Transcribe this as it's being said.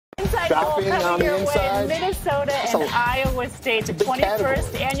Inside Bowl coming your way. Minnesota and Iowa State, the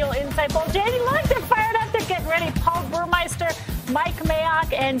 21st annual Inside Bowl. JD Luck, they're fired up. They're getting ready. Paul Burmeister, Mike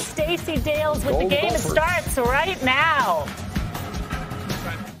Mayock, and Stacey Dales with the game. It starts right now.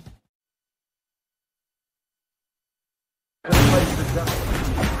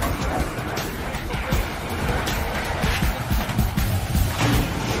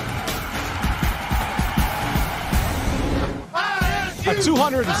 A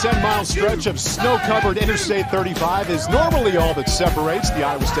 210-mile stretch of snow-covered Interstate 35 is normally all that separates the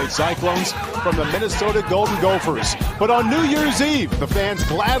Iowa State Cyclones from the Minnesota Golden Gophers. But on New Year's Eve, the fans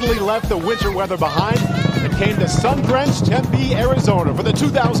gladly left the winter weather behind and came to sun-drenched Tempe, Arizona for the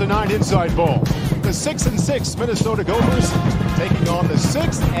 2009 Inside Bowl. The 6-6 Minnesota Gophers taking on the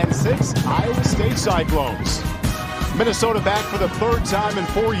 6-6 Iowa State Cyclones. Minnesota back for the third time in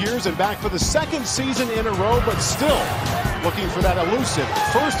 4 years and back for the second season in a row, but still looking for that elusive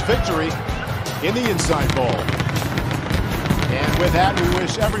first victory in the Inside Bowl. And with that, we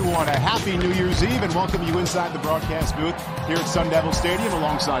wish everyone a happy New Year's Eve and welcome you inside the broadcast booth here at Sun Devil Stadium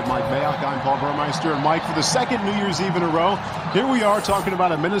alongside Mike Mayock. I'm Paul Burmeister. And Mike, for the second New Year's Eve in a row, here we are talking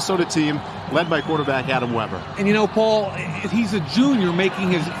about a Minnesota team led by quarterback Adam Weber. And you know, Paul, he's a junior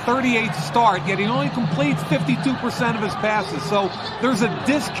making his 38th start, yet he only completes 52% of his passes. So there's a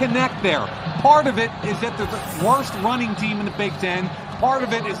disconnect there. Part of it is that they're the worst running team in the Big Ten. Part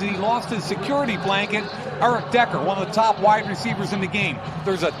of it is that he lost his security blanket, Eric Decker, one of the top wide receivers in the game.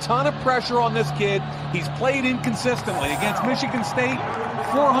 There's a ton of pressure on this kid. He's played inconsistently. Against Michigan State,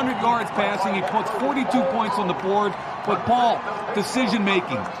 400 yards passing. He puts 42 points on the board. But Paul,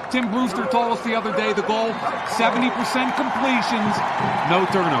 decision-making. Tim Brewster told us the other day the goal, 70% completions, no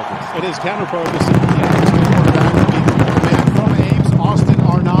turnovers. It is counterproductive. From Ames, Austin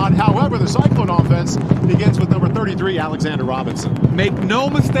Arnaud. However, the Cyclone offense begins with number 33, Alexander Robinson. Make no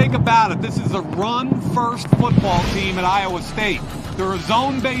mistake about it, this is a run-first football team at Iowa State. They're a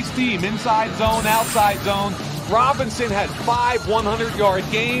zone-based team, inside zone, outside zone. Robinson had 5 100-yard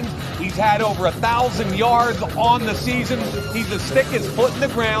games. He's had over 1,000 yards on the season. He's to stick his foot in the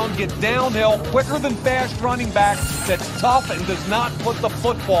ground, get downhill, quicker than fast running back that's tough and does not put the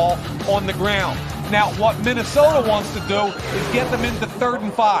football on the ground. Now, what Minnesota wants to do is get them into 3rd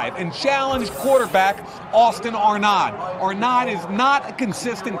and 5 and challenge quarterback Austin Arnaud. Arnaud is not a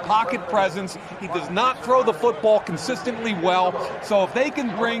consistent pocket presence. He does not throw the football consistently well. So if they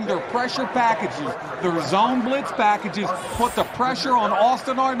can bring their pressure packages, their zone blitz packages, put the pressure on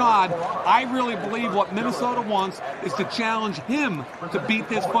Austin Arnaud, I really believe what Minnesota wants is to challenge him to beat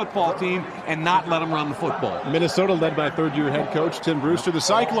this football team and not let him run the football. Minnesota led by third-year head coach Tim Brewster. The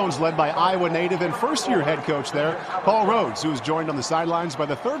Cyclones led by Iowa native and first-year head coach there, Paul Rhodes, who is joined on the sidelines by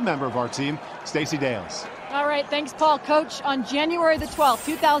the third member of our team, Stacey Dales. All right, thanks, Paul. Coach, on January the 12th,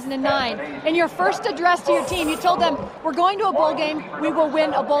 2009, in your first address to your team, you told them, we're going to a bowl game, we will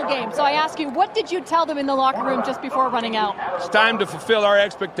win a bowl game. So I ask you, what did you tell them in the locker room just before running out? It's time to fulfill our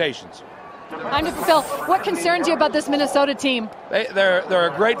expectations. Time to fulfill. What concerns you about this Minnesota team? They're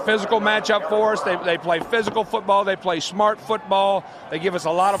a great physical matchup for us. They play physical football. They play smart football. They give us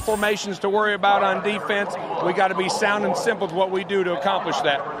a lot of formations to worry about on defense. We got to be sound and simple with what we do to accomplish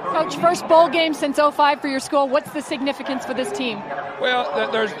that. Coach, first bowl game since 05 for your school. What's the significance for this team?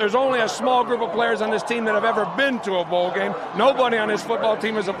 Well, there's only a small group of players on this team that have ever been to a bowl game. Nobody on this football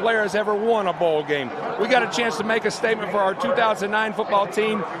team as a player has ever won a bowl game. We got a chance to make a statement for our 2009 football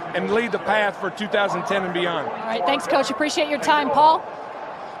team and lead the path for 2010 and beyond. All right, thanks, Coach. Appreciate your time. Paul?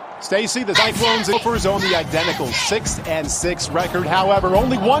 Stacey, the Cyclones Gophers own the identical 6-6 record. However,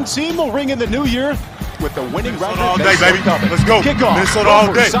 only one team will ring in the new year with the winning record. All day, baby. Let's go. Kickoff. Minnesota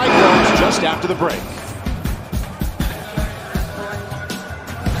all day. Cyclones just after the break.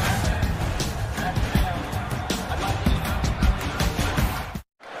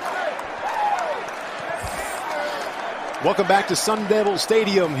 Welcome back to Sun Devil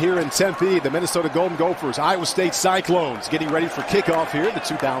Stadium here in Tempe. The Minnesota Golden Gophers, Iowa State Cyclones getting ready for kickoff here, the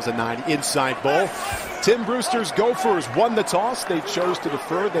 2009 Inside Bowl. Tim Brewster's Gophers won the toss. They chose to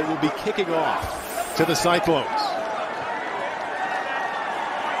defer. They will be kicking off to the Cyclones.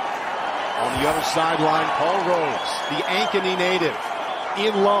 On the other sideline, Paul Rhodes, the Ankeny native,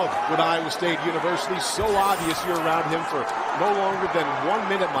 in love with Iowa State University. So obvious you're around him for no longer than 1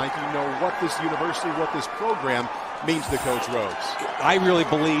 minute, Mike. You know what this university, what this program means to Coach Rhodes. I really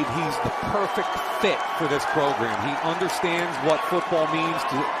believe he's the perfect fit for this program. He understands what football means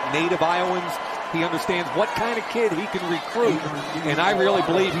to native Iowans. He understands what kind of kid he can recruit. And I really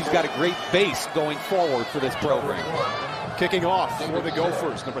believe he's got a great base going forward for this program. Kicking off for the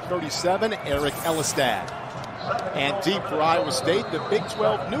Gophers, number 37, Eric Elistad. And deep for Iowa State, the Big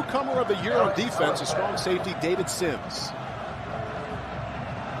 12 newcomer of the year on defense, a strong safety, David Sims.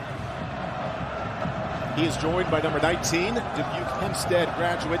 He is joined by number 19, Dubuque Hempstead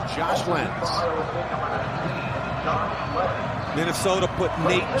graduate Josh Lenz. Minnesota put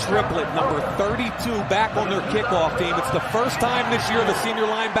Nate Triplett, number 32, back on their kickoff team. It's the first time this year the senior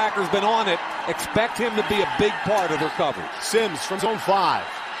linebacker's been on it. Expect him to be a big part of their coverage. Sims from zone 5.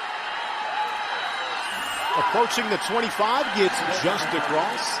 Approaching the 25, gets just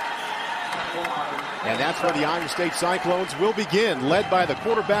across. And that's where the Iowa State Cyclones will begin, led by the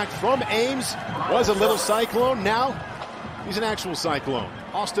quarterback from Ames. Was a little Cyclone, now he's an actual Cyclone.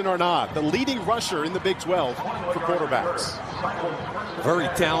 Austin Arnaud, the leading rusher in the Big 12 for quarterbacks. Very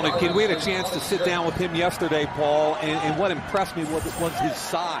talented kid. We had a chance to sit down with him yesterday, Paul, and what impressed me was his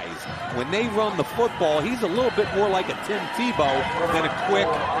size. When they run the football, he's a little bit more like a Tim Tebow than a quick,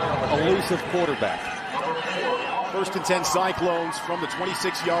 elusive quarterback. First and 10 Cyclones from the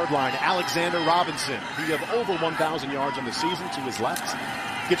 26-yard line. Alexander Robinson, he of over 1,000 yards on the season, to his left.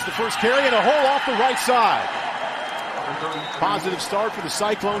 Gets the first carry and a hole off the right side. Positive start for the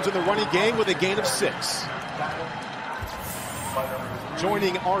Cyclones in the running game with a gain of 6.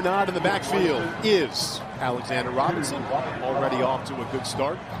 Joining Arnaud in the backfield is Alexander Robinson, already off to a good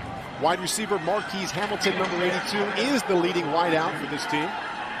start. Wide receiver Marquise Hamilton, number 82, is the leading wideout for this team.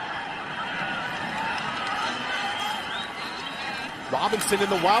 Robinson in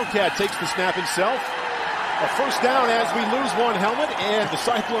the Wildcat takes the snap himself. A first down as we lose one helmet, and the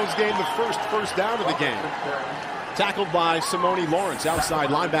Cyclones gain the first down of the game. Tackled by Simone Lawrence, outside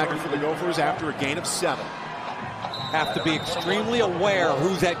linebacker for the Gophers, after a gain of 7. Have to be extremely aware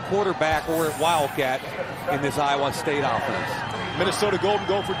who's at quarterback or at Wildcat in this Iowa State offense. Minnesota Golden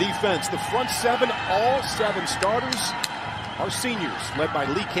Gopher defense. The front 7, all 7 starters are seniors, led by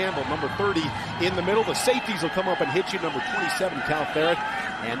Lee Campbell, number 30 in the middle. The safeties will come up and hit you, number 27, Cal Ferret,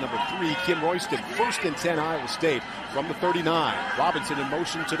 and number 3, Kim Royston. First and 10, Iowa State from the 39. Robinson in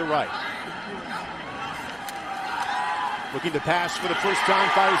motion to the right. Looking to pass for the first time,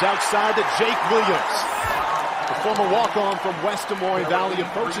 fires outside to Jake Williams. The former walk-on from West Des Moines Valley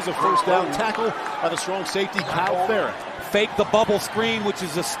approaches a first down tackle by the strong safety, Kyle Ferret. Fake the bubble screen, which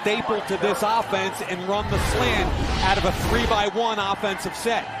is a staple to this offense, and run the slant out of a 3-by-1 offensive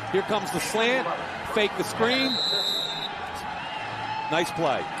set. Here comes the slant, fake the screen. Nice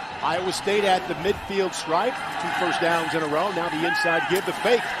play. Iowa State at the midfield stripe. 2 first downs in a row. Now the inside give, the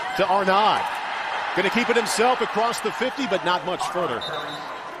fake to Arnaud. Going to keep it himself across the 50, but not much further.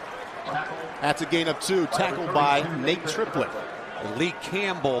 That's a gain of 2, tackled by Nate Triplett. Lee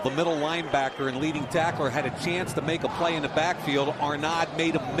Campbell, the middle linebacker and leading tackler, had a chance to make a play in the backfield. Arnaud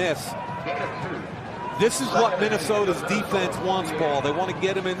made a miss. This is what Minnesota's defense wants, Paul. They want to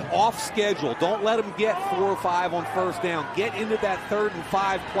get him in off schedule. Don't let him get 4 or 5 on first down. Get into that 3rd and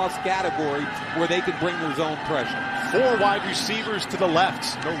 5+ category where they can bring their zone pressure. 4 wide receivers to the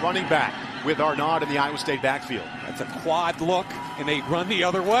left. No running back with Arnaud in the Iowa State backfield. That's a quad look, and they run the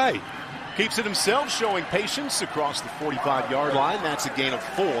other way. Keeps it himself, showing patience across the 45-yard line. That's a gain of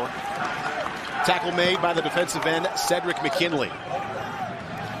 4. Tackle made by the defensive end, Cedric McKinley.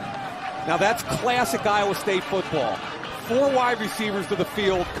 Now that's classic Iowa State football. 4 wide receivers to the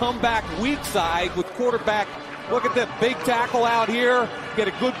field, come back weak side with quarterback. Look at that big tackle out here. Get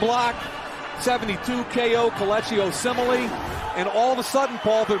a good block. 72 KO Kelechi Osemele. And all of a sudden,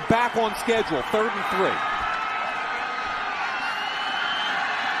 Paul, they're back on schedule. 3rd and 3.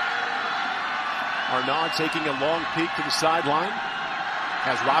 Arnaud taking a long peek to the sideline.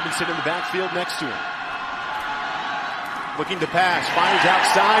 Has Robinson in the backfield next to him. Looking to pass, fires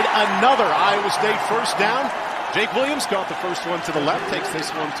outside, another Iowa State first down. Jake Williams caught the first one to the left, takes this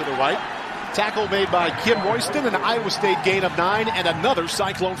one to the right. Tackle made by Kim Royston, an Iowa State gain of 9, and another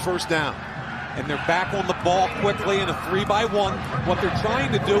Cyclone first down. And they're back on the ball quickly in a 3-by-1. What they're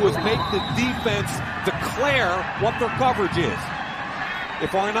trying to do is make the defense declare what their coverage is.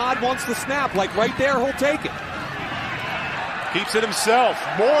 If Arnaud wants the snap, like right there, he'll take it. Keeps it himself.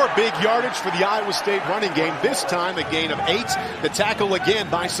 More big yardage for the Iowa State running game. This time a gain of 8. The tackle again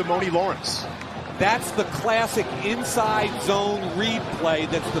by Simone Lawrence. That's the classic inside zone read play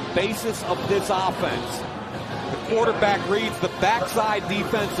that's the basis of this offense. The quarterback reads the backside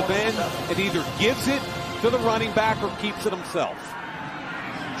defensive end and either gives it to the running back or keeps it himself.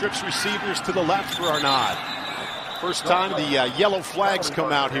 Trips receivers to the left for Arnaud. First time the yellow flags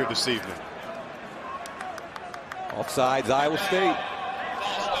come out here this evening. Offsides, Iowa State.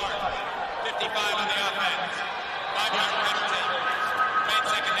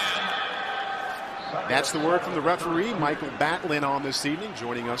 That's the word from the referee, Michael Batlin, on this evening,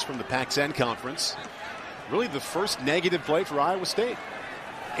 joining us from the Pac-10 Conference. Really the first negative play for Iowa State.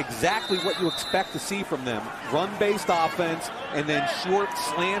 Exactly what you expect to see from them. Run-based offense and then short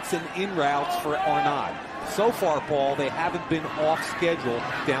slants and in routes for Arnaud. So far, Paul, they haven't been off schedule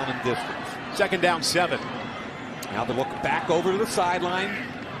down in distance. 2nd down 7. Now they look back over to the sideline.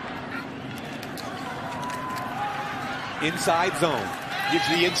 Inside zone. Gives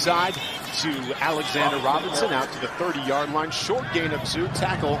the inside to Alexander Robinson out to the 30-yard line. Short gain of 2.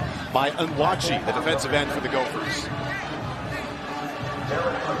 Tackle by Unwachi, the defensive end for the Gophers.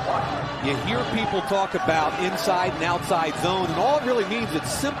 You hear people talk about inside and outside zone, and all it really means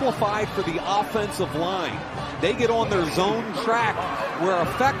it's simplified for the offensive line. They get on their zone track where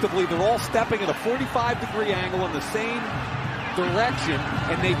effectively they're all stepping at a 45-degree angle in the same direction,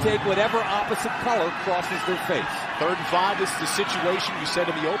 and they take whatever opposite color crosses their face. 3rd and 5. This is the situation you said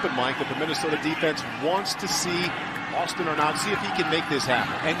in the open, Mike, that the Minnesota defense wants to see Austin Arnaud, see if he can make this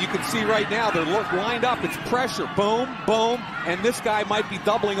happen. And you can see right now they're lined up. It's pressure. Boom, boom. And this guy might be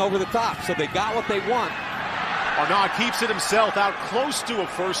doubling over the top. So they got what they want. Arnaud keeps it himself out close to a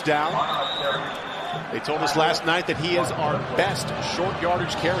 1st down. They told us last night that he is our best short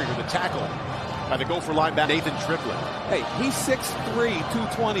yardage carrier, the tackle by the Gopher linebacker Nathan Triplett. Hey, he's 6'3",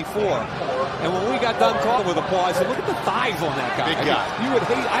 224. And when we got done talking with Paul, I said, look at the thighs on that guy. Big guy. You would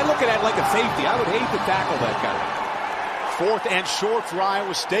hate, I look at it like a safety. I would hate to tackle that guy. 4th and short for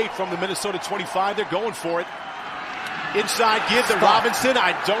Iowa State from the Minnesota 25. They're going for it. Inside give to Robinson.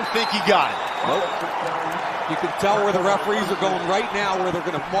 I don't think he got it. Nope. You can tell where the referees are going right now, where they're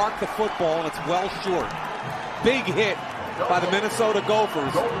going to mark the football, and it's well short. Big hit by the Minnesota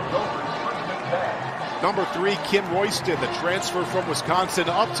Gophers. Number 3, Kim Royston, the transfer from Wisconsin,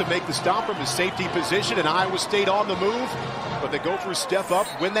 up to make the stop from his safety position, and Iowa State on the move. But the Gophers step up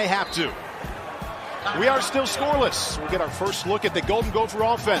when they have to. We are still scoreless. We'll get our first look at the Golden Gopher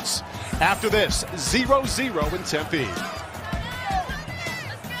offense after this. 0-0 in Tempe.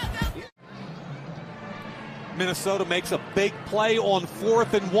 Minnesota makes a big play on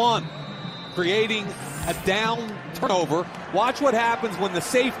 4th and 1, creating a down turnover. Watch what happens when the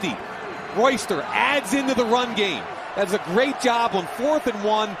safety, Royster, adds into the run game. That's a great job on 4th and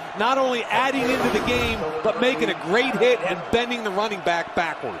 1, not only adding into the game, but making a great hit and bending the running back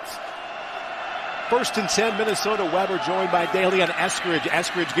backwards. 1st and 10, Minnesota. Weber joined by Daly on Eskridge.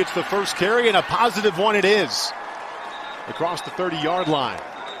 Eskridge gets the first carry, and a positive one it is. Across the 30-yard line.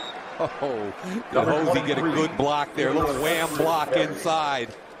 Oh, the Hosey get a good block there. A little wham block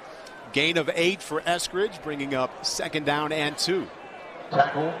inside. Gain of 8 for Eskridge, bringing up 2nd down and 2.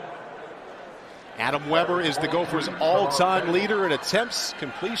 Tackle. Adam Weber is the Gophers' all-time leader in attempts,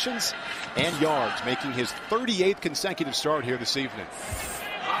 completions, and yards, making his 38th consecutive start here this evening.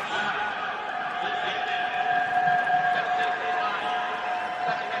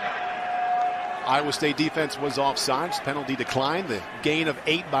 Iowa State defense was offsides. Penalty declined. The gain of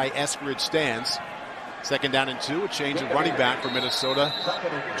 8 by Eskridge stands. 2nd down and 2. A change of running back for Minnesota.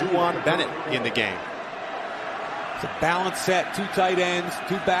 Juwan Bennett in the game. It's a balanced set. 2 tight ends,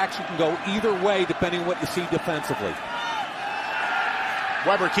 2 backs. You can go either way depending on what you see defensively.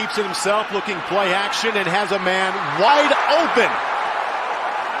 Weber keeps it himself, looking play action, and has a man wide open.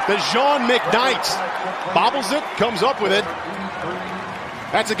 DeJean McKnight bobbles it, comes up with it.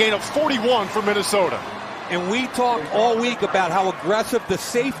 That's a gain of 41 for Minnesota. And we talked all week about how aggressive the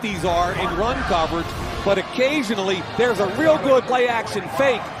safeties are in run coverage, but occasionally there's a real good play action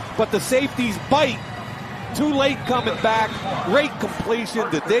fake, but the safeties bite. Too late coming back. Great completion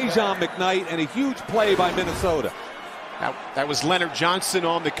to DeJean McKnight, and a huge play by Minnesota. That was Leonard Johnson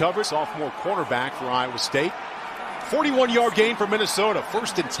on the cover, sophomore cornerback for Iowa State. 41-yard gain for Minnesota.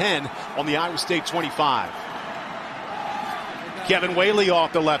 1st and 10 on the Iowa State 25. Kevin Whaley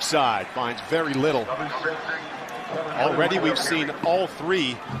off the left side finds very little. Already we've seen all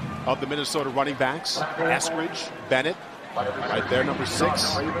 3 of the Minnesota running backs. Eskridge, Bennett, right there, number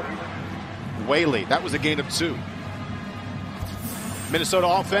 6. Whaley, that was a gain of 2. Minnesota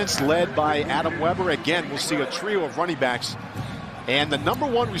offense led by Adam Weber. Again, we'll see a trio of running backs. And the number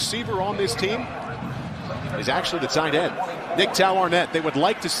 1 receiver on this team is actually the tight end, Nick Tau-Arnett. They would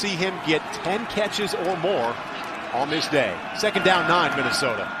like to see him get 10 catches or more on this day. 2nd down 9,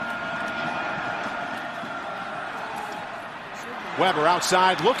 Minnesota. Weber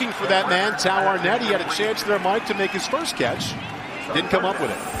outside looking for that man, Tau-Arnett. He had a chance there, Mike, to make his first catch. Didn't come up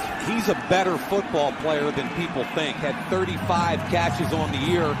with it. He's a better football player than people think. Had 35 catches on the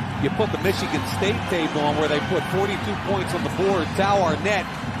year. You put the Michigan State tape on where they put 42 points on the board. Tau-Arnett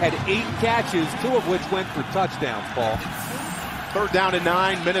had 8 catches, 2 of which went for touchdowns, Paul. 3rd down and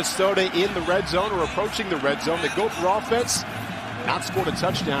 9, Minnesota in the red zone or approaching the red zone. The Gopher offense not scored a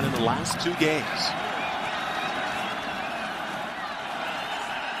touchdown in the last 2 games.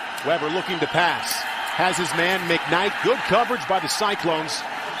 Weber looking to pass. Has his man McKnight. Good coverage by the Cyclones.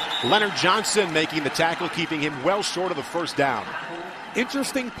 Leonard Johnson making the tackle, keeping him well short of the first down.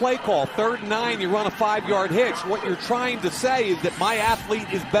 Interesting play call. 3rd and 9, you run a 5-yard hitch. What you're trying to say is that my athlete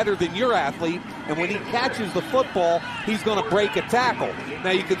is better than your athlete, and when he catches the football, he's going to break a tackle.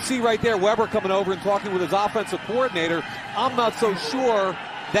 Now, you can see right there Weber coming over and talking with his offensive coordinator. I'm not so sure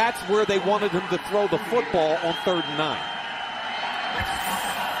that's where they wanted him to throw the football on 3rd and 9.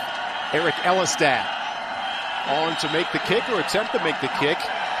 Eric Elistad on to make the kick, or attempt to make the kick.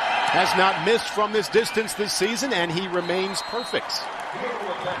 Has not missed from this distance this season, and he remains perfect.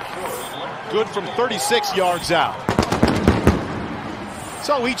 Good from 36 yards out.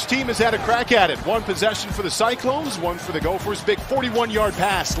 So each team has had a crack at it. One possession for the Cyclones, one for the Gophers. Big 41-yard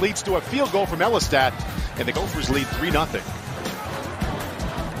pass leads to a field goal from Elistad, and the Gophers lead 3-0.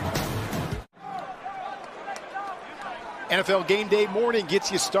 NFL Game Day morning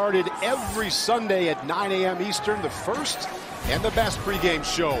gets you started every Sunday at 9 a.m. Eastern, the first and the best pregame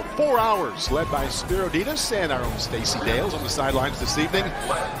show. 4 hours, led by Spiro Ditas and our own Stacey Dales on the sidelines this evening.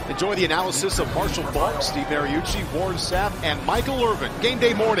 Enjoy the analysis of Marshall Faulk, Steve Mariucci, Warren Sapp, and Michael Irvin. Game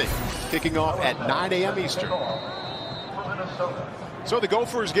Day morning, kicking off at 9 a.m. Eastern. So the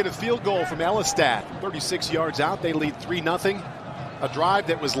Gophers get a field goal from Elistad. 36 yards out, they lead 3-0. A drive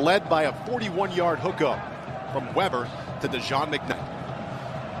that was led by a 41-yard hookup from Weber to DeJean McKnight.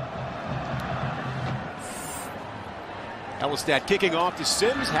 Elistad kicking off to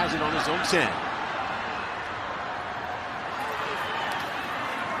Sims, has it on his own 10.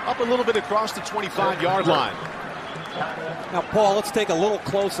 Up a little bit across the 25-yard line. Now, Paul, let's take a little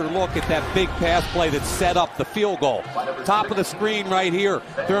closer look at that big pass play that set up the field goal. Top of the screen right here.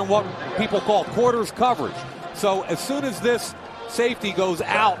 They're in what people call quarters coverage. So as soon as this safety goes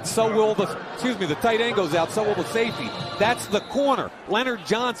out, so will the tight end goes out, so will the safety. That's the corner. Leonard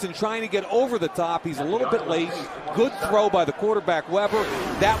Johnson trying to get over the top. He's a little bit late. Good throw by the quarterback, Weber.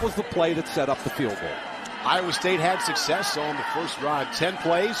 That was the play that set up the field goal. Iowa State had success on the first drive. 10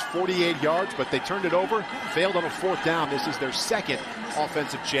 plays, 48 yards, but they turned it over, failed on a 4th down. This is their second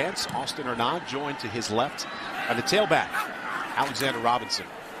offensive chance. Austin Arnaud joined to his left. And the tailback, Alexander Robinson.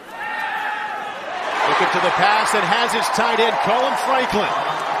 Looking to the pass and has his tight end, Colin Franklin.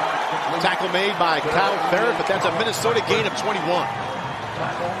 Tackle made by Kyle Ferret, but that's a Minnesota gain of 21.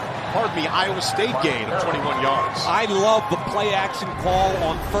 Pardon me, Iowa State gain of 21 yards. I love the play action call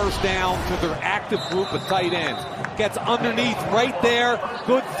on 1st down to their active group of tight ends. Gets underneath right there.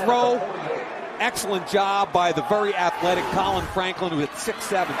 Good throw. Excellent job by the very athletic Colin Franklin, who hit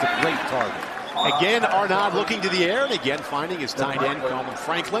 6'7", it's a great target. Again, Arnaud looking to the air, and again finding his tight end, Colin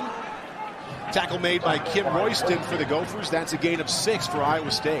Franklin. Tackle made by Kim Royston for the Gophers. That's a gain of 6 for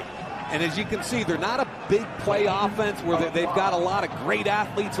Iowa State. And as you can see, they're not a big play offense where they've got a lot of great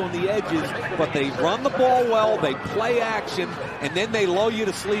athletes on the edges, but they run the ball well, they play action, and then they lull you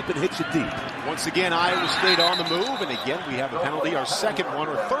to sleep and hit you deep. Once again, Iowa State on the move, and again, we have a penalty, our second one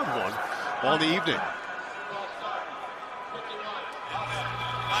or third one on the evening.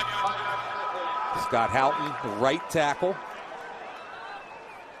 Scott Houghton, the right tackle.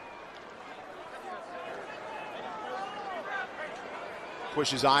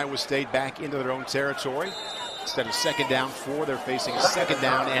 Pushes Iowa State back into their own territory. Instead of 2nd down 4, they're facing 2nd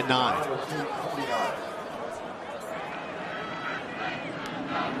down and 9.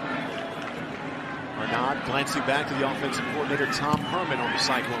 Arnaud glancing back to the offensive coordinator, Tom Herman, on the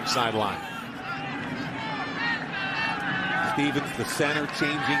Cyclone sideline. Stevens, the center,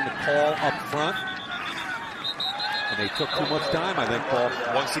 changing the call up front. And they took too much time, I think, Paul.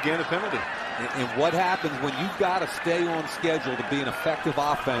 Once again, a penalty. And what happens when you've got to stay on schedule to be an effective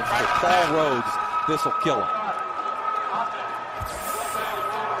offense for Paul Rhodes, this will kill him.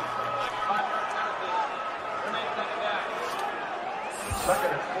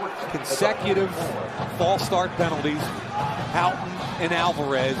 Consecutive false start penalties, Houghton and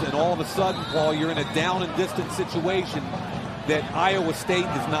Alvarez, and all of a sudden, Paul, you're in a down and distance situation that Iowa State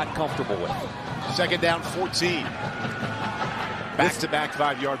is not comfortable with. 2nd down 14. Back-to-back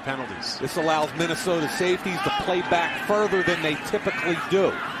 5-yard penalties. This allows Minnesota safeties to play back further than they typically do.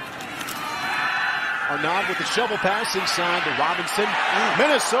 Arnaud with the shovel pass inside to Robinson.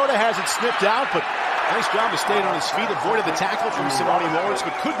 Minnesota has it snipped out, but nice job to stay on his feet. Avoided the tackle from Simone Lawrence,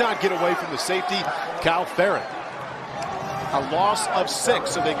 but could not get away from the safety, Kyle Ferret. A loss of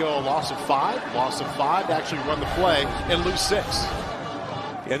 6, so they go a loss of 5. Loss of 5 to actually run the play and lose 6.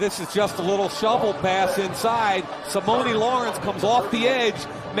 Yeah, this is just a little shovel pass inside. Simone Lawrence comes off the edge,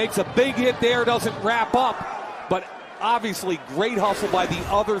 makes a big hit there, doesn't wrap up. But Obviously, great hustle by the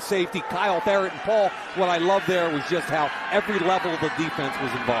other safety, Kyle Therrett and Paul. What I love there was just how every level of the defense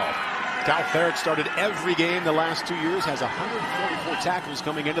was involved. Kyle Therrett started every game the last 2 years, has 144 tackles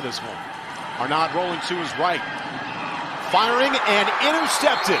coming into this one. Arnaud rolling to his right. Firing and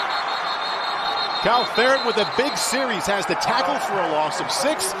intercepted. Kyle Therrett with a big series has the tackle for a loss of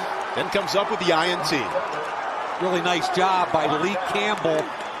 6, then comes up with the INT. Really nice job by Lee Campbell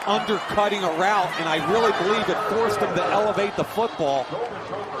undercutting a route, and I really believe it forced him to elevate the football.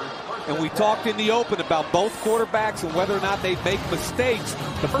 And we talked in the open about both quarterbacks and whether or not they'd make mistakes.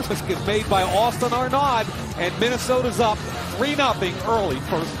 The first mistake is made by Austin Arnaud, and Minnesota's up 3-0 early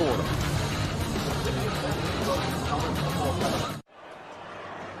first quarter.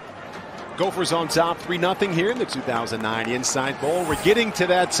 Gophers on top 3-0 here in the 2009 Inside Bowl. We're getting to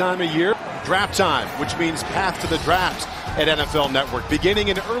that time of year, draft time, which means path to the draft at NFL Network. Beginning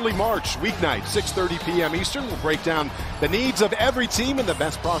in early March, weeknight, 6:30 p.m. Eastern. We'll break down the needs of every team and the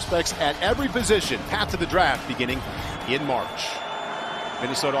best prospects at every position. Path to the draft beginning in March.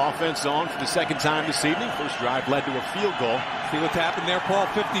 Minnesota offense on for the second time this evening. First drive led to a field goal. See what's happened there, Paul.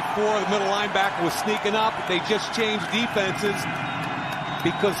 54, the middle linebacker was sneaking up. They just changed defenses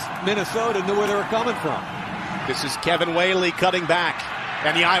because Minnesota knew where they were coming from. This is Kevin Whaley cutting back.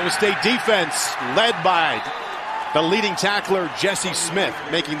 And the Iowa State defense led by the leading tackler, Jesse Smith,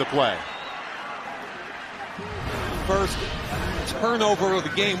 making the play. First turnover of the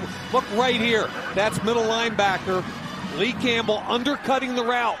game. Look right here. That's middle linebacker Lee Campbell undercutting the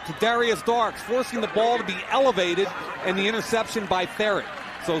route to Darius Darks, forcing the ball to be elevated, and the interception by Therrett.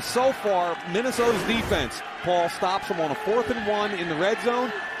 So far, Minnesota's defense, Paul, stops them on a 4th and 1 in the red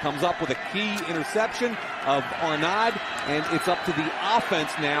zone, comes up with a key interception of Arnaud, and it's up to the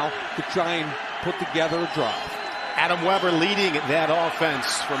offense now to try and put together a drive. Adam Weber leading that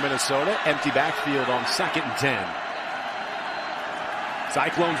offense for Minnesota. Empty backfield on 2nd and 10.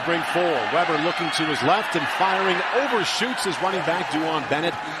 Cyclones bring 4. Weber looking to his left and firing, overshoots his running back, Duan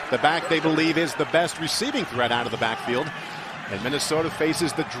Bennett. The back they believe is the best receiving threat out of the backfield. And Minnesota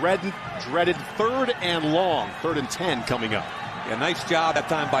faces the dreaded 3rd and long, 3rd and 10 coming up. Yeah, nice job that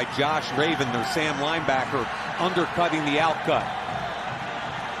time by Josh Raven, their Sam linebacker, undercutting the outcut.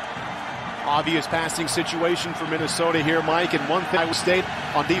 Obvious passing situation for Minnesota here, Mike. And one thing, Iowa State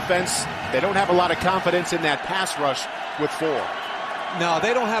on defense, they don't have a lot of confidence in that pass rush with 4. No,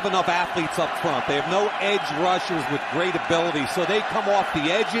 they don't have enough athletes up front. They have no edge rushers with great ability, so they come off the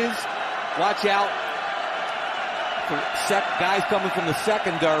edges. Watch out for guys coming from the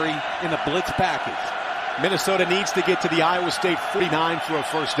secondary in a blitz package. Minnesota needs to get to the Iowa State 49 for a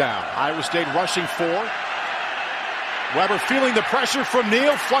first down. Iowa State rushing 4. Weber feeling the pressure from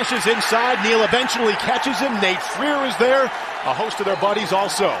Neal, flushes inside. Neal eventually catches him. Nate Freer is there. A host of their buddies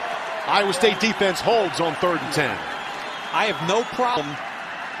also. Iowa State defense holds on 3rd and 10. I have no problem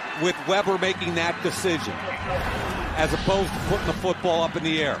with Weber making that decision as opposed to putting the football up in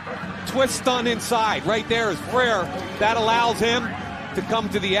the air. Twist stun inside. Right there is Freer. That allows him to come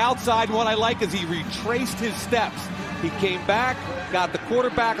to the outside. And what I like is he retraced his steps. He came back, got the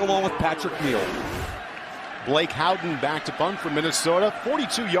quarterback along with Patrick Neal. Blake Howden back to punt for Minnesota.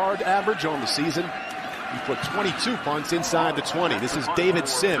 42-yard average on the season. He put 22 punts inside the 20. This is David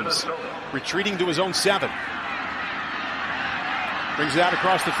Sims retreating to his own 7. Brings it out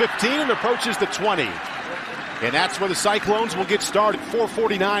across the 15 and approaches the 20. And that's where the Cyclones will get started.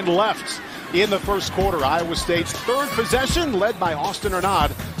 4:49 left in the first quarter. Iowa State's 3rd possession, led by Austin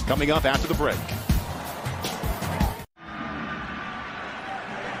Arnaud, coming up after the break.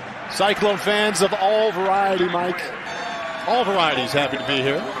 Cyclone fans of all variety, Mike. All varieties happy to be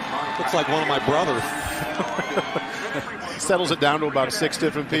here. Looks like one of my brothers. Settles it down to about 6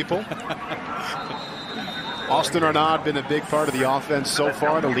 different people. Austin Arnaud been a big part of the offense so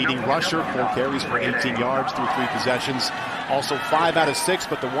far, the leading rusher, 4 carries for 18 yards through 3 possessions. Also 5 out of 6,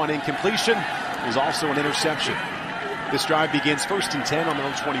 but the 1 incompletion is also an interception. This drive begins 1st and 10 on their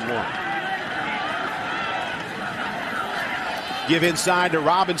own 21. Give inside to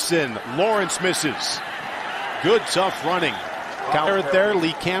Robinson. Lawrence misses. Good, tough running. Counter there,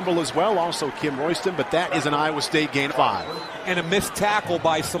 Lee Campbell as well, also Kim Royston, but that is an Iowa State gain of 5. And a missed tackle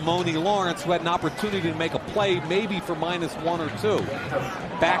by Simone Lawrence, who had an opportunity to make a play, maybe for -1 or 2.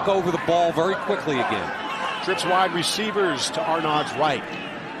 Back over the ball very quickly again. Trips wide receivers to Arnaud's right.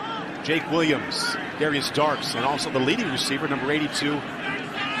 Jake Williams, Darius Darks, and also the leading receiver, number 82,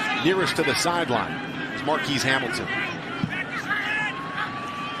 nearest to the sideline, is Marquise Hamilton.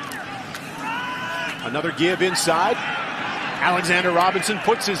 Another give inside. Alexander Robinson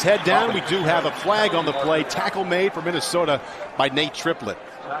puts his head down. We do have a flag on the play. Tackle made for Minnesota by Nate Triplett.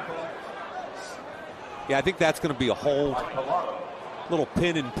 Yeah, I think that's going to be a hold. Little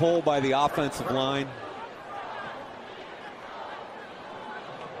pin and pull by the offensive line.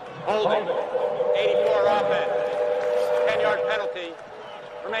 Holding. 84 offense. 10-yard penalty.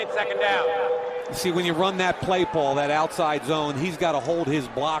 Remains second down. You see, when you run that play, Paul, that outside zone, he's got to hold his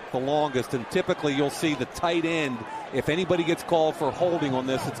block the longest. And typically you'll see the tight end. If anybody gets called for holding on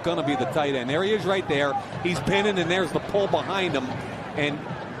this, it's going to be the tight end. There he is right there. He's pinning, and there's the pull behind him. And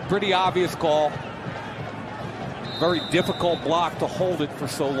pretty obvious call. Very difficult block to hold it for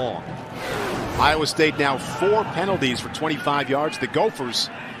so long. Iowa State now 4 penalties for 25 yards. The Gophers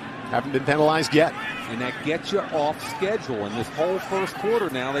haven't been penalized yet. And that gets you off schedule. In this whole first quarter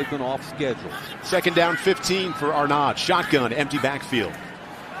now, they've been off schedule. Second down 15 for Arnaud. Shotgun, empty backfield.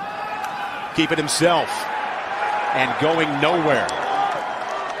 Keep it himself. And going nowhere.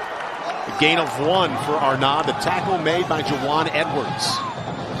 A gain of 1 for Arnaud. The tackle made by Jawan Edwards.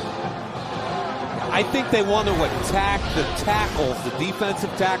 I think they want to attack the tackles, the defensive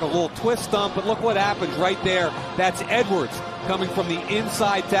tackle. A little twist stump, but look what happens right there. That's Edwards coming from the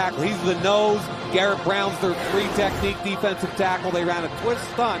inside tackle. He's the nose. Garrett Brown's their 3 technique defensive tackle. They ran a twist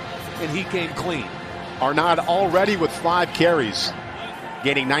stunt, and he came clean. Arnaud already with 5 carries,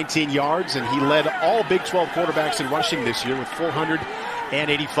 gaining 19 yards, and he led all Big 12 quarterbacks in rushing this year with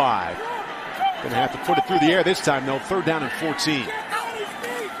 485. Going to have to put it through the air this time, though. Third down and 14.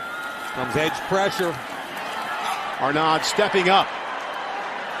 Comes edge pressure. Arnaud stepping up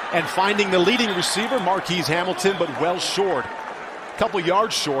and finding the leading receiver, Marquise Hamilton, but well short. A couple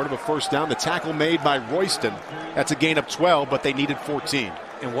yards short of a first down. The tackle made by Royston. That's a gain of 12, but they needed 14.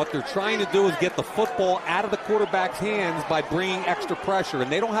 And what they're trying to do is get the football out of the quarterback's hands by bringing extra pressure.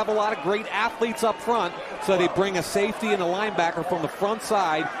 And they don't have a lot of great athletes up front, so they bring a safety and a linebacker from the front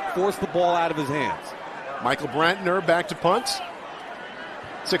side, force the ball out of his hands. Michael Brantner back to punt.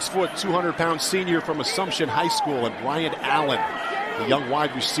 6 foot, 200-pound senior from Assumption High School, and Bryant Allen, the young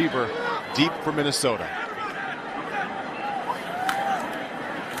wide receiver, deep for Minnesota.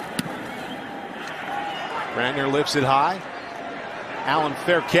 Brantner lifts it high. Allen,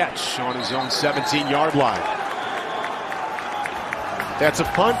 fair catch on his own 17-yard line. That's a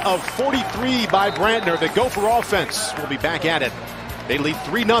punt of 43 by Brantner. The Gopher offense will be back at it. They lead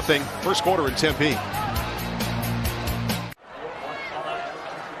 3-0 first quarter in Tempe.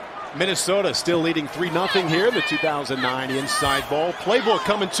 Minnesota still leading 3-0 here in the 2009 Inside Bowl. Playbook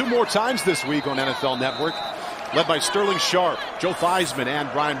coming 2 more times this week on NFL Network. Led by Sterling Sharp, Joe Theismann, and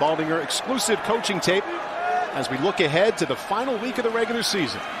Brian Baldinger. Exclusive coaching tape as we look ahead to the final week of the regular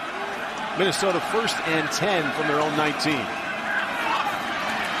season. Minnesota 1st and 10 from their own 19.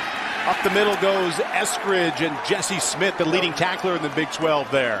 Up the middle goes Eskridge and Jesse Smith, the leading tackler in the Big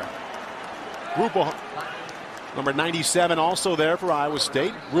 12 there. Ruppelhammer, number 97, also there for Iowa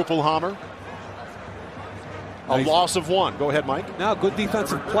State. Ruppelhammer. A loss of 1. Go ahead, Mike. Now, good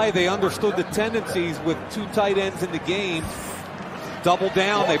defensive play. They understood the tendencies with 2 tight ends in the game. Double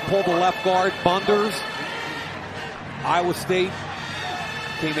down. They pull the left guard, Bunders. Iowa State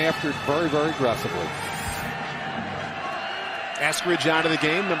came after it very, very aggressively. Eskridge out of the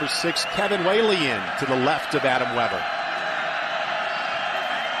game. Number 6, Kevin Whaley in to the left of Adam Weber.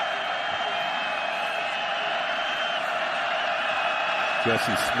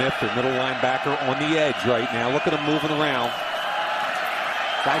 Jesse Smith, their middle linebacker, on the edge right now. Look at him moving around.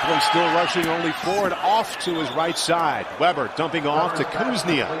 Franklin still rushing, only 4, and off to his right side. Weber dumping off to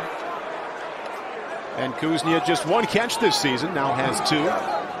Kuznia. And Kuznia just 1 catch this season, now has 2.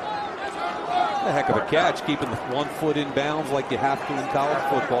 A heck of a catch, keeping the 1 foot in bounds like you have to in college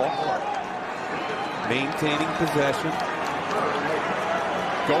football. Maintaining possession.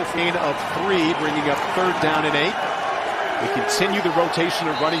 Goffin of 3, bringing up 3rd down and 8. We continue the rotation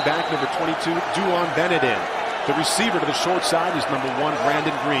of running back number 22, Duan Bennett in. The receiver to the short side is number 1,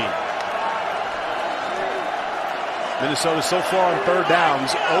 Brandon Green. Minnesota so far on 3rd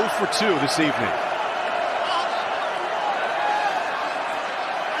downs, 0 for 2 this evening.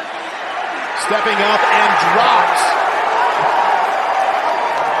 Stepping up and dropped.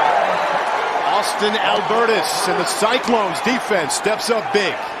 Austin Albertus, and the Cyclones defense steps up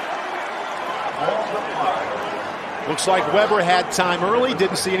big. Looks like Weber had time early,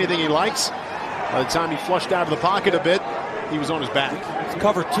 didn't see anything he likes. By the time he flushed out of the pocket a bit, he was on his back. It's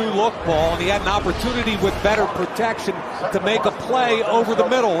cover 2 look, Paul, and he had an opportunity with better protection to make a play over the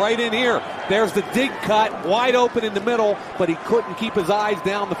middle, right in here. There's the dig cut, wide open in the middle, but he couldn't keep his eyes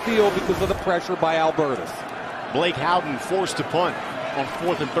down the field because of the pressure by Albertus. Blake Howden forced to punt on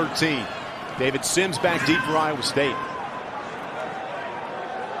 4th and 13. David Sims back deep for Iowa State.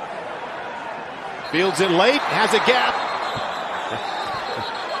 Fields in late, has a gap.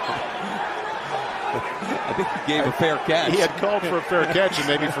 I think he gave a fair catch. He had called for a fair catch and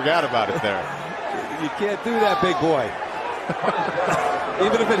maybe forgot about it there. You can't do that, big boy.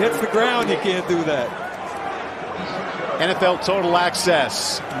 Even if it hits the ground, you can't do that. NFL Total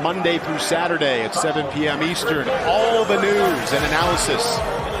Access, Monday through Saturday at 7 p.m. Eastern. All the news and analysis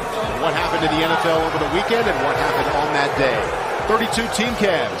of what happened in the NFL over the weekend and what happened on that day. 32 team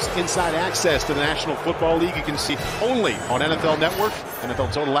cabs, inside access to the National Football League. You can see only on NFL Network.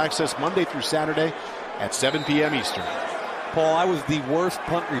 NFL Total Access, Monday through Saturday at 7 p.m. Eastern. Paul, I was the worst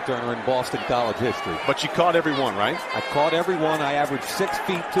punt returner in Boston College history. But you caught every one, right? I caught every one. I averaged 6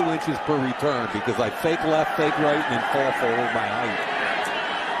 feet 2 inches per return because I fake left, fake right, and then fall forward my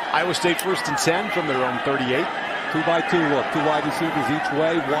height. Iowa State 1st and 10 from their own 38. 2-by-2 look. 2 wide receivers each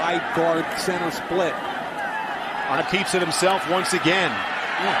way. Wide guard center split. Arnott keeps it himself once again.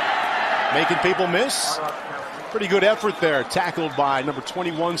 Making people miss. Pretty good effort there. Tackled by number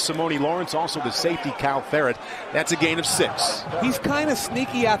 21, Simone Lawrence. Also the safety, Kyle Ferret. That's a gain of 6. He's kind of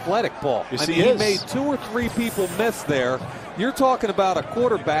sneaky athletic, Paul. Yes, he made 2 or 3 people miss there. You're talking about a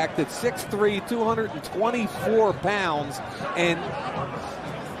quarterback that's 6'3", 224 pounds, and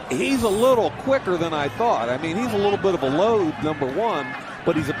he's a little quicker than I thought. I mean, he's a little bit of a load, number one,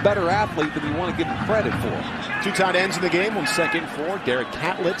 but he's a better athlete than you want to give him credit for. 2 tight ends in the game on 2nd and 4. Garrett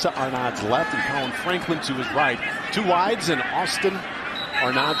Catlett to Arnott's left and Colin Franklin to his right. 2 wides and Austin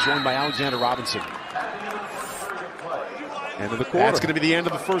Arnott joined by Alexander Robinson. End of the quarter. That's going to be the end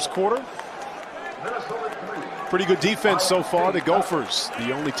of the first quarter. Pretty good defense so far. The Gophers,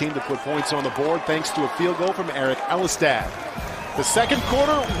 the only team to put points on the board thanks to a field goal from Eric Elistad. The second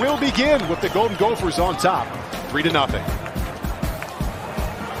quarter will begin with the Golden Gophers on top, 3-0.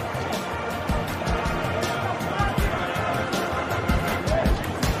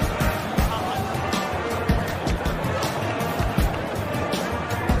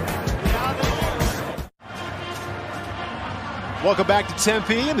 Welcome back to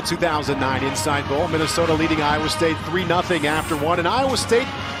Tempe in the 2009 Inside Bowl. Minnesota leading Iowa State 3-0 after 1. And Iowa State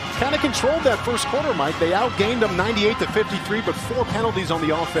kind of controlled that first quarter, Mike. They outgained them 98-53, but 4 penalties on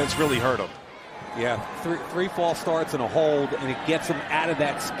the offense really hurt them. Yeah, three false starts and a hold, and it gets them out of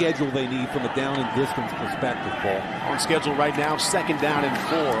that schedule they need from a down and distance perspective, Paul. On schedule right now, 2nd down and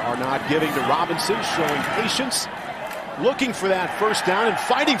 4. Arnott giving to Robinson, showing patience, looking for that first down and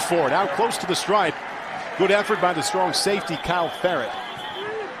fighting for it out close to the stripe. Good effort by the strong safety, Kyle Ferret.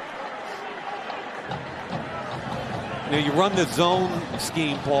 Now you run the zone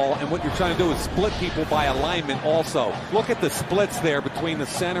scheme, Paul, and what you're trying to do is split people by alignment also. Look at the splits there between the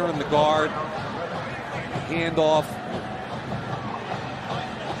center and the guard. Handoff.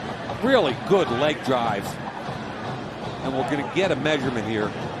 Really good leg drive. And we're going to get a measurement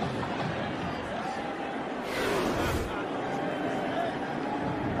here.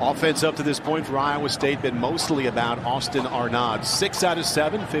 Offense up to this point for Iowa State been mostly about Austin Arnott. 6 out of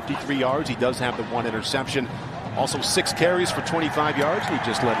 7, 53 yards. He does have the 1 interception. Also 6 carries for 25 yards. He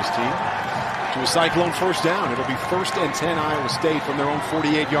just led his team to a Cyclone first down. It'll be 1st and 10 Iowa State from their own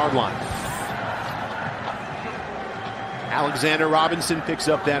 48-yard line. Alexander Robinson picks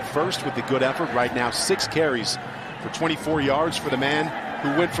up that first with the good effort. Right now 6 carries for 24 yards for the man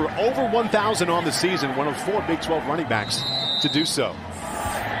who went for over 1,000 on the season. One of 4 Big 12 running backs to do so.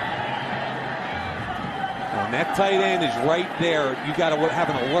 And that tight end is right there. You got to have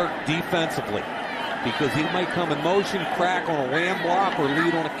an alert defensively because he might come in motion, crack on a wham block, or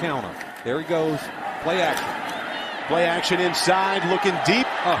lead on a counter. There he goes. Play action. Play action inside, looking deep.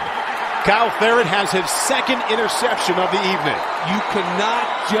 Kyle Ferret has his 2nd interception of the evening. You cannot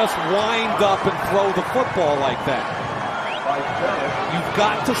just wind up and throw the football like that. You've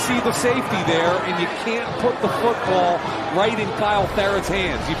got to see the safety there, and you can't put the football right in Kyle Ferret's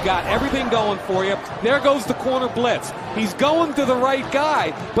hands. You've got everything going for you. There goes the corner blitz. He's going to the right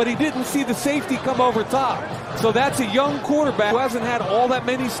guy, but he didn't see the safety come over top. So that's a young quarterback who hasn't had all that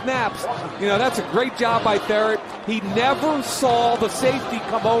many snaps. You know, that's a great job by Ferret. He never saw the safety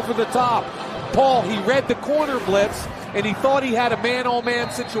come over the top. Paul, he read the corner blitz, and he thought he had a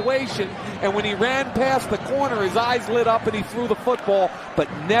man-on-man situation, and when he ran past the corner, his eyes lit up and he threw the football, but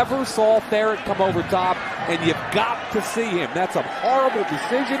never saw Ferret come over top, and you've got to see him. That's a horrible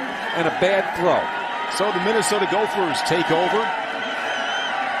decision and a bad throw. So the Minnesota Gophers take over.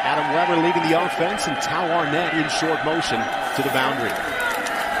 Adam Weber leading the offense, and Tal Arnett in short motion to the boundary.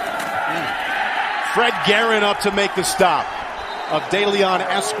 Fred Guerin up to make the stop of DeLeon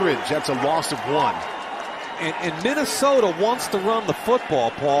Eskridge. That's a loss of 1. And Minnesota wants to run the football,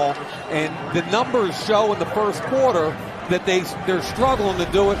 Paul, and the numbers show in the first quarter that they're struggling to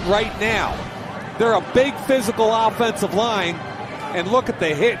do it right now. They're a big physical offensive line, and look at the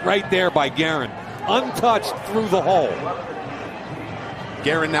hit right there by Guerin. untouched through the hole.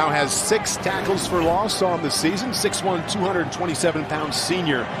 Guerin now has 6 tackles for loss on the season. 6'1", 227-pound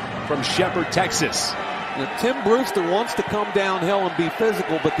senior from Shepherd, Texas. Now, Tim Brewster wants to come downhill and be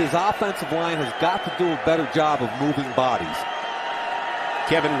physical, but this offensive line has got to do a better job of moving bodies.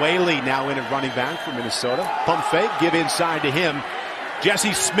 Kevin Whaley now in at running back for Minnesota. Pump fake, give inside to him.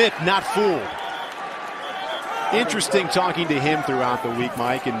 Jesse Smith not fooled. Interesting talking to him throughout the week,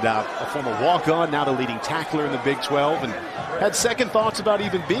 Mike, and a former walk-on, now the leading tackler in the Big 12, and had second thoughts about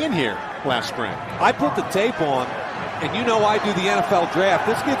even being here last spring. I put the tape on, and you know I do the NFL draft.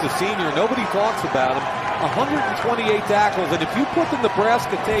 This kid's a senior. Nobody talks about him. 128 tackles, and if you put the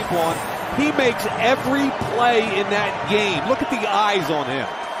Nebraska tape on, he makes every play in that game. Look at the eyes on him.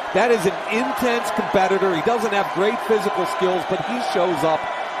 That is an intense competitor. He doesn't have great physical skills, but he shows up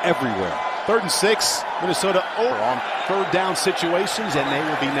everywhere. 3rd and 6, Minnesota 0 on 3rd down situations, and they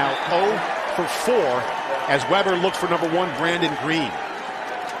will be now 0 for 4 as Weber looks for number 1, Brandon Green.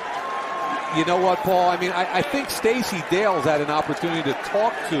 You know what, Paul? I mean, I think Stacey Dales had an opportunity to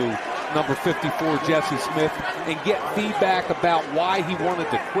talk to number 54, Jesse Smith, and get feedback about why he wanted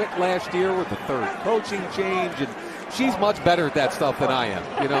to quit last year with the 3rd coaching change, and she's much better at that stuff than I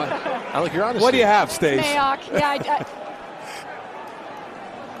am. You know, I like your honesty. What do you have, Stace? Mayock, yeah,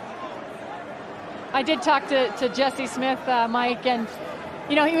 I did talk to Jesse Smith, Mike, and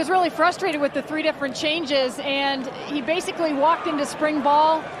you know, he was really frustrated with the 3 different changes, and he basically walked into spring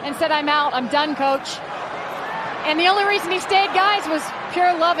ball and said, "I'm out, I'm done, coach." And the only reason he stayed, guys, was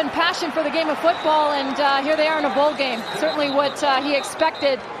pure love and passion for the game of football, and here they are in a bowl game. Certainly what he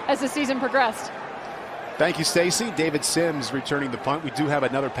expected as the season progressed. Thank you, Stacy. David Sims returning the punt. We do have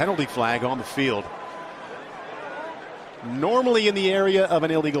another penalty flag on the field. Normally in the area of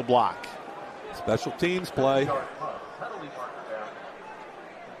an illegal block. Special teams play.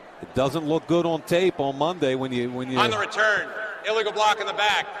 It doesn't look good on tape on Monday when you on the return, illegal block in the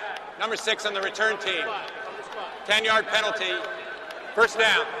back. Number 6 on the return team. 10-yard penalty. 1st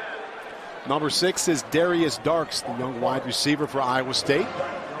down. Number 6 is Darius Darks, the young wide receiver for Iowa State.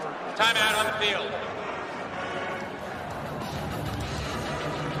 Timeout on the field.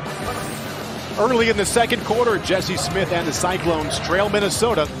 Early in the 2nd quarter, Jesse Smith and the Cyclones trail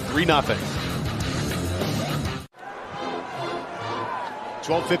Minnesota 3-0.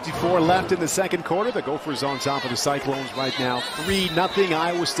 12:54 left in the 2nd quarter. The Gophers on top of the Cyclones right now. 3-0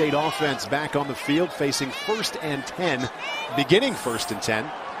 Iowa State offense back on the field, facing 1st and 10, beginning 1st and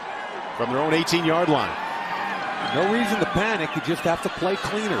 10 from their own 18-yard line. No reason to panic. You just have to play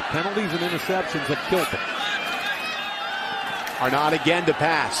cleaner. Penalties and interceptions have killed them. Arnott again to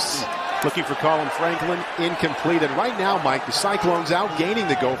pass. Looking for Colin Franklin, incomplete. And right now, Mike, the Cyclones outgaining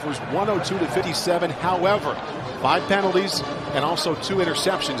the Gophers 102-57. However, 5 penalties and also 2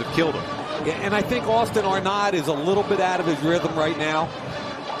 interceptions have killed them. Yeah, and I think Austin Arnott is a little bit out of his rhythm right now.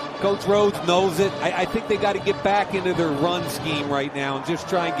 Coach Rhodes knows it. I think they got to get back into their run scheme right now and just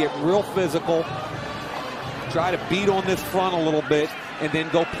try and get real physical. Try to beat on this front a little bit and then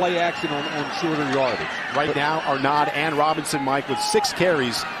go play action on shorter yardage. Right now, Arnott and Robinson, Mike, with 6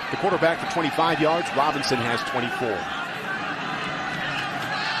 carries. The quarterback for 25 yards. Robinson has 24.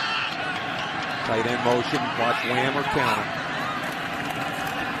 Tight end motion. Watch Whammer counter.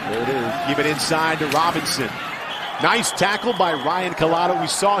 There it is. Give it inside to Robinson. Nice tackle by Ryan Collado. We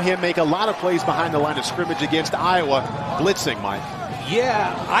saw him make a lot of plays behind the line of scrimmage against Iowa. Blitzing, Mike.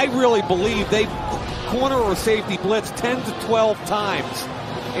 Yeah, I really believe they corner or safety blitz 10 to 12 times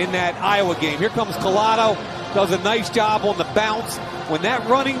in that Iowa game. Here comes Collado. Does a nice job on the bounce. When that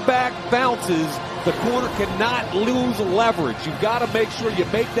running back bounces, the corner cannot lose leverage. You've got to make sure you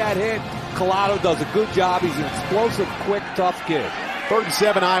make that hit. Collado does a good job. He's an explosive, quick, tough kid. 3rd and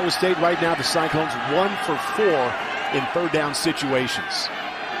 7 Iowa State right now. The Cyclones 1 for 4 in 3rd down situations.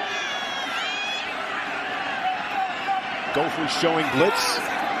 Gophers showing blitz.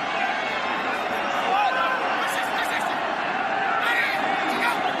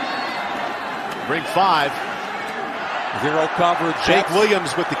 Bring 5. Zero coverage. Jake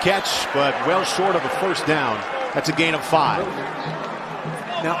Williams with the catch, but well short of a 1st down. That's a gain of 5.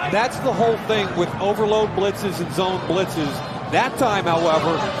 Now, that's the whole thing with overload blitzes and zone blitzes. That time,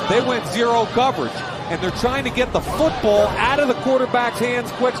 however, they went zero coverage, and they're trying to get the football out of the quarterback's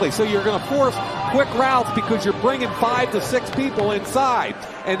hands quickly. So you're going to force quick routes because you're bringing 5 to 6 people inside.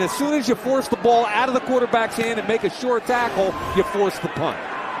 And as soon as you force the ball out of the quarterback's hand and make a short tackle, you force the punt.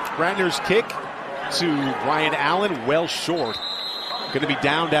 Ratner's kick to Ryan Allen, well short. Going to be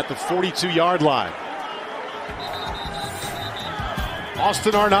downed at the 42-yard line.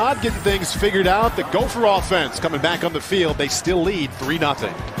 Austin Arnott getting things figured out. The Gopher offense coming back on the field. They still lead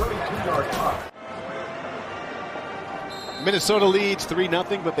 3-0. Minnesota leads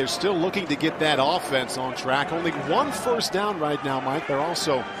 3-0, but they're still looking to get that offense on track. Only 1 first down right now, Mike. They're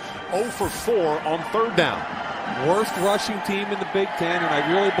also 0 for 4 on third down. Worst rushing team in the Big Ten, and I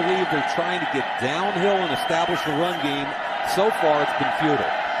really believe they're trying to get downhill and establish the run game. So far, it's been futile.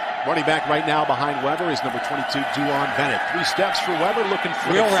 Running back right now behind Weber is number 22, Duan Bennett. 3 steps for Weber, looking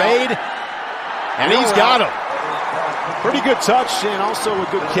for the fade. And he's got him. Pretty good touch and also a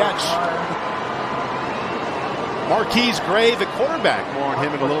good catch. Marquise Gray, the quarterback. More on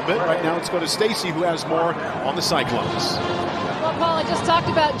him in a little bit. Right now, let's go to Stacy, who has more on the Cyclones. Well, Paul, I just talked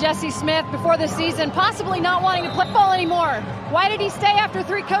about Jesse Smith before the season, possibly not wanting to play football anymore. Why did he stay after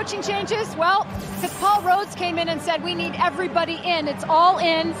 3 coaching changes? Well, because Paul Rhoads came in and said, we need everybody in. It's all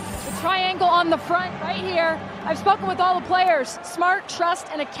in. The triangle on the front right here. I've spoken with all the players. Smart, trust,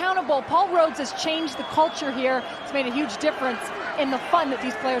 and accountable. Paul Rhoads has changed the culture here. It's made a huge difference in the fun that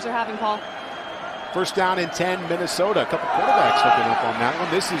these players are having, Paul. First down and 10, Minnesota. A couple quarterbacks looking up on that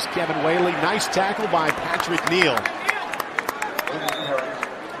one. This is Kevin Whaley. Nice tackle by Patrick Neal.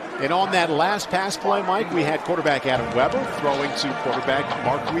 And on that last pass play, Mike, we had quarterback Adam Weber throwing to quarterback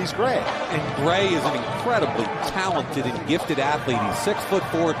Marquise Gray. And Gray is an incredibly talented and gifted athlete. He's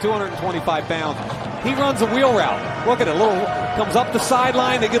 6'4", 225 pounds. He runs a wheel route. Look at it, comes up the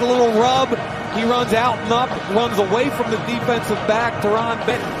sideline. They get a little rub. He runs out and up, runs away from the defensive back, Teron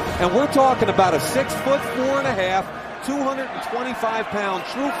Benton. And we're talking about a 6'4.5", 225-pound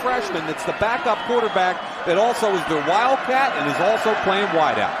true freshman that's the backup quarterback that also is their wildcat and is also playing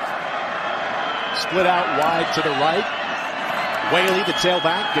wideout. Split out wide to the right. Whaley, the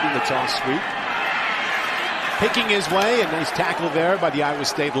tailback, getting the toss sweep. Picking his way, a nice tackle there by the Iowa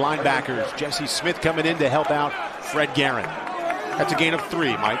State linebackers. Jesse Smith coming in to help out Fred Guerin. That's a gain of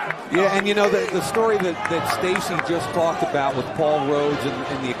 3, Mike. Yeah, and you know, the story that Stacy just talked about with Paul Rhoads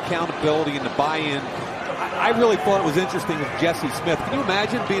and the accountability and the buy-in, I really thought it was interesting with Jesse Smith. Can you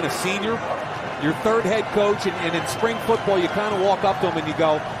imagine being a senior, your 3rd head coach, and in spring football you kind of walk up to him and you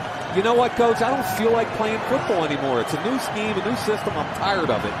go, you know what, Coach, I don't feel like playing football anymore. It's a new scheme, a new system. I'm tired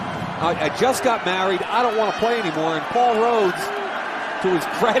of it. I just got married. I don't want to play anymore. And Paul Rhoads, to his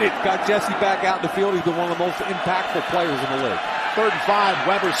credit, got Jesse back out in the field. He's been one of the most impactful players in the league. 3rd and 5,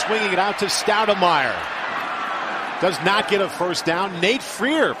 Weber swinging it out to Stoudemire. Does not get a first down. Nate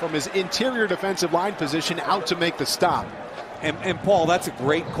Freer from his interior defensive line position out to make the stop. And Paul, that's a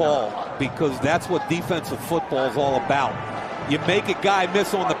great call because that's what defensive football is all about. You make a guy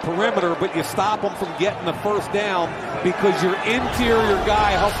miss on the perimeter, but you stop him from getting the first down because your interior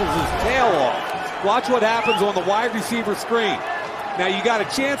guy hustles his tail off. Watch what happens on the wide receiver screen. Now you got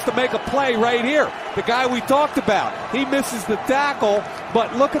a chance to make a play right here. The guy we talked about, he misses the tackle,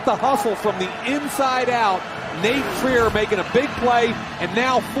 but look at the hustle from the inside out. Nate Freer making a big play and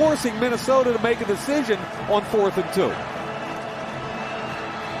now forcing Minnesota to make a decision on 4th and 2.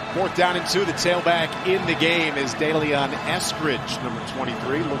 4th down and 2, the tailback in the game is DeLeon Eskridge, number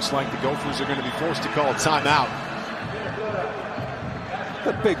 23. Looks like the Gophers are going to be forced to call a timeout.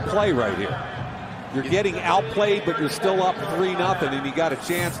 A big play right here. You're getting outplayed, but you're still up 3-0, and you got a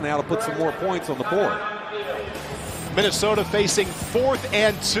chance now to put some more points on the board. Minnesota facing 4th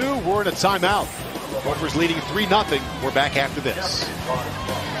and 2. We're in a timeout. Gophers leading 3-0. We're back after this.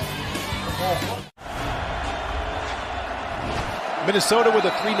 Minnesota with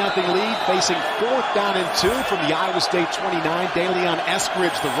a 3-0 lead, facing 4th down and 2 from the Iowa State 29. DeLeon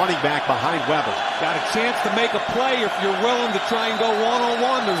Eskridge, the running back behind Weber. Got a chance to make a play if you're willing to try and go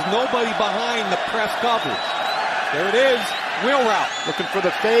one-on-one. There's nobody behind the press coverage. There it is, wheel route. Looking for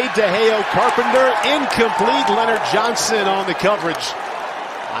the fade to Heo Carpenter. Incomplete. Leonard Johnson on the coverage.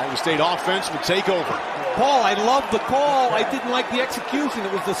 Iowa State offense will take over. Paul, I love the call. I didn't like the execution.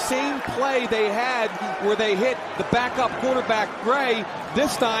 It was the same play they had where they hit the backup quarterback, Gray.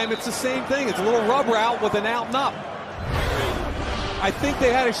 This time, it's the same thing. It's a little rub route with an out and up. I think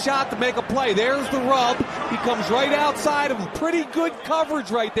they had a shot to make a play. There's the rub. He comes right outside of him. Pretty good coverage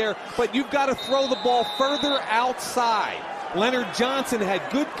right there, but you've got to throw the ball further outside. Leonard Johnson had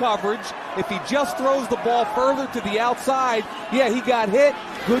good coverage. If he just throws the ball further to the outside, yeah, he got hit.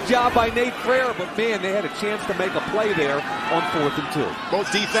 Good job by Nate Freer, but man, they had a chance to make a play there on 4th and 2.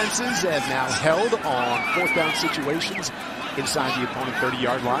 Both defenses have now held on 4th down situations inside the opponent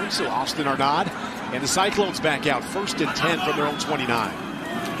 30-yard line. So Austin Arnaud and the Cyclones back out 1st and 10 from their own 29.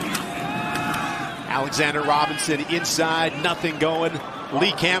 Alexander Robinson inside, nothing going.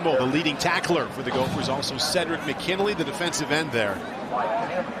 Lee Campbell, the leading tackler for the Gophers. Also Cedric McKinley, the defensive end there.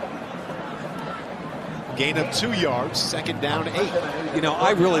 Gain of 2 yards, second down 8. You know,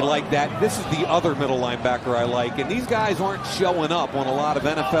 I really like that. This is the other middle linebacker I like. And these guys aren't showing up on a lot of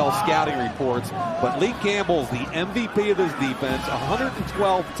NFL scouting reports. But Lee Campbell's the MVP of this defense.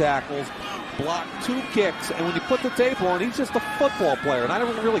 112 tackles, blocked 2 kicks. And when you put the tape on, he's just a football player. And I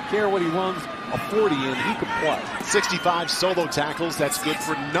don't really care what he runs a 40 in. He can play. 65 solo tackles. That's good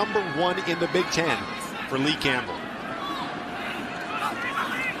for number 1 in the Big Ten for Lee Campbell.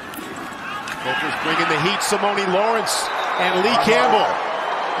 Gophers bringing the heat. Simone Lawrence and Lee Campbell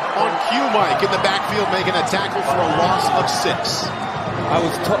on cue, Mike, in the backfield, making a tackle for a loss of 6. I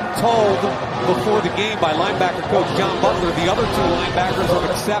was told before the game by linebacker coach John Butler, the other 2 linebackers have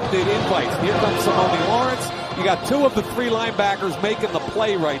accepted invites. Here comes Simone Lawrence. You got 2 of the 3 linebackers making the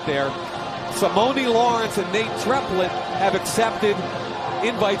play right there. Simone Lawrence and Nate Treplin have accepted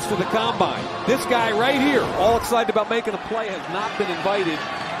invites to the combine. This guy right here, all excited about making a play, has not been invited.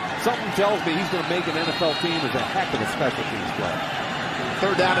 Something tells me he's going to make an NFL team as a heck of a special teams player.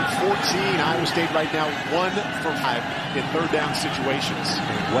 Third down and 14. Iowa State right now 1 for 5 in third down situations.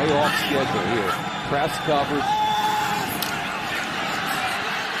 Way off schedule here. Press coverage.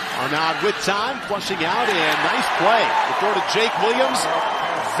 Arnaud with time, flushing out, and nice play. The throw to Jake Williams.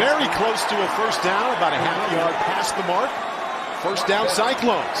 Very close to a first down, about a half yard past the mark. First down,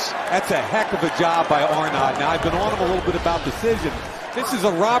 Cyclones. That's a heck of a job by Arnaud. Now, I've been on him a little bit about decision. This is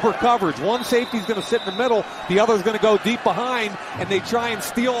a robber coverage. One safety's going to sit in the middle. The other's going to go deep behind, and they try and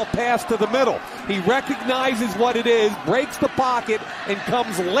steal a pass to the middle. He recognizes what it is, breaks the pocket, and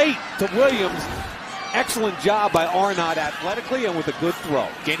comes late to Williams. Excellent job by Arnaud athletically and with a good throw.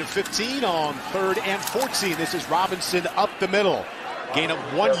 Gain of 15 on third and 14. This is Robinson up the middle. Gain of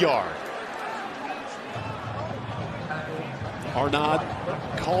 1 yard. Arnaud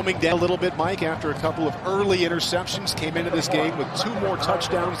calming down a little bit, Mike, after a couple of early interceptions. Came into this game with 2 more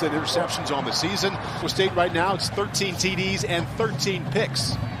touchdowns than interceptions on the season. Iowa State right now, it's 13 TDs and 13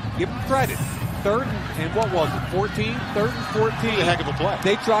 picks. Give him credit. Third and what was it, 14? Third and 14. A heck of a play.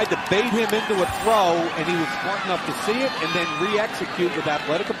 They tried to bait him into a throw, and he was smart enough to see it and then re-execute with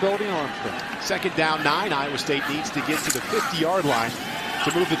athletic ability and arm strength. Second down 9. Iowa State needs to get to the 50-yard line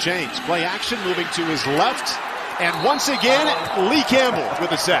to move the chains. Play action moving to his left. And once again, Lee Campbell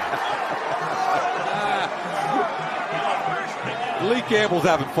with a sack. Lee Campbell's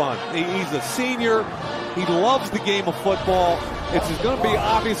having fun. He's a senior. He loves the game of football. It's going to be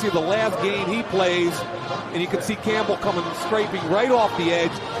obviously the last game he plays. And you can see Campbell coming scraping right off the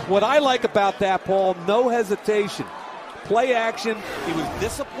edge. What I like about that, Paul, no hesitation. Play action. He was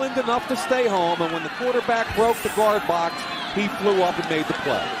disciplined enough to stay home. And when the quarterback broke the guard box, he flew up and made the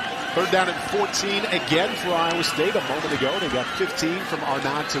play. Third down and 14 again for Iowa State. A moment ago, they got 15 from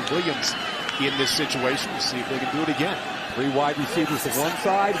Arnaud to Williams in this situation. We'll see if they can do it again. 3 wide receivers to one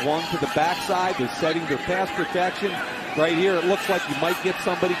side, 1 to the backside. They're setting their pass protection. Right here, it looks like you might get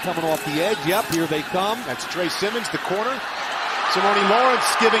somebody coming off the edge. Yep, here they come. That's Trey Simmons, the corner. Simone Lawrence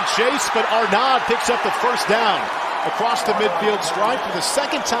giving chase, but Arnaud picks up the first down across the midfield stripe for the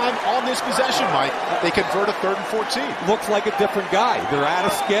second time on this possession, Mike. They convert a 3rd and 14. Looks like a different guy. They're out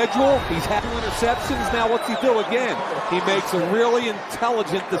of schedule. He's had 2 interceptions. Now what's he do again? He makes a really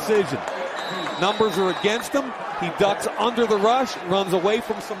intelligent decision. Numbers are against him. He ducks under the rush, runs away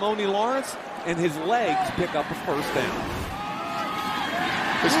from Simone Lawrence, and his legs pick up a first down.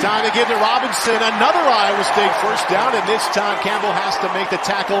 It's time to get to Robinson. Another Iowa State first down, and this time Campbell has to make the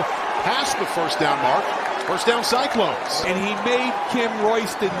tackle past the first down mark. First down, Cyclones. And he made Kim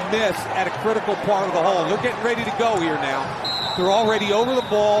Royston miss at a critical part of the hole. They're getting ready to go here now. They're already over the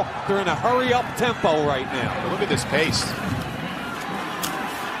ball. They're in a hurry-up tempo right now. Look at this pace.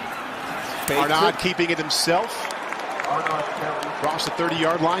 Arnaud keeping it himself. Across the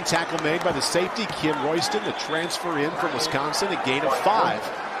 30-yard line, tackle made by the safety, Kim Royston, the transfer in from Wisconsin, a gain of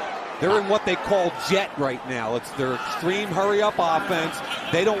 5. They're in what they call jet right now. It's their extreme hurry-up offense.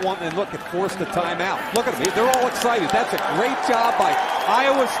 They don't want, and look, it forced the timeout. Look at them. They're all excited. That's a great job by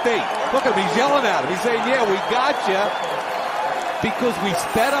Iowa State. Look at him. He's yelling at him. He's saying, yeah, we got you. Because we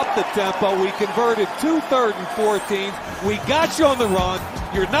sped up the tempo. We converted 2 3rd and 14s. We got you on the run.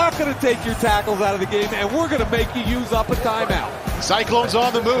 You're not going to take your tackles out of the game, and we're going to make you use up a timeout. Cyclones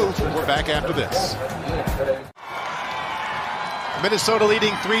on the move. We're back after this. Minnesota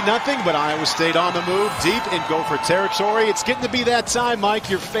leading 3-0, but Iowa State on the move, deep in Gopher territory. It's getting to be that time, Mike,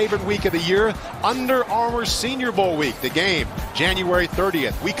 your favorite week of the year, Under Armour Senior Bowl week. The game, January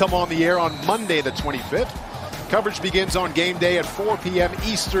 30th. We come on the air on Monday, the 25th. Coverage begins on game day at 4 p.m.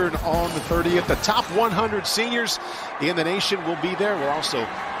 Eastern on the 30th. The top 100 seniors in the nation will be there. We'll also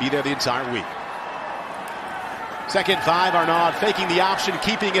be there the entire week. 2nd 5, Arnaud faking the option,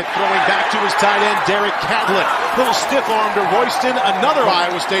 keeping it, throwing back to his tight end, Derek Catlett. Little stiff arm to Royston, another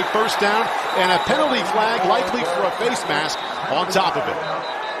Iowa State first down, and a penalty flag likely for a face mask on top of it.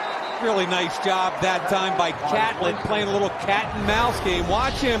 Really nice job that time by Catlett, playing a little cat and mouse game.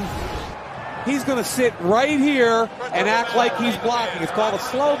 Watch him. He's going to sit right here and act like he's blocking. It's called a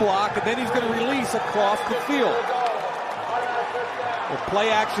slow block, and then he's going to release across the field. Play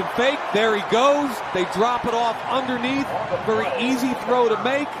action fake. There he goes. They drop it off underneath. Very easy throw to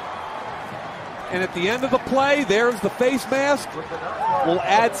make. And at the end of the play, there's the face mask. Will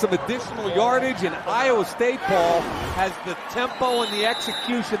add some additional yardage, and Iowa State, Paul, has the tempo and the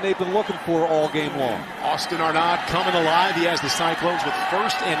execution they've been looking for all game long. Austin Arnaud coming alive. He has the Cyclones with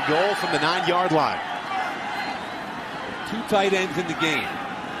 1st and goal from the 9-yard line. 2 tight ends in the game.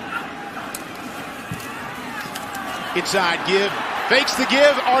 Inside give. Fakes the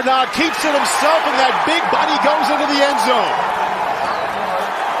give. Arnaud keeps it himself, and that big body goes into the end zone.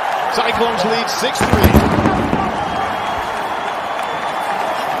 Cyclones lead 6-3.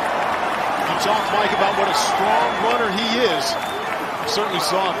 You talked, Mike, about what a strong runner he is. Certainly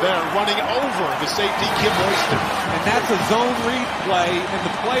saw it there, running over the safety, Kim Royston. And that's a zone read play, and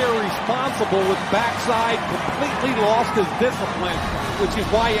the player responsible with backside completely lost his discipline, which is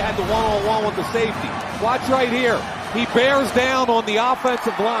why you had the one-on-one with the safety. Watch right here. He bears down on the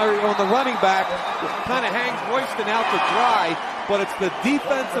offensive line, on the running back, kind of hangs Royston out to dry, but it's the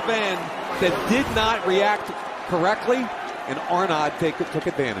defensive end that did not react correctly, and Arnaud took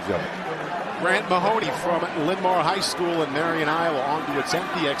advantage of it. Grant Mahoney from Linn-Mar High School in Marion, Iowa, on to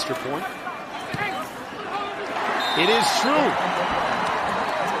attempt the extra point. It is true.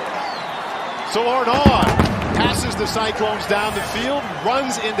 So Arnaud passes the Cyclones down the field,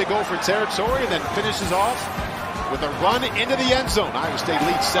 runs into Gopher territory, and then finishes off with a run into the end zone. Iowa State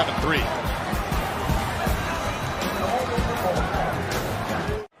leads 7-3.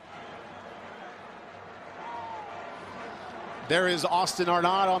 There is Austin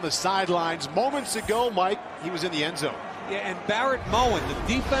Arnaud on the sidelines. Moments ago, Mike, he was in the end zone. Yeah, and Barrett Moen,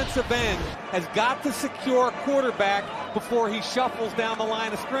 the defensive end, has got to secure a quarterback before he shuffles down the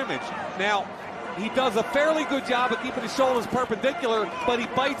line of scrimmage. Now, he does a fairly good job of keeping his shoulders perpendicular, but he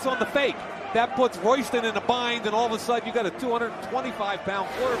bites on the fake. That puts Royston in a bind, and all of a sudden you got a 225-pound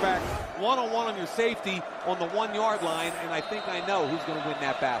quarterback one-on-one on your safety on the 1-yard line, and I think I know who's going to win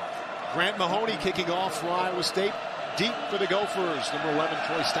that battle. Grant Mahoney kicking off for Iowa State. Deep for the Gophers, number 11,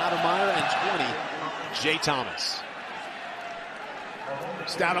 Troy Stoudemire, and 20, Jay Thomas.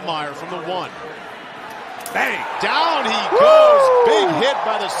 Stoudemire from the 1. Bang! Down he goes! Big hit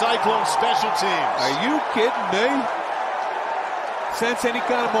by the Cyclone special teams. Are you kidding me? Sense any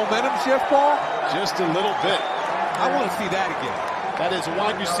kind of momentum shift, Paul? Just a little bit. I want to see that again. That is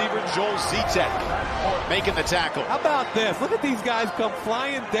wide receiver Joel Zetek making the tackle. How about this? Look at these guys come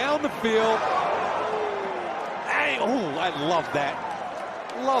flying down the field. Oh, I love that.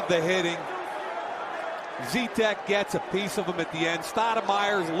 Love the hitting. Zetek gets a piece of him at the end.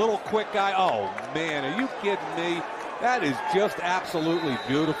 Stoudemire's a little quick guy. Oh, man, are you kidding me? That is just absolutely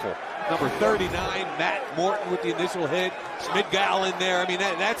beautiful. Number 39, Matt Morton with the initial hit. Schmidgall in there. I mean,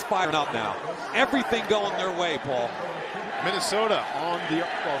 that's firing up now. Everything going their way, Paul. Minnesota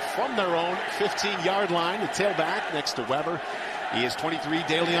from their own 15-yard line. The tailback next to Weber. He is 23,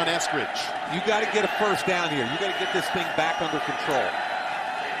 DeLeon Eskridge. You got to get a first down here. You got to get this thing back under control.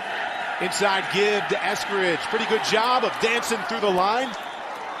 Inside give to Eskridge. Pretty good job of dancing through the line.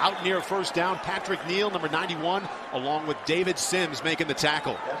 Out near first down, Patrick Neal, number 91, along with David Sims making the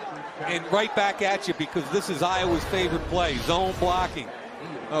tackle. And right back at you, because this is Iowa's favorite play, zone blocking.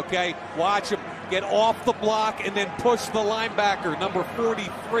 Okay, watch him get off the block and then push the linebacker, number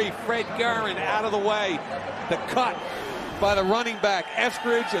 43, Fred Garin, out of the way. The cut by the running back,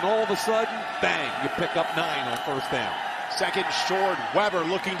 Eskridge, and all of a sudden, bang, you pick up 9 on first down. Second short, Weber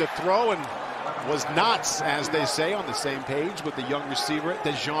looking to throw and was not, as they say, on the same page with the young receiver,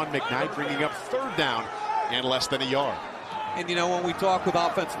 Dejon McKnight, bringing up third down and less than a yard. And, you know, when we talked with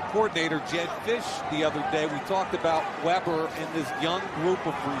offensive coordinator Jed Fish the other day, we talked about Weber and this young group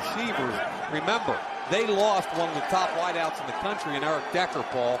of receivers. Remember, they lost one of the top wideouts in the country in Eric Decker,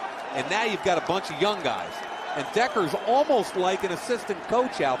 Paul, and now you've got a bunch of young guys. And Decker's almost like an assistant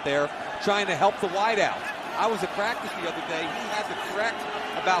coach out there trying to help the wideouts. I was at practice the other day. He had to correct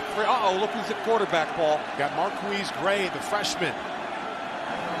about 3. Uh-oh, look who's at quarterback, Paul. Got Marquise Gray, the freshman,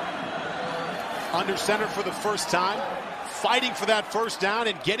 under center for the first time, fighting for that first down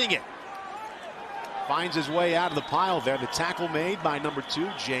and getting it. finds his way out of the pile there. The tackle made by number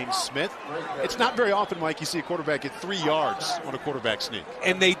 2, James Smith. It's not very often, Mike, you see a quarterback get 3 yards on a quarterback sneak.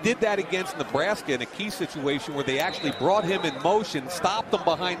 And they did that against Nebraska in a key situation where they actually brought him in motion, stopped him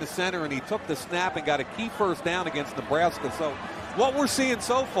behind the center, and he took the snap and got a key first down against Nebraska. So what we're seeing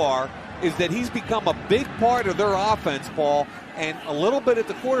so far is that he's become a big part of their offense, Paul, and a little bit at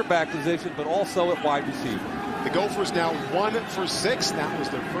the quarterback position, but also at wide receiver. The Gophers now 1 for 6. That was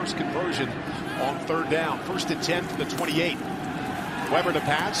their first conversion on 3rd down. 1st and 10 from the 28. Weber to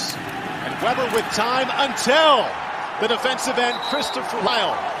pass. And Weber with time until the defensive end, Christopher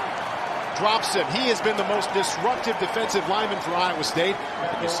Lyle, drops him. He has been the most disruptive defensive lineman for Iowa State.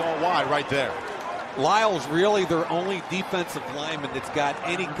 And you saw why right there. Lyle's really their only defensive lineman that's got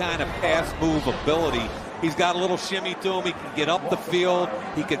any kind of pass move ability. He's got a little shimmy to him. He can get up the field.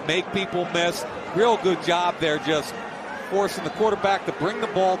 He can make people miss. Real good job there, just forcing the quarterback to bring the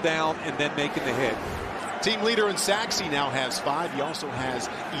ball down and then making the hit. Team leader in sacks, he now has 5. He also has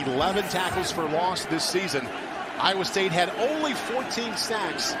 11 tackles for loss this season. Iowa State had only 14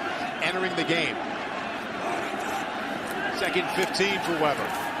 sacks entering the game. 2nd 15 for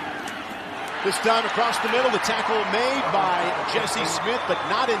Weber. This time across the middle, the tackle made by Jesse Smith, but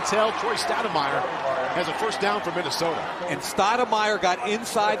not until Troy Stoudemire has a first down for Minnesota. And Stoudemire got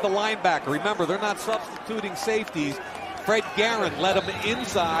inside the linebacker. Remember, they're not substituting safeties. Fred Guerin led him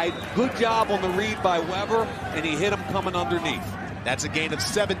inside. Good job on the read by Weber, and he hit him coming underneath. That's a gain of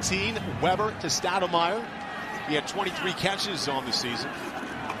 17. Weber to Stoudemire. He had 23 catches on the season.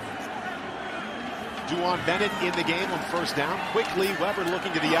 Juwan Bennett in the game on first down. Quickly, Weber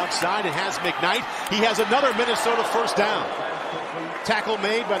looking to the outside. It has McKnight. He has another Minnesota first down. Tackle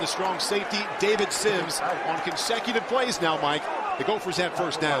made by the strong safety, David Sims, on consecutive plays now, Mike. The Gophers have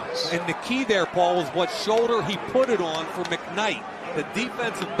first downs. And the key there, Paul, was what shoulder he put it on for McKnight. The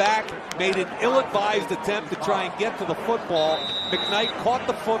defensive back made an ill-advised attempt to try and get to the football. McKnight caught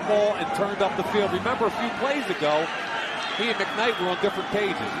the football and turned up the field. Remember, a few plays ago, he and McKnight were on different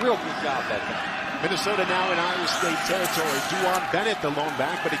pages. Real good job that time. Minnesota now in Iowa State territory. Juwan Bennett, the lone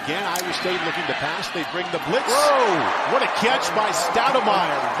back, but again, Iowa State looking to pass. They bring the blitz. Whoa! What a catch by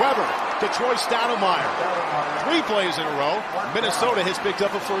Stoudemire. Weber to Troy Stoudemire. 3 plays in a row. Minnesota has picked up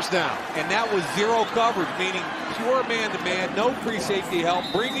a first down. And that was zero coverage, meaning pure man-to-man, no pre-safety help,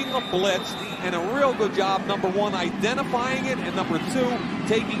 bringing a blitz, and a real good job, number 1, identifying it, and number 2,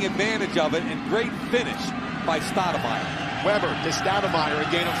 taking advantage of it, and great finish by Stoudemire. Weber to Stoudemire, a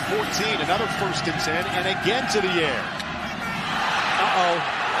gain of 14, another 1st and 10, and again to the air.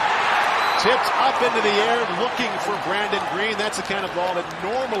 Tipped up into the air, looking for Brandon Green. That's the kind of ball that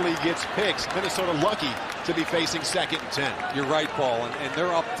normally gets picks. Minnesota lucky to be facing 2nd and 10. You're right, Paul, and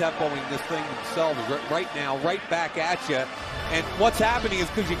they're up-tempoing this thing themselves right now, right back at you. And what's happening is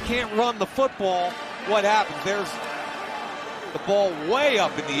because you can't run the football, what happens? There's the ball way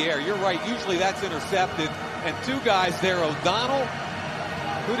up in the air. You're right, usually that's intercepted. And 2 guys there, O'Donnell,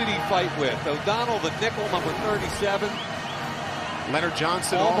 who did he fight with? O'Donnell, the nickel, number 37. Leonard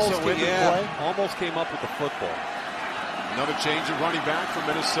Johnson also in the play. Almost came up with the football. Another change of running back for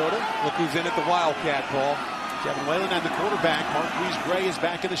Minnesota. Look who's in at the Wildcat, Paul. Kevin Whalen and the quarterback. Marquise Gray is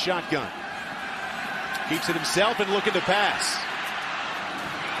back in the shotgun. Keeps it himself and looking to pass.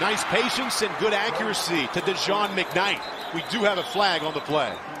 Nice patience and good accuracy to DeJohn McKnight. We do have a flag on the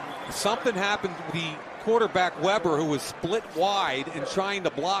play. Something happened to the quarterback Weber, who was split wide and trying to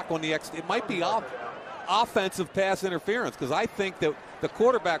block on the it might be offensive pass interference, because I think that the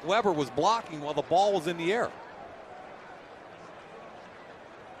quarterback Weber was blocking while the ball was in the air.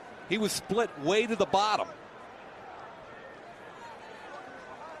 He was split way to the bottom.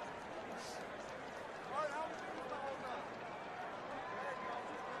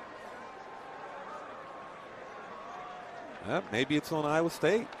 Maybe it's on Iowa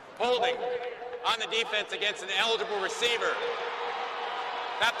State. Holding on the defense against an eligible receiver.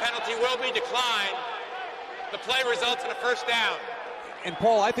 That penalty will be declined. The play results in a first down. And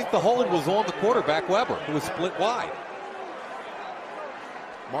Paul, I think the hold was on the quarterback Weber, who was split wide.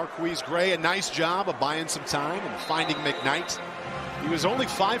 Marquise Gray, a nice job of buying some time and finding McKnight. He was only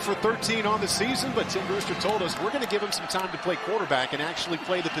 5 for 13 on the season, but Tim Brewster told us we're going to give him some time to play quarterback and actually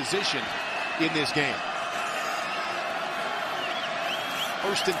play the position in this game.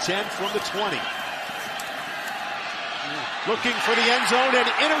 1st and 10 from the 20. Looking for the end zone and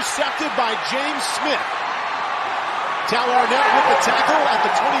intercepted by James Smith. Tal Arnett with the tackle at the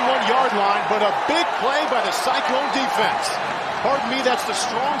 21-yard line, but a big play by the Cyclone defense. Pardon me, that's the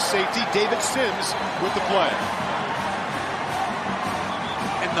strong safety, David Sims, with the play.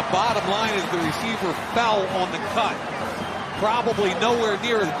 And the bottom line is the receiver fell on the cut. probably nowhere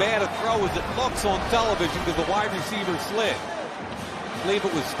near as bad a throw as it looks on television because the wide receiver slid. I believe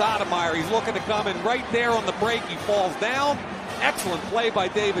it was Stoudemire. He's looking to come in right there on the break. He falls down. Excellent play by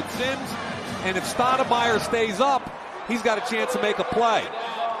David Sims. And if Stoudemire stays up, he's got a chance to make a play.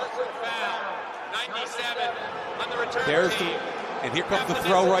 97 on the return. There's the, and here comes the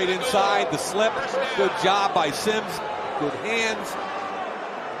throw right inside. The slip. Good job by Sims. Good hands.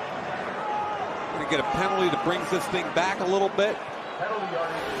 Going to get a penalty that brings this thing back a little bit.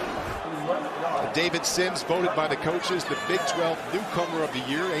 David Sims, voted by the coaches the Big 12 Newcomer of the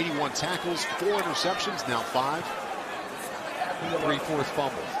Year. 81 tackles, 4 interceptions, now 5. 3 forced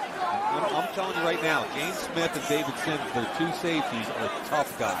fumbles. I'm telling you right now, James Smith and David Sims, their 2 safeties, are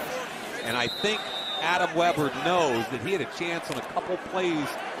tough guys. And I think Adam Weber knows that he had a chance on a couple plays,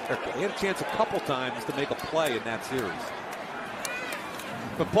 or he had a chance a couple times to make a play in that series.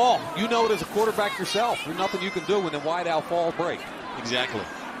 But Paul, you know it as a quarterback yourself. There's nothing you can do when the wideout fall break. Exactly.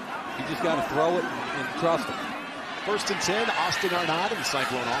 You just got to throw it and trust him. 1st and 10, Austin Arnaud and the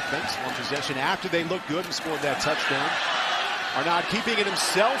Cyclone offense. 1 possession after they looked good and scored that touchdown. Arnaud keeping it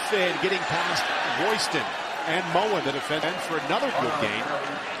himself and getting past Royston and Moen, the defense, for another good gain.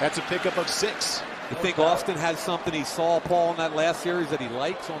 That's a pickup of 6. You think Austin has something he saw, Paul, in that last series that he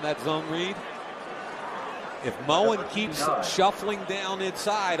likes on that zone read? If Moen keeps shuffling down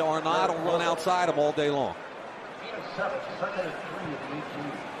inside, Arnaud will run outside him all day long.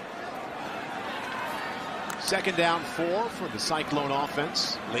 Second down 4 for the Cyclone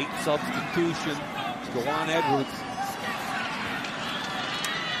offense. Late substitution. Juwan Edwards.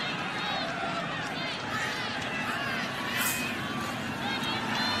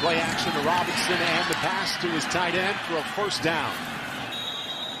 Play action to Robinson and the pass to his tight end for a 1st down.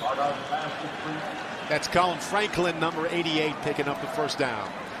 That's Colin Franklin, number 88, picking up the 1st down.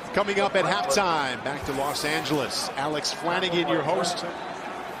 Coming up at halftime, back to Los Angeles. Alex Flanagan, your host.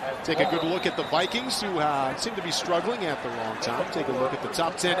 Take a good look at the Vikings, who seem to be struggling at the wrong time. Take a look at the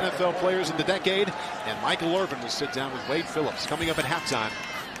top 10 NFL players in the decade. And Michael Irvin will sit down with Wade Phillips. Coming up at halftime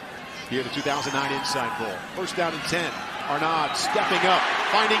here at the 2009 Inside Bowl. 1st down and 10. Arnaud stepping up,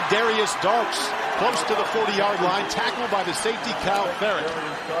 finding Darius Darks close to the 40-yard line. Tackled by the safety, Kyle Ferret.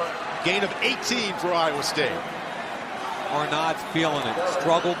 Gain of 18 for Iowa State. Arnaud's feeling it.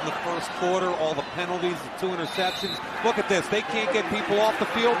 Struggled in the 1st quarter. All the penalties, the 2 interceptions. Look at this. They can't get people off the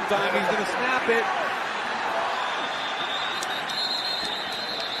field in time. He's going to snap it.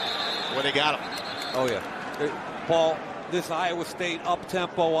 Well, they got him. Oh, yeah. Paul, this Iowa State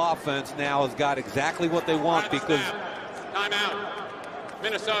up-tempo offense now has got exactly what they want because... Timeout.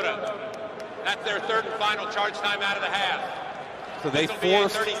 Minnesota. That's their 3rd and final charge timeout of the half. So they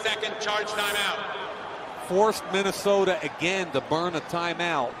forced 30-second charge timeout. Forced Minnesota again to burn a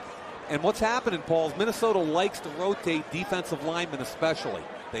timeout. And what's happening, Paul, is Minnesota likes to rotate defensive linemen especially.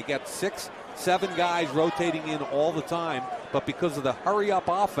 They get 6, 7 guys rotating in all the time, but because of the hurry-up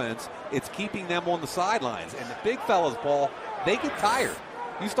offense, it's keeping them on the sidelines. And the big fellas, Paul, they get tired.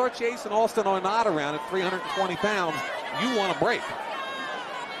 You start chasing Austin Arnaud around at 320 pounds, you want to break.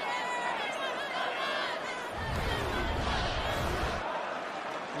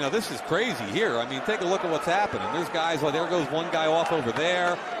 Now, this is crazy here. I mean, take a look at what's happening. There's guys, like, there goes one guy off over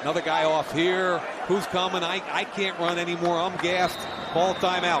there, another guy off here. Who's coming? I can't run anymore. I'm gassed. Ball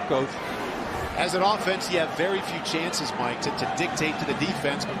timeout, Coach. As an offense, you have very few chances, Mike, to dictate to the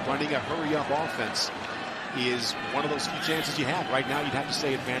defense, but running a hurry-up offense is one of those few chances you have. Right now, you'd have to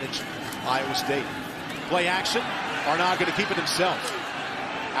say advantage Iowa State. Play action. Arnaud going to keep it himself.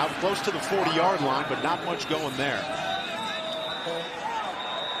 Out close to the 40-yard line, but not much going there.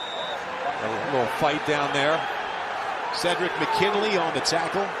 A little fight down there. Cedric McKinley on the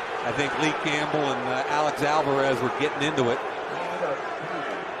tackle. I think Lee Campbell and Alex Alvarez were getting into it.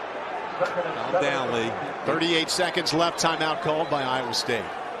 Calm down, Lee. 38 seconds left. Timeout called by Iowa State.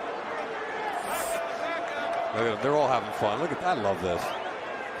 Look at them. They're all having fun. Look at that. I love this.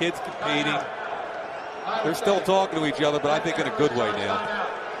 Kids competing. They're still talking to each other, but I think in a good way now.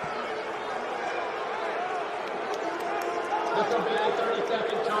 This will be a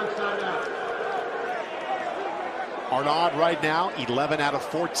 30-second charge timeout. Arnaud right now, 11 out of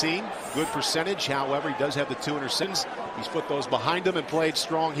 14. Good percentage. However, he does have the 2 interceptions. He's put those behind him and played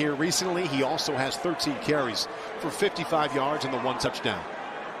strong here recently. He also has 13 carries for 55 yards and the 1 touchdown.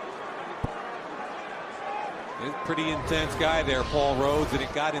 He's a pretty intense guy there, Paul Rhodes, and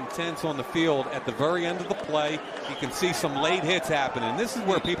it got intense on the field at the very end of the play. You can see some late hits happening. This is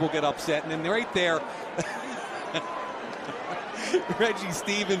where people get upset, and then right there, Reggie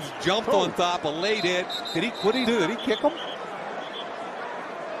Stevens jumped on top, a late hit. What did he do? Did he kick him?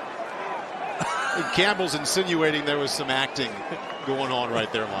 Campbell's insinuating there was some acting going on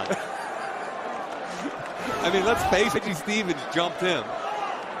right there, Mike. I mean, let's face it, Stevens jumped him.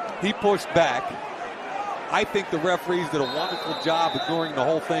 He pushed back. I think the referees did a wonderful job ignoring the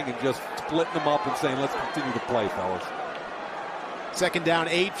whole thing and just splitting them up and saying, let's continue to play, fellas. 2nd down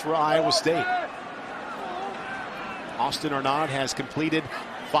 8 for Iowa State. Austin Arnaud has completed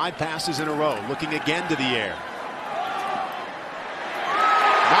 5 passes in a row, looking again to the air.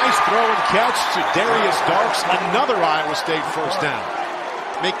 Nice throw and catch to Darius Darks, another Iowa State first down.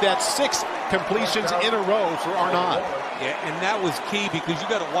 Make that 6 completions in a row for Arnaud. Yeah, and that was key because you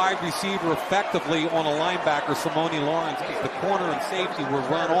got a wide receiver effectively on a linebacker, Simone Lawrence, because the corner and safety were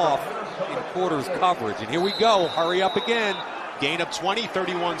run off in quarters coverage. And here we go. Hurry up again. Gain of 20,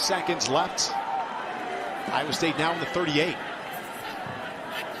 31 seconds left. Iowa State now in the 38.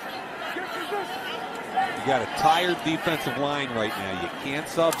 You got a tired defensive line right now. You can't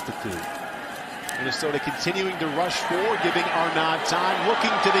substitute. Minnesota continuing to rush forward, giving Arnaud time, looking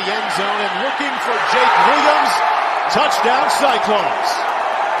to the end zone and looking for Jake Williams. Touchdown Cyclones.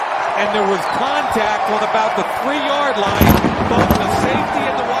 And there was contact on about the 3-yard line. Both the safety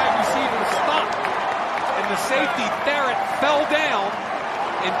and the wide receiver stopped. And the safety, Barrett, fell down.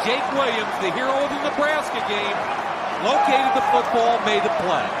 And Jake Williams, the hero of the Nebraska game, located the football, made the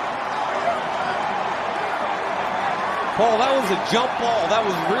play. Paul, that was a jump ball. That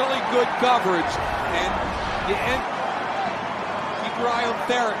was really good coverage. And keep your eye on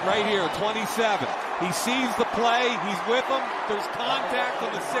Barrett right here, 27. He sees the play. He's with him. There's contact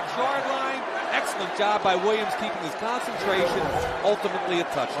on the 6-yard line. Excellent job by Williams keeping his concentration. Ultimately a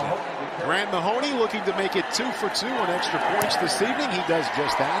touchdown. Grant Mahoney looking to make it 2 for 2 on extra points this evening. He does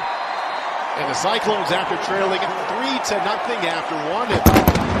just that. And the Cyclones, after trailing 3-0 after 1, have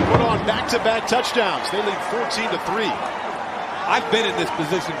put on back-to-back touchdowns. They lead 14-3. I've been in this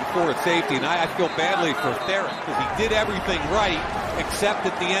position before at safety, and I feel badly for Barrett because he did everything right except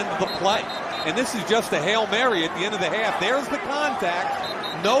at the end of the play. And this is just a Hail Mary at the end of the half. There's the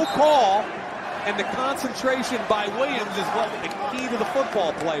contact, no call, and the concentration by Williams is what the key to the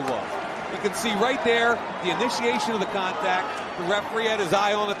football play was. You can see right there the initiation of the contact. The referee had his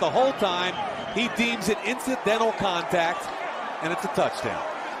eye on it the whole time. He deems it incidental contact, and it's a touchdown.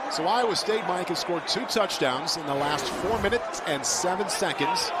 So Iowa State, Mike, has scored 2 touchdowns in the last 4 minutes and 7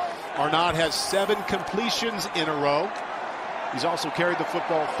 seconds. Arnaud has 7 completions in a row. He's also carried the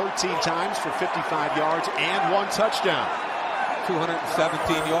football 13 times for 55 yards and 1 touchdown.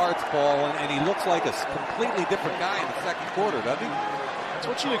 217 yards, Paul, and he looks like a completely different guy in the second quarter, doesn't he? That's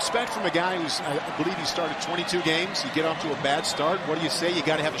what you'd expect from a guy who's, I believe he started 22 games. You get off to a bad start. What do you say? You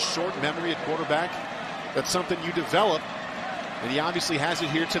got to have a short memory at quarterback. That's something you develop, and he obviously has it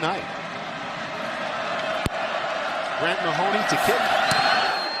here tonight. Grant Mahoney to kick.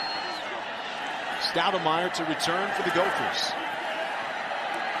 Stoudemire to return for the Gophers.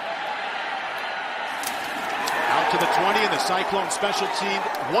 Out to the 20, and the Cyclone special team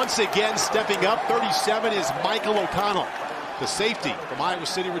once again stepping up. 37 is Michael O'Connell, the safety from Iowa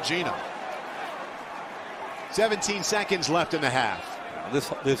City Regina. 17 seconds left in the half.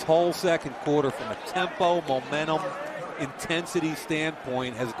 This whole second quarter, from a tempo, momentum, intensity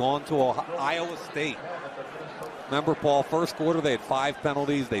standpoint, has gone to Iowa State. Remember, Paul, first quarter they had 5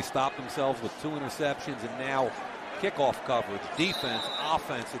 penalties. They stopped themselves with 2 interceptions, and now kickoff coverage, defense,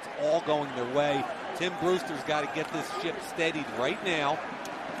 offense, it's all going their way. Tim Brewster's got to get this ship steadied right now,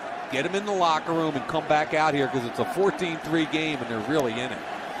 get him in the locker room, and come back out here because it's a 14-3 game, and they're really in it.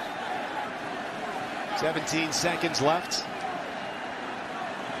 17 seconds left.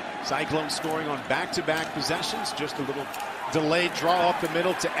 Cyclones scoring on back-to-back possessions. Just a little delayed draw up the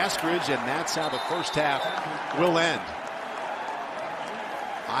middle to Eskridge, and that's how the first half will end.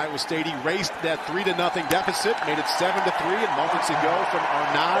 Iowa State erased that 3-0 deficit, made it 7-3, and moments ago from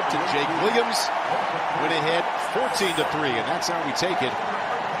Arnaud to Jake Williams, went ahead 14-3, and that's how we take it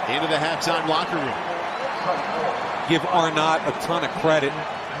into the halftime locker room. Give Arnaud a ton of credit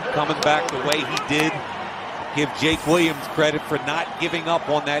coming back the way he did. Give Jake Williams credit for not giving up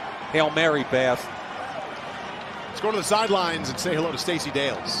on that Hail Mary pass. Let's go to the sidelines and say hello to Stacey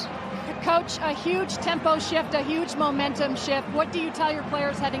Dales. Coach, a huge tempo shift, a huge momentum shift. What do you tell your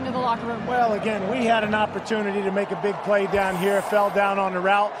players heading to the locker room? Well, again, we had an opportunity to make a big play down here, fell down on the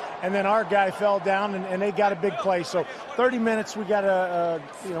route, and then our guy fell down, and they got a big play. So 30 minutes, we got to,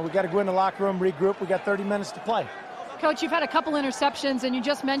 we got to go in the locker room, regroup. We got 30 minutes to play. Coach, you've had a couple interceptions, and you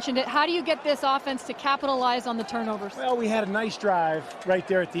just mentioned it. How do you get this offense to capitalize on the turnovers? Well, we had a nice drive right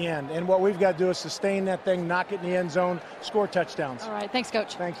there at the end, and what we've got to do is sustain that thing, knock it in the end zone, score touchdowns. All right, thanks,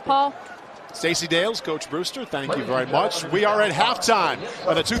 Coach. Thanks, Paul. Stacey Dales, Coach Brewster, thank you very much. We are at halftime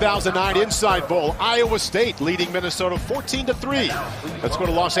of the 2009 Inside Bowl. Iowa State leading Minnesota 14-3. Let's go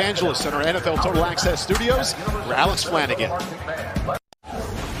to Los Angeles in our NFL Total Access studios for Alex Flanagan.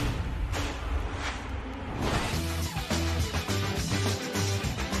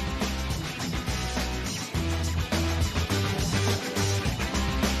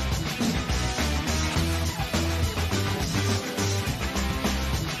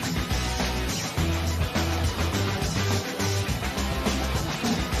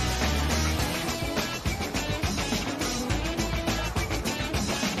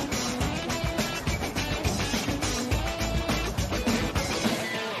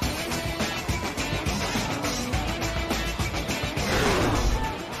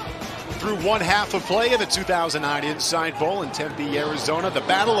 Through one half of play in the 2009 Inside Bowl in Tempe, Arizona. The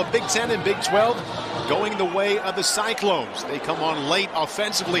battle of Big Ten and Big 12 going the way of the Cyclones. They come on late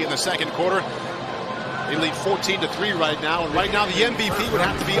offensively in the second quarter. They lead 14-3 right now. And right now the MVP would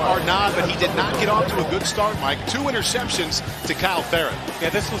have to be Arnaud, but he did not get off to a good start, Mike. 2 interceptions to Kyle Ferret.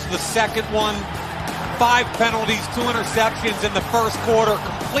 Yeah, this was the second one. 5 penalties, 2 interceptions in the first quarter.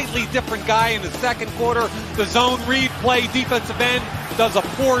 Completely different guy in the second quarter. The zone read play, defensive end does a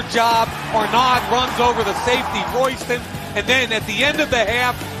poor job. Arnaud runs over the safety, Royston. And then at the end of the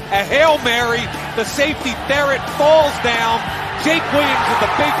half, a Hail Mary. The safety Ferret falls down. Jake Williams with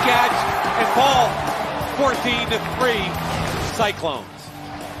a big catch. And Paul, 14-3 Cyclones.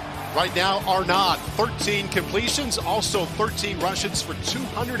 Right now, Arnaud, 13 completions, also 13 rushes for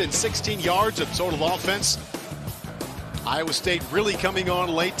 216 yards of total offense. Iowa State really coming on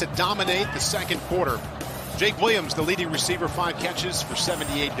late to dominate the second quarter. Jake Williams, the leading receiver, 5 catches for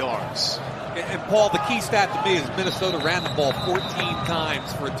 78 yards. And Paul, the key stat to me is Minnesota ran the ball 14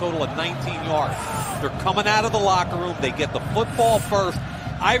 times for a total of 19 yards. They're coming out of the locker room. They get the football first.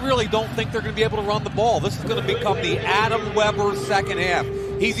 I really don't think they're going to be able to run the ball. This is going to become the Adam Weber second half.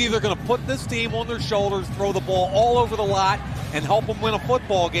 He's either going to put this team on their shoulders, throw the ball all over the lot, and help them win a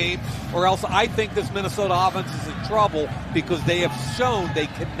football game, or else I think this Minnesota offense is in trouble because they have shown they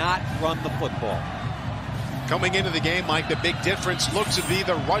cannot run the football. Coming into the game, Mike, the big difference looks to be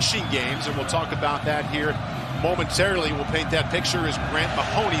the rushing games, and we'll talk about that here momentarily. We'll paint that picture as Grant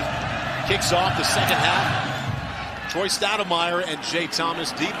Mahoney kicks off the second half. Troy Stoudemire and Jay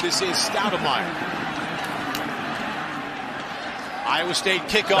Thomas deep. This is Stoudemire. Iowa State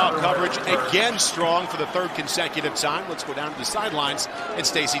kickoff coverage again strong for the 3rd consecutive time. Let's go down to the sidelines and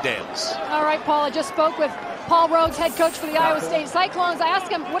Stacey Dales. All right, Paul, I just spoke with Paul Rhodes, head coach for the Iowa State Cyclones. I asked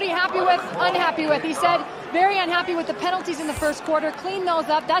him, what are you happy with, unhappy with? He said, very unhappy with the penalties in the first quarter. Clean those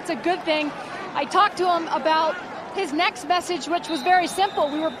up. That's a good thing. I talked to him about his next message, which was very simple.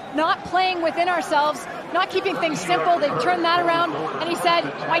 We were not playing within ourselves, not keeping things simple. They've turned that around. And he said,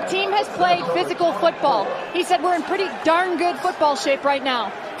 my team has played physical football. He said, we're in pretty darn good football shape right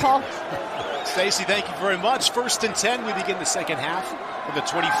now. Paul? Stacey, thank you very much. 1st and 10. We begin the second half with the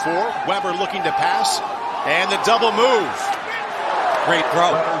 24. Weber looking to pass. And the double move. Great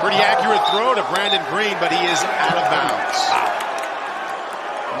throw. Pretty accurate throw to Brandon Green, but he is out of bounds.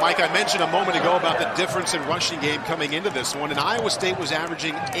 Mike, I mentioned a moment ago about the difference in rushing game coming into this one, and Iowa State was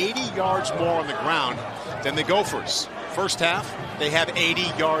averaging 80 yards more on the ground than the Gophers. First half, they have 80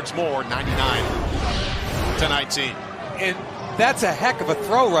 yards more, 99-19. And that's a heck of a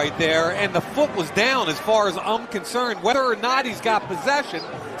throw right there, and the foot was down as far as I'm concerned. Whether or not he's got possession,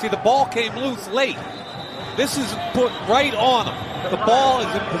 see, the ball came loose late. This is put right on him. The ball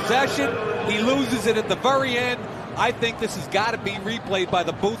is in possession. He loses it at the very end. I think this has got to be replayed by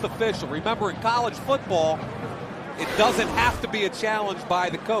the booth official. Remember, in college football, it doesn't have to be a challenge by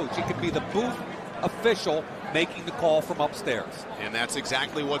the coach. It can be the booth official making the call from upstairs. And that's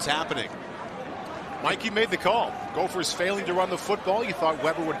exactly what's happening. Mike, you made the call. Gophers failing to run the football. You thought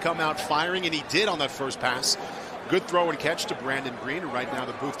Weber would come out firing, and he did on that first pass. Good throw and catch to Brandon Green. And right now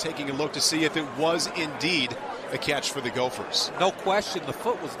the booth taking a look to see if it was indeed a catch for the Gophers. No question the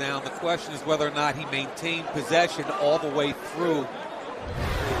foot was down. The question is whether or not he maintained possession all the way through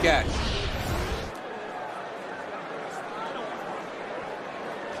the catch.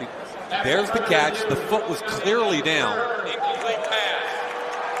 There's the catch. The foot was clearly down. Incomplete pass.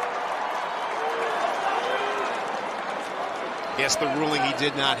 Yes, the ruling, he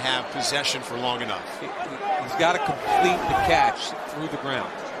did not have possession for long enough. He's got to complete the catch through the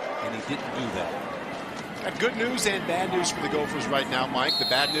ground, and he didn't do that. Got good news and bad news for the Gophers right now, Mike. The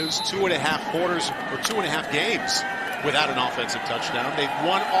bad news, 2.5 quarters or 2.5 games without an offensive touchdown. They've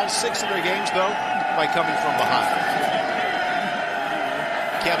won all 6 of their games, though, by coming from behind.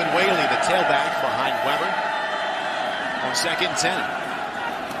 Kevin Whaley, the tailback, behind Weber on 2nd and 10.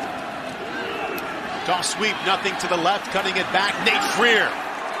 Toss sweep, nothing to the left, cutting it back. Nate Freer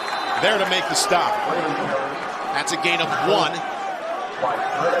there to make the stop. That's a gain of 1.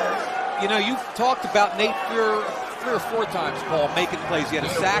 You know, you've talked about Nate Freer 3 or 4 times, Paul, making plays. He had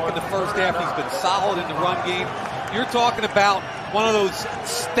a sack in the first half. He's been solid in the run game. You're talking about one of those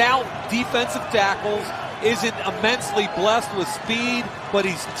stout defensive tackles, isn't immensely blessed with speed, but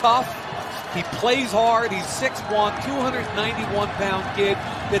he's tough. He plays hard. He's 6'1", 291-pound kid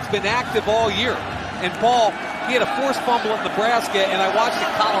that's been active all year. And Paul, he had a forced fumble at Nebraska, and I watched the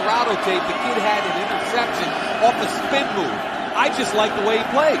Colorado tape. The kid had an interception off a spin move. I just like the way he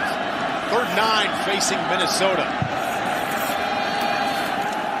plays. 3rd and 9 facing Minnesota.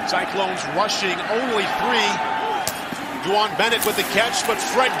 Cyclones rushing only 3. Dwan Bennett with the catch, but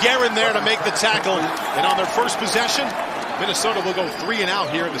Fred Guerin there to make the tackle. And on their first possession, Minnesota will go 3 and out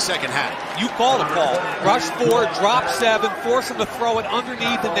here in the second half. You called it, Paul. Rush 4, drop 7, force them to throw it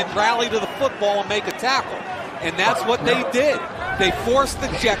underneath, and then rally to the football and make a tackle. And that's what they did. They forced the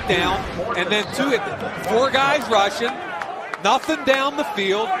check down, and then 4 guys rushing, nothing down the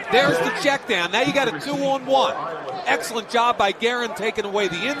field. There's the check down. Now you got a 2-on-1. Excellent job by Guerin taking away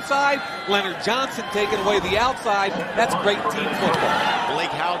the inside. Leonard Johnson taking away the outside. That's great team football. Blake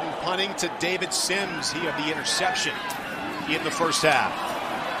Howden punting to David Sims. He had the interception in the first half.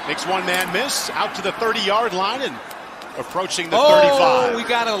 Makes one man miss out to the 30-yard line and approaching the 35. Oh, we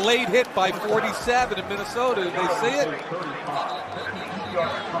got a late hit by 47 in Minnesota. Did they see it?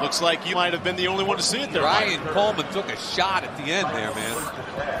 Looks like you might have been the only one to see it there. Ryan Coleman took a shot at the end there, man.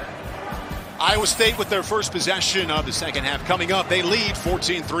 Iowa State with their first possession of the second half coming up. They lead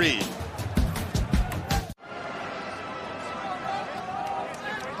 14-3.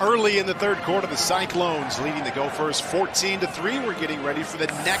 Early in the third quarter, the Cyclones leading the Gophers 14-3. We're getting ready for the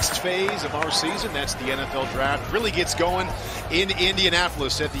next phase of our season. That's the NFL Draft. Really gets going in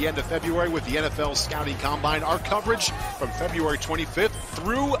Indianapolis at the end of February with the NFL Scouting Combine. Our coverage from February 25th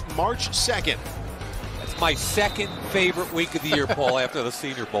through March 2nd. My second favorite week of the year, Paul, after the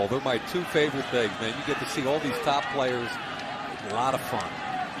Senior Bowl. They're my 2 favorite things, man. You get to see all these top players. It's a lot of fun.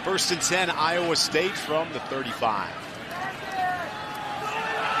 1st and 10, Iowa State from the 35.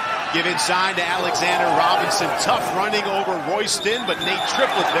 Give inside to Alexander Robinson. Tough running over Royston, but Nate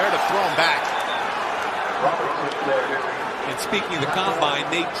Triplett there to throw him back. And speaking of the Combine,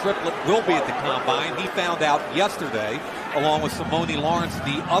 Nate Triplett will be at the Combine. He found out yesterday, along with Simone Lawrence,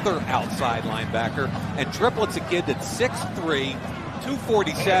 the other outside linebacker. And Triplett's a kid that's 6'3",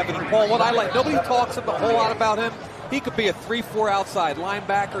 247. And Paul, what I like, nobody talks a whole lot about him. He could be a 3-4 outside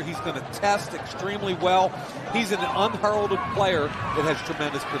linebacker. He's going to test extremely well. He's an unheralded player that has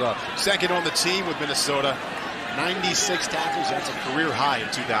tremendous production. Second on the team with Minnesota. 96 tackles. That's a career high in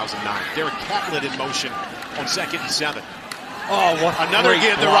 2009. Derek Catlett in motion on 2nd and 7. Oh, what another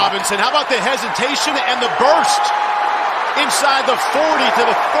get to Robinson. How about the hesitation and the burst? Inside the 40 to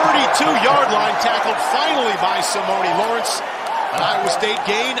the 32-yard line, tackled finally by Simone Lawrence. An Iowa State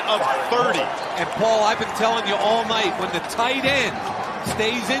gain of 30. And Paul, I've been telling you all night, when the tight end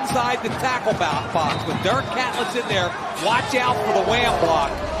stays inside the tackle box, when Derek Catlett's in there, watch out for the wham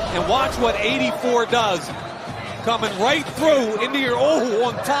block. And watch what 84 does. Coming right through into your,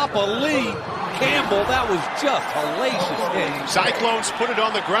 on top of Lee Campbell. That was just hellacious hit. Cyclones put it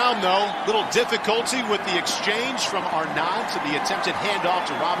on the ground, though. Little difficulty with the exchange from Arnaud to the attempted handoff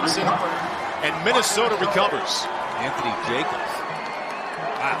to Robinson. And Minnesota recovers. Anthony Jacobs.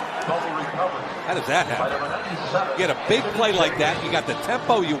 Wow. How does that happen? You get a big play like that, you got the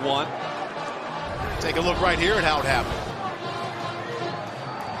tempo you want. Take a look right here at how it happened.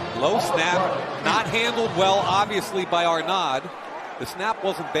 Low snap, not handled well, obviously, by Arnaud. The snap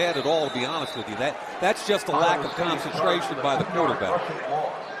wasn't bad at all, to be honest with you. That's just a lack of concentration by the quarterback.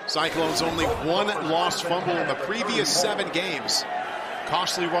 Cyclones only 1 lost fumble in the previous 7 games.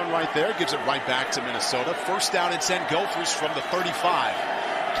 Costly run right there, gives it right back to Minnesota. 1st down and 10 Gophers from the 35.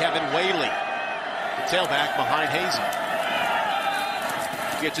 Kevin Whaley, the tailback behind Hazy.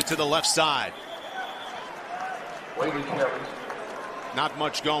 Gets it to the left side. Not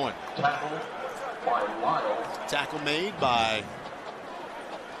much going. Tackle made by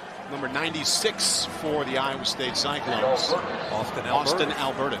number 96 for the Iowa State Cyclones, Austin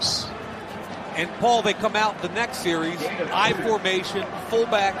Albertus. And Paul, they come out the next series, I formation,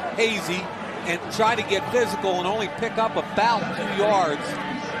 fullback, Hazy, and try to get physical and only pick up about 2 yards.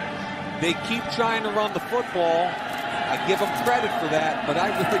 They keep trying to run the football. I give them credit for that, but I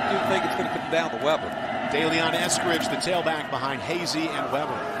really do think it's going to come down to Weber. DeLeon Eskridge, the tailback behind Hazy and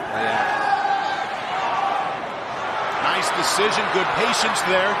Weber. Yeah. Nice decision, good patience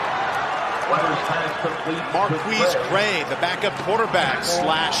there. Marquise Gray, the backup quarterback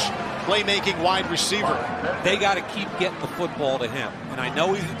 / playmaking wide receiver. They got to keep getting the football to him. And I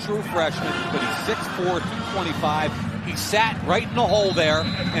know he's a true freshman, but he's 6'4", 225. He sat right in the hole there,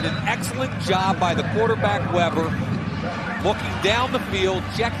 and an excellent job by the quarterback, Weber, looking down the field,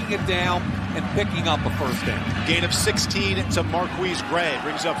 checking it down, and picking up a first down. Gain of 16 to Marquise Gray.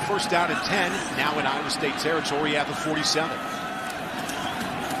 Brings up first down and 10. Now in Iowa State territory at the 47.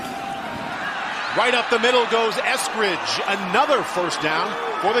 Right up the middle goes Eskridge. Another first down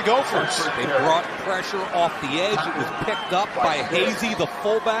for the Gophers. They brought pressure off the edge. It was picked up by Hazy, the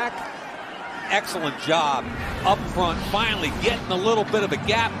fullback. Excellent job up front, finally getting a little bit of a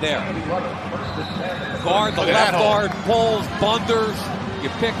gap there. Guard, the left guard pulls, bunders. You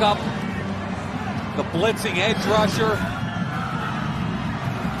pick up the blitzing edge rusher.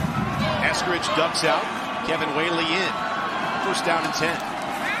 Eskridge ducks out. Kevin Whaley in. First down and 10.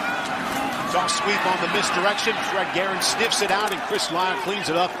 Toss sweep on the misdirection. Fred Guerin sniffs it out, and Chris Lyle cleans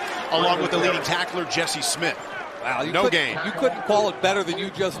it up along with the leading tackler, Jesse Smith. Wow, no gain. You couldn't call it better than you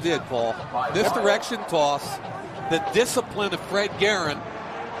just did, Paul. Misdirection toss, the discipline of Fred Guerin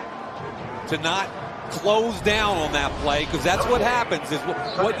to not close down on that play, because that's what happens. Is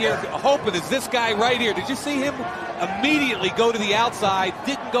what you're hoping is this guy right here. Did you see him immediately go to the outside?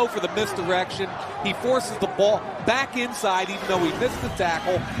 Didn't go for the misdirection. He forces the ball back inside, even though he missed the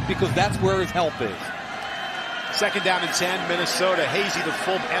tackle, because that's where his help is. Second down and 10, Minnesota. Hazy, the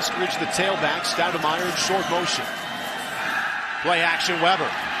full, Eskridge, the tailback. Stoudemire in short motion. Play action, Weber.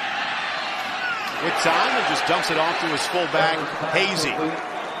 With time, and just dumps it off to his fullback, Hazy.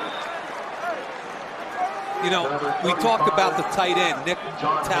 You know, we talked about the tight end, Nick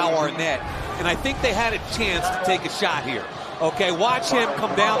Tau-Arnett, and I think they had a chance to take a shot here. Okay, watch him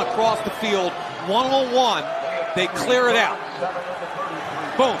come down across the field, one-on-one. They clear it out.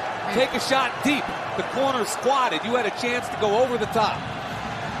 Boom. Take a shot deep. The corner squatted. You had a chance to go over the top.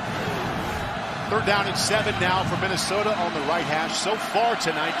 Third down and 7 now for Minnesota on the right hash. So far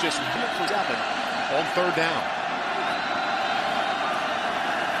tonight, just 7 on third down.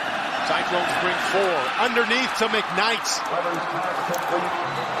 Cyclones bring 4. Underneath to McKnight.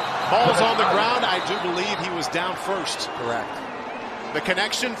 Ball's on the ground. I do believe he was down first. Correct. The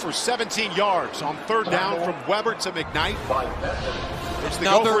connection for 17 yards on third down from Weber to McKnight. It's the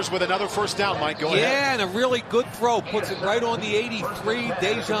Gophers with another first down, Mike. Go ahead. Yeah, and a really good throw. Puts it right on the 83.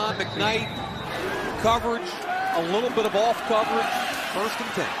 Dejon McKnight. Coverage. A little bit of off coverage. First and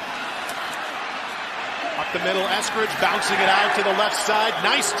 10. Up the middle, Eskridge bouncing it out to the left side.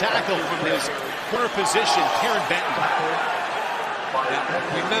 Nice tackle from his corner position, Karen Benton. Now,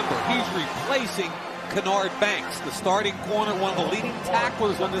 remember, he's replacing Kennard Banks, the starting corner, one of the leading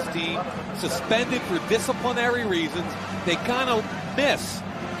tacklers on this team, suspended for disciplinary reasons. They kind of miss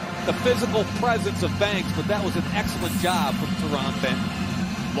the physical presence of Banks, but that was an excellent job from Teron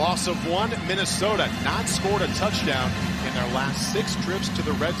Benton. Loss of 1. Minnesota not scored a touchdown in their last 6 trips to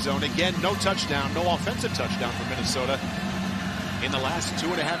the red zone. Again, no touchdown, no offensive touchdown for Minnesota in the last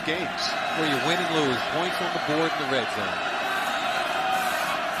 2.5 games. Where you win and lose, points on the board in the red zone.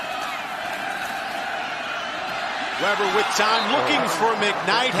 Weber with time, looking for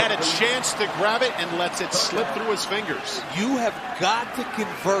McKnight, had a chance to grab it and lets it slip through his fingers. You have got to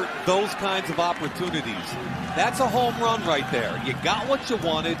convert those kinds of opportunities. That's a home run right there. You got what you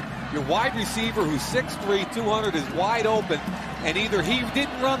wanted. Your wide receiver, who's 6'3", 200, is wide open, and either he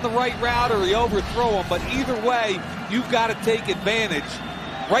didn't run the right route or he overthrew him, but either way, you've got to take advantage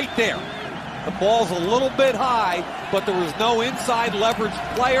right there. The ball's a little bit high, but there was no inside leverage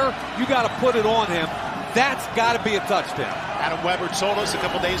player. You got to put it on him. That's got to be a touchdown. Adam Weber told us a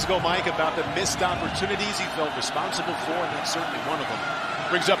couple days ago, Mike, about the missed opportunities he felt responsible for, and that's certainly one of them.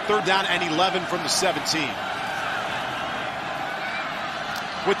 Brings up third down and 11 from the 17.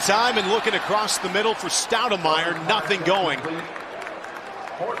 With time and looking across the middle for Stoudemire, nothing going.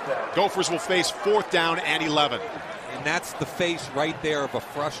 Gophers will face 4th down and 11. And that's the face right there of a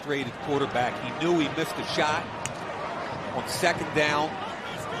frustrated quarterback. He knew he missed a shot on 2nd down.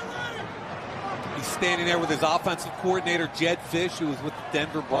 He's standing there with his offensive coordinator, Jed Fish, who was with the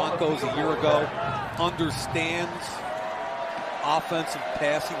Denver Broncos a year ago. Understands offensive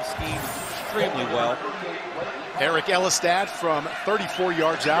passing scheme extremely well. Eric Elistad from 34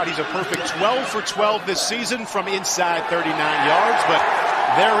 yards out. He's a perfect 12 for 12 this season from inside 39 yards, but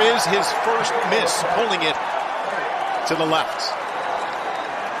there is his first miss, pulling it to the left,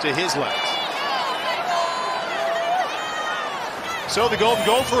 to his left. So the Golden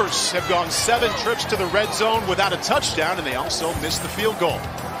Gophers have gone 7 trips to the red zone without a touchdown, and they also missed the field goal.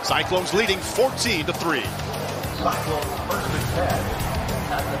 Cyclones leading 14-3. Cyclones first and 10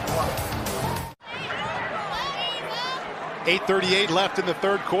 at the 20. 8:38 left in the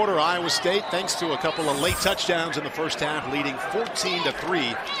third quarter. Iowa State, thanks to a couple of late touchdowns in the first half, leading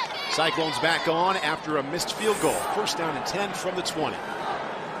 14-3. Cyclones back on after a missed field goal. First down and 10 from the 20.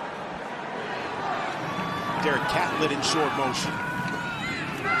 Derek Catlett in short motion.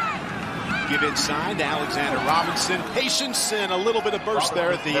 Give inside to Alexander Robinson. Patience and a little bit of burst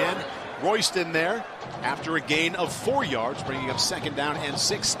there at the end. Royston there after a gain of 4 yards, bringing up second down and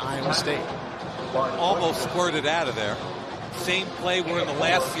 6, Iowa State. Almost squirted out of there. Same play where in the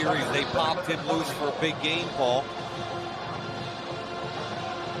last series they popped him loose for a big gain, Paul.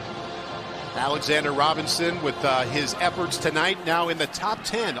 Alexander Robinson with his efforts tonight now in the top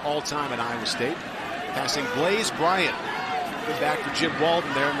 10 all-time at Iowa State. Passing Blaze Bryant. Good back for Jim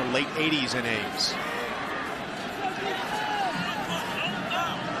Walden there in the late 80s in Ames.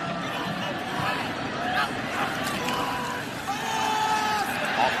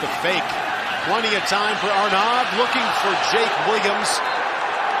 Off the fake. Plenty of time for Arnaud, looking for Jake Williams.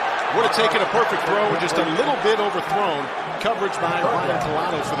 Would have taken a perfect throw, just a little bit overthrown. Coverage by Ryan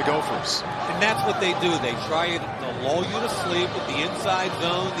Collado for the Gophers. And that's what they do. They try to lull you to sleep with the inside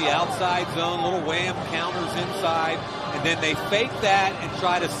zone, the outside zone, little wham counters inside, and then they fake that and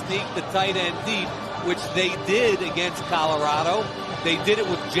try to sneak the tight end deep, which they did against Colorado. They did it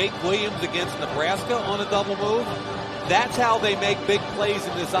with Jake Williams against Nebraska on a double move. That's how they make big plays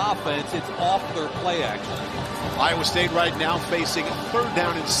in this offense. It's off their play action. Iowa State right now facing third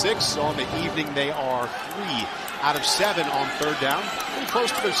down and 6. On the evening, they are 3 out of 7 on third down. Pretty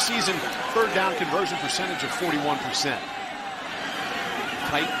close to their season third down conversion percentage of 41%.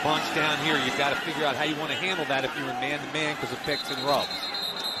 Tight bunch down here. You've got to figure out how you want to handle that if you're in man-to-man because of picks and rubs.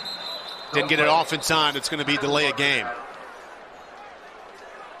 Didn't get it off in time. It's going to be delay a game.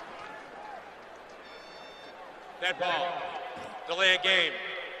 Dead ball. Delay a game.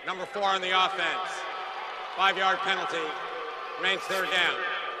 Number 4 on the offense. 5-yard penalty. Remains third down.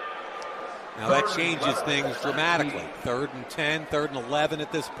 Now that changes things dramatically. 3rd and 10, 3rd and 11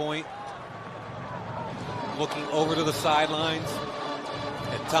 at this point. Looking over to the sidelines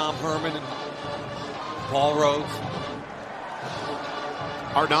at Tom Herman and Paul Rhodes.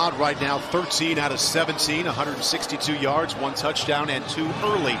 Arnaud right now 13 out of 17, 162 yards, 1 touchdown, and 2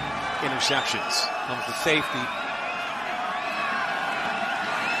 early interceptions. Comes the safety.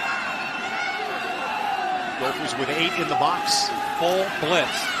 Gophers with 8 in the box. Full blitz,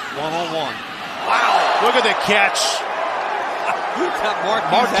 1-on-1. Wow, look at the catch.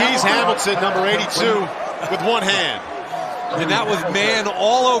 Marquise Hamilton, number 82, with one hand. And that was man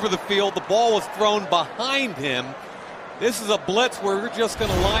all over the field. The ball was thrown behind him. This is a blitz where we're just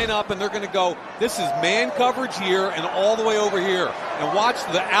going to line up and they're going to go, this is man coverage here and all the way over here. And watch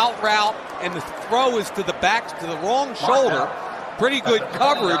the out route, and the throw is to the back, to the wrong shoulder. Pretty good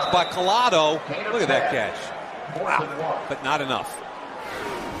coverage by Collado. Look at that catch. Wow, but not enough.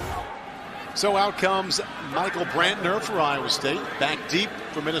 So out comes Michael Brantner for Iowa State. Back deep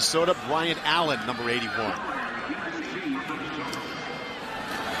for Minnesota, Brian Allen, number 81.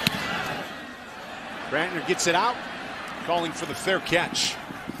 Brantner gets it out, calling for the fair catch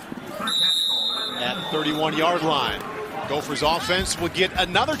at the 31-yard line. Gophers offense will get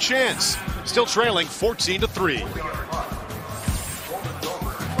another chance. Still trailing 14-3.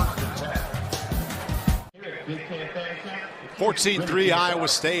 14-3 Iowa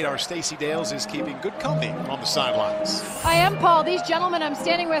State. Our Stacey Dales is keeping good company on the sidelines. I am, Paul. These gentlemen I'm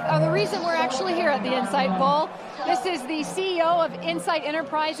standing with are the reason we're actually here at the Insight Bowl. This is the CEO of Insight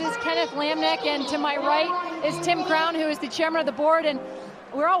Enterprises, Kenneth Lamnick, and to my right is Tim Crown, who is the chairman of the board. And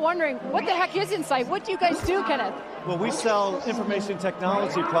we're all wondering, what the heck is Insight? What do you guys do, Kenneth? Well, we sell information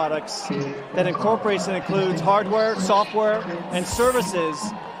technology products that incorporates and includes hardware, software, and services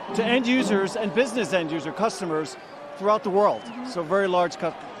to end users and business end user customers throughout the world. So very large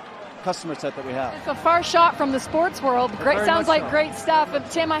customer set that we have. It's a far shot from the sports world. Great, sounds like great stuff.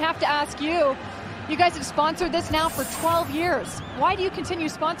 But Tim, I have to ask you, you guys have sponsored this now for 12 years. Why do you continue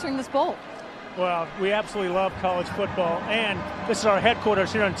sponsoring this bowl? Well, we absolutely love college football, and this is our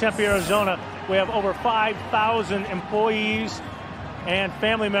headquarters here in Tempe, Arizona. We have over 5,000 employees and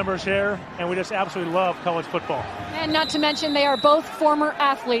family members here, and we just absolutely love college football. And not to mention, they are both former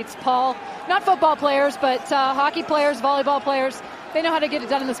athletes, Paul. Not football players, but hockey players, volleyball players. They know how to get it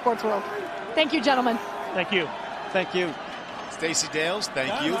done in the sports world. Thank you, gentlemen. Thank you. Thank you. Stacey Dales,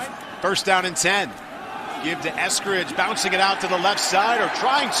 thank you. First down and 10. Give to Eskridge, bouncing it out to the left side, or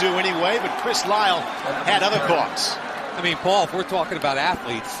trying to anyway, but Chris Lyle had other thoughts. I mean, Paul, if we're talking about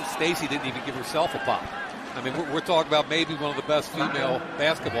athletes, Stacey didn't even give herself a pop. I mean, we're talking about maybe one of the best female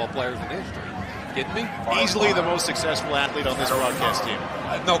basketball players in history. Kidding me? Easily the most successful athlete on this broadcast team.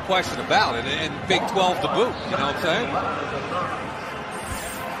 No question about it. And Big 12 to boot. You know what I'm saying?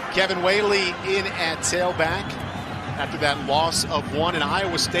 Kevin Whaley in at tailback after that loss of 1, and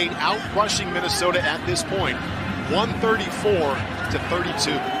Iowa State out rushing Minnesota at this point,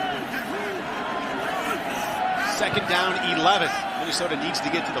 134-32. Second down, 11. Minnesota needs to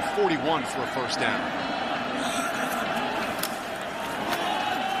get to the 41 for a first down.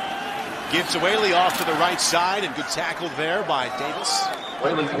 Give to Whaley off to the right side, and good tackle there by Davis.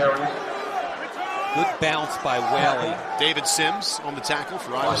 Good bounce by Whaley. David Sims on the tackle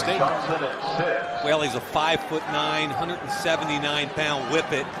for Iowa State. Whaley's a 5'9", 179-pound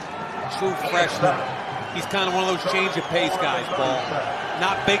whippet. True freshman. He's kind of one of those change of pace guys, Paul.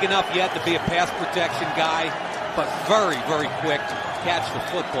 Not big enough yet to be a pass protection guy, but very, very quick to catch the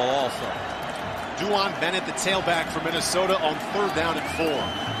football also. Duan Bennett, the tailback for Minnesota, on 3rd down and 4.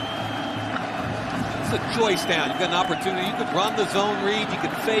 It's a choice down. You've got an opportunity. You could run the zone read. You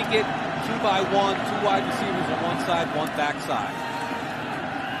can fake it. 2-by-1, 2 wide receivers on one side, 1 backside.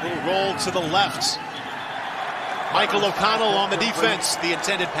 Little roll to the left. Michael O'Connell on the defense. The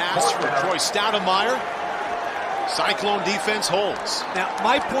intended pass for Troy Stoudemire. Cyclone defense holds. Now,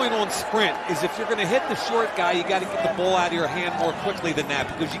 my point on sprint is if you're going to hit the short guy, you got to get the ball out of your hand more quickly than that,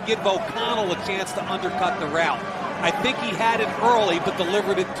 because you give O'Connell a chance to undercut the route. I think he had it early, but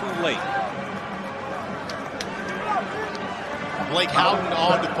delivered it too late. Blake Houghton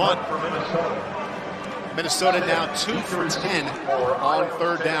on the punt. Minnesota now 2 for 10 on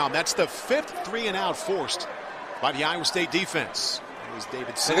 3rd down. That's the 5th 3-and-out forced by the Iowa State defense. Here's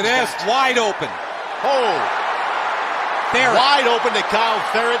David Sims. Look at this, wide open. Oh, Ferret. Wide open to Kyle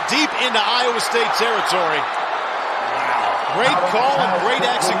Ferret, deep into Iowa State territory. Wow. Great call and great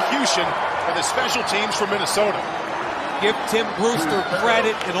execution for the special teams for Minnesota. Give Tim Brewster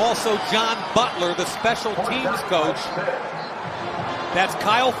credit, and also John Butler, the special teams coach. That's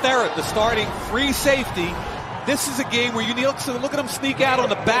Kyle Ferret, the starting free safety. This is a game where you need to look at him sneak out on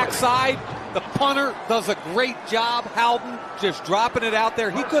the backside. The punter does a great job. Houghton just dropping it out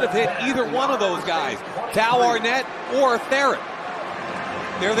there. He could have hit either one of those guys, Tal Arnett or Ferret.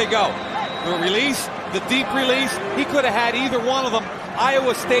 There they go. The release, the deep release. He could have had either one of them.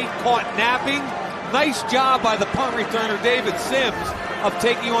 Iowa State caught napping. Nice job by the punt returner, David Sims, of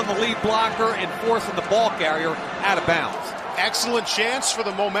taking on the lead blocker and forcing the ball carrier out of bounds. Excellent chance for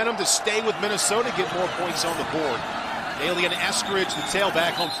the momentum to stay with Minnesota, get more points on the board. Dalian Eskridge, the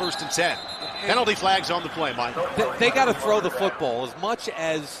tailback, on 1st and 10. Penalty flags on the play, Mike. They got to throw the football. As much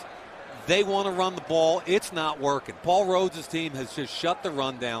as they want to run the ball, it's not working. Paul Rhodes' team has just shut the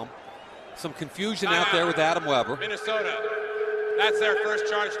run down. Some confusion out there with Adam Weber. Minnesota, that's their first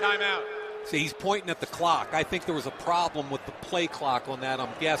charge timeout. See, he's pointing at the clock. I think there was a problem with the play clock on that,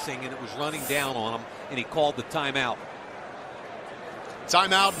 I'm guessing, and it was running down on him, and he called the timeout.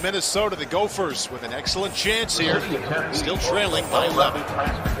 Timeout, Minnesota. The Gophers with an excellent chance here. Still trailing by 11.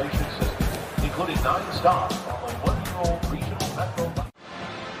 Including 9 stops on the 1-year-old regional metro.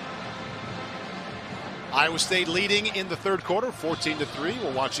 Iowa State leading in the 3rd quarter, 14-3.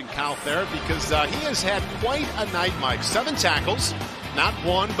 We're watching Kyle Ferret because he has had quite a night, Mike. 7 tackles, not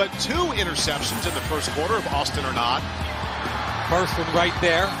 1, but 2 interceptions in the 1st quarter of Austin Arnaud. First one right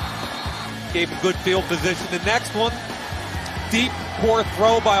there. Gave him good field position. The next one, deep poor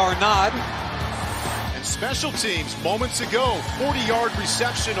throw by Arnaud. And special teams, moments ago, 40-yard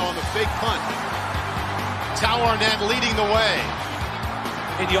reception on the fake punt. Tal Arnett leading the way.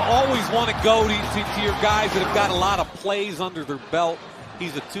 And you always want to go to your guys that have got a lot of plays under their belt.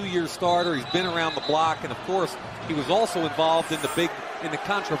 He's a 2-year starter. He's been around the block. And, of course, he was also involved in the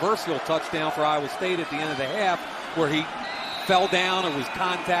controversial touchdown for Iowa State at the end of the half, where he fell down or was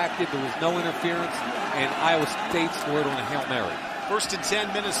contacted. There was no interference, and Iowa State scored on a Hail Mary. 1st and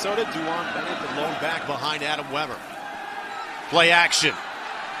 10, Minnesota. Duan Bennett, the lone back behind Adam Weber. Play action.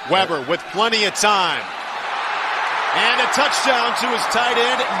 Weber with plenty of time. And a touchdown to his tight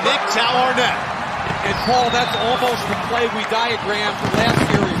end, Nick Tal Arnett. And, Paul, that's almost the play we diagrammed last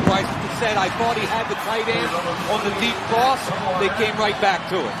series, where I said I thought he had the tight end on the deep cross. They came right back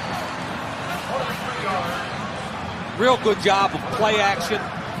to it. Real good job of play action.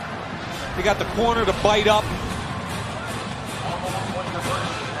 They got the corner to bite up.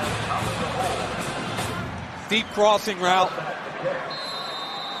 Deep crossing route.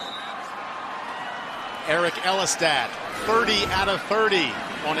 Eric Elistad, 30 out of 30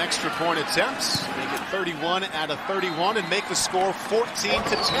 on extra point attempts. Make it 31 out of 31 and make the score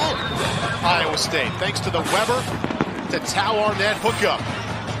 14-10. Iowa State, thanks to the Weber to Tal Arnett hookup.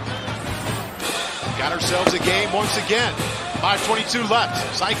 Got ourselves a game once again. 5:22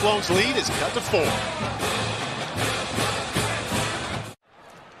 left. Cyclones lead is cut to 4.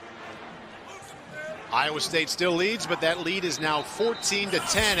 Iowa State still leads, but that lead is now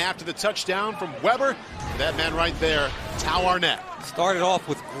 14-10 after the touchdown from Weber. That man right there, Tau Arnett. Started off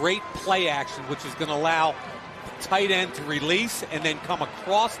with great play action, which is going to allow the tight end to release and then come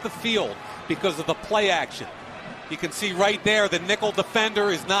across the field because of the play action. You can see right there the nickel defender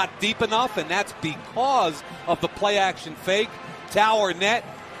is not deep enough, and that's because of the play action fake. Tau Arnett,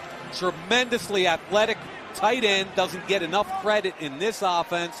 tremendously athletic tight end, doesn't get enough credit in this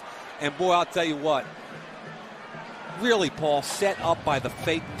offense. And boy, I'll tell you what, really, Paul, set up by the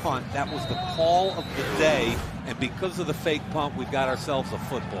fake punt. That was the call of the day, and because of the fake punt, we've got ourselves a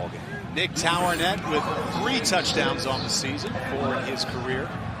football game. Nick Tau Arnett with 3 touchdowns on the season, 4 in his career.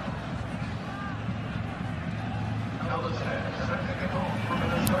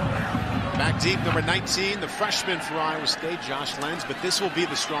 Back deep, number 19, the freshman for Iowa State, Josh Lenz, but this will be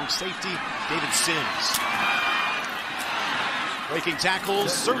the strong safety, David Sims. Breaking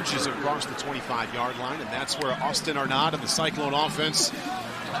tackles, surges across the 25-yard line, and that's where Austin Arnaud and the Cyclone offense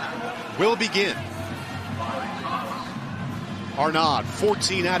will begin. Arnaud,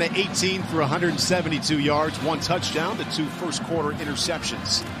 14 out of 18 for 172 yards, 1 touchdown, the 2 first-quarter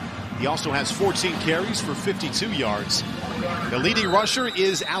interceptions. He also has 14 carries for 52 yards. The leading rusher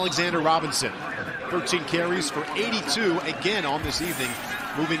is Alexander Robinson. 13 carries for 82, again on this evening,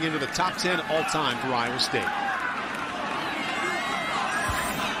 moving into the top 10 all-time for Iowa State.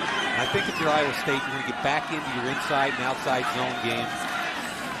 I think if you're Iowa State, you're going to get back into your inside and outside zone game.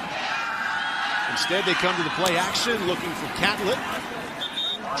 Instead, they come to the play action, looking for Catlett.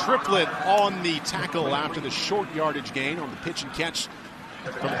 Triplett on the tackle after the short yardage gain on the pitch and catch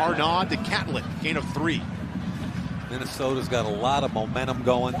from Arnaud to Catlett, gain of 3. Minnesota's got a lot of momentum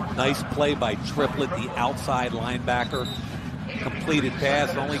going. Nice play by Triplett, the outside linebacker. Completed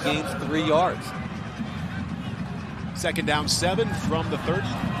pass, only gains 3 yards. 2nd down 7 from the 30.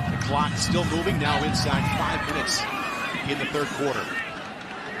 The clock still moving, now inside 5 minutes in the 3rd quarter.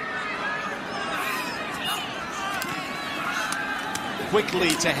 Quickly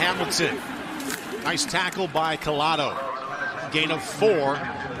to Hamilton. Nice tackle by Collado. Gain of 4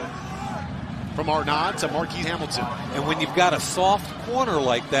 from Arnaud to Marquise Hamilton. And when you've got a soft corner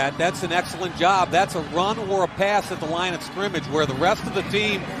like that, that's an excellent job. That's a run or a pass at the line of scrimmage where the rest of the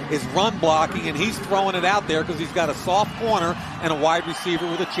team is run blocking, and he's throwing it out there because he's got a soft corner and a wide receiver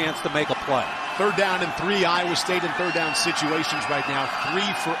with a chance to make a play. 3rd down and 3, Iowa State in 3rd down situations right now, 3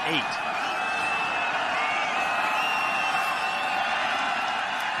 for 8.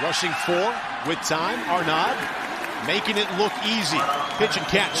 Rushing 4 with time, Arnaud making it look easy. Pitch and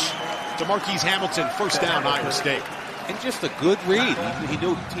catch to Marquise Hamilton, 1st down, Iowa State. And just a good read. He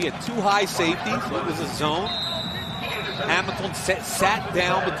knew he had 2 high safeties. It was a zone. Hamilton sat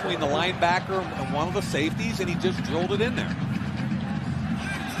down between the linebacker and one of the safeties, and he just drilled it in there.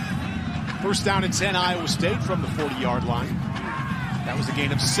 1st down and 10, Iowa State from the 40-yard line. That was a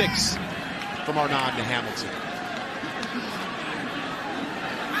gain of 6 from Arnaud to Hamilton.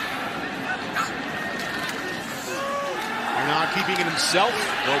 Arnaud keeping it himself.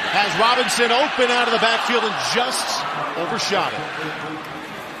 Has Robinson open out of the backfield and just overshot it.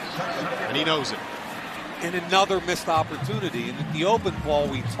 And he knows it. And another missed opportunity. And at the open ball,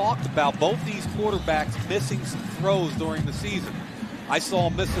 we talked about both these quarterbacks missing some throws during the season. I saw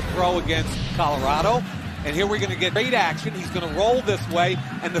him miss a throw against Colorado, and here we're going to get great action. He's going to roll this way,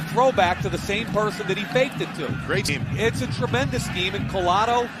 and the throwback to the same person that he faked it to. Great team. It's a tremendous scheme, and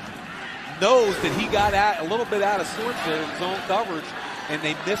Collado knows that he got a little bit out of sorts there in zone coverage, and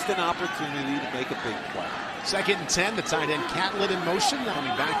they missed an opportunity to make a big play. 2nd and 10, the tight end Catlett in motion,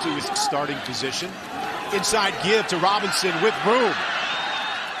 coming back to his starting position. Inside give to Robinson with room.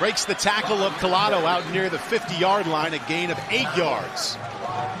 Breaks the tackle of Collado out near the 50-yard line, a gain of 8 yards.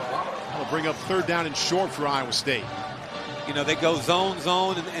 That'll bring up 3rd down and short for Iowa State. You know, they go zone,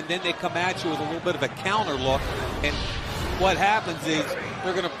 and then they come at you with a little bit of a counter look, and what happens is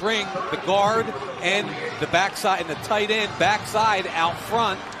they're going to bring the guard and the backside and the tight end backside out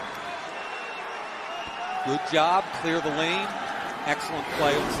front. Good job, clear the lane. Excellent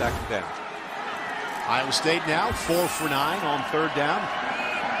play on 2nd down. Iowa State now 4 for 9 on 3rd down.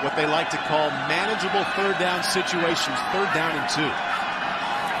 What they like to call manageable 3rd down situations. 3rd down and 2.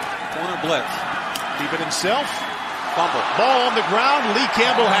 Corner blitz. Keep it himself. Fumble. Ball on the ground. Lee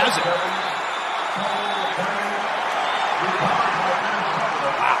Campbell has it.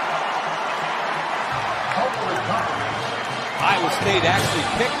 Iowa State actually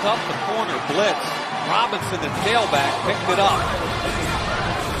picked up the corner blitz. Robinson, the tailback, picked it up.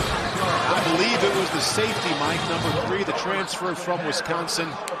 I believe believe it was the safety, Mike, number 3, the transfer from Wisconsin.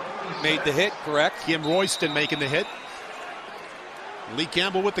 Made the hit, correct? Kim Royston making the hit. Lee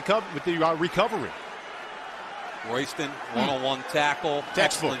Campbell with the recovery. Royston, one-on-one tackle.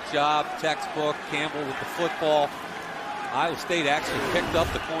 Textbook. Excellent job. Textbook. Campbell with the football. Iowa State actually picked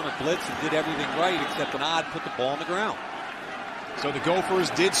up the corner blitz and did everything right, except Nod put the ball on the ground. So the Gophers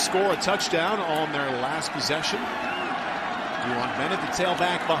did score a touchdown on their last possession. Juwan Bennett, the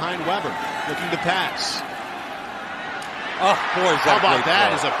tailback behind Weber, looking to pass. Oh, boy, is that How about that?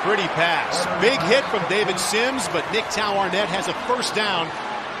 throw. Is a pretty pass. Big hit from David Sims, but Nick Tau Arnett has a first down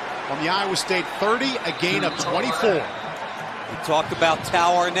on the Iowa State 30, a gain of 24. We talked about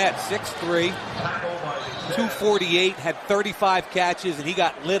Tau Arnett, 6'3", 248, had 35 catches, and he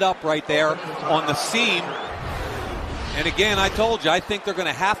got lit up right there on the seam. And again, I told you, I think they're going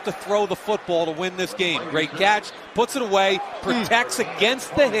to have to throw the football to win this game. Great catch, puts it away, protects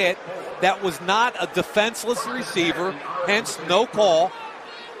against the hit. That was not a defenseless receiver, hence no call.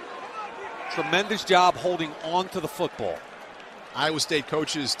 Tremendous job holding on to the football. Iowa State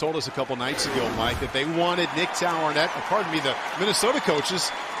coaches told us a couple nights ago, Mike, that they wanted Nick Tau Arnett, the Minnesota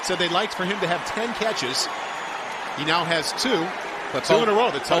coaches said they'd like for him to have 10 catches. He now has 2, but 2 in a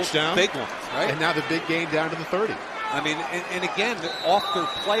row, the touchdown. Big ones, right? And now the big gain down to the 30. I mean, and again, off their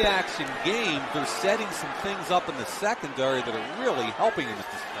play-action game, they're setting some things up in the secondary that are really helping him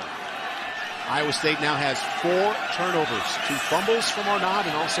at this point. Iowa State now has 4 turnovers, 2 fumbles from Arnott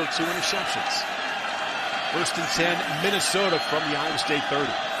and also 2 interceptions. First and 10, Minnesota from the Iowa State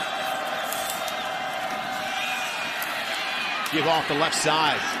 30. Give off the left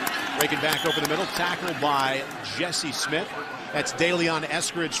side. Breaking back over the middle, tackled by Jesse Smith. That's DeLeon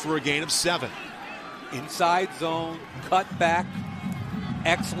Eskridge for a gain of 7. Inside zone, cut back.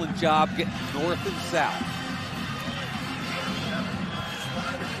 Excellent job getting north and south.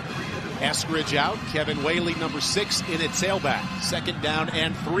 Eskridge out. Kevin Whaley, number 6, in at tailback. Second down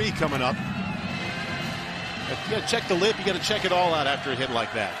and 3 coming up. You got to check the lip. You got to check it all out after a hit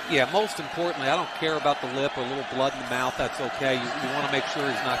like that. Yeah, most importantly, I don't care about the lip or a little blood in the mouth. That's okay. You want to make sure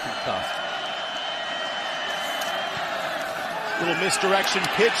he's not concussed. Little misdirection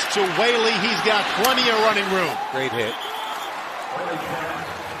pitch to Whaley. He's got plenty of running room. Great hit.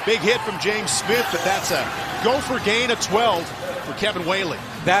 Big hit from James Smith, but that's a Gopher gain of 12 for Kevin Whaley.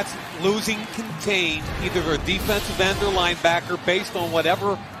 That's losing contain, either a defensive end or linebacker, based on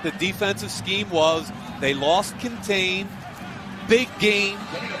whatever the defensive scheme was. They lost contain. Big gain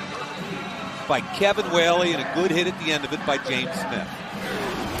by Kevin Whaley and a good hit at the end of it by James Smith.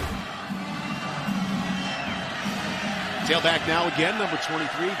 Tailback now again, number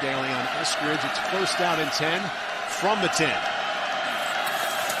 23, DeLeon Eskridge. It's first down and 10 from the 10.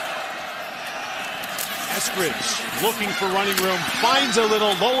 Eskridge looking for running room, finds a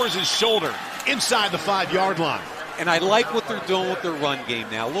little, lowers his shoulder inside the 5-yard line. And I like what they're doing with their run game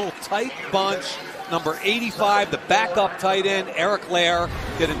now. A little tight bunch. Number 85, the backup tight end, Eric Lair,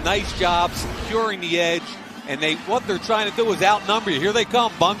 did a nice job securing the edge. And what they're trying to do is outnumber you. Here they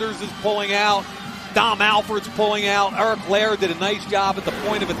come. Bunders is pulling out. Dom Alford's pulling out. Eric Lair did a nice job at the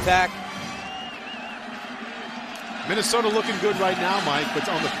point of attack. Minnesota looking good right now, Mike, but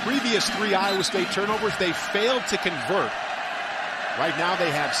on the previous 3 Iowa State turnovers, they failed to convert. Right now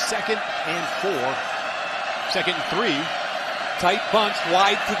they have 2nd and 4. 2nd and 3. Tight bunch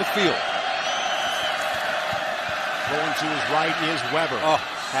wide to the field. Going to his right is Weber. Oh,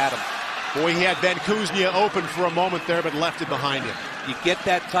 had him. Boy, he had Ben Kuznia open for a moment there, but left it behind him. You get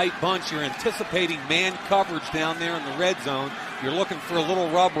that tight bunch, you're anticipating man coverage down there in the red zone. You're looking for a little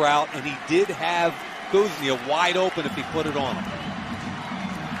rub route, and he did have Kuznia wide open if he put it on him.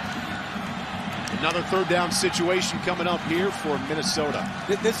 Another 3rd down situation coming up here for Minnesota.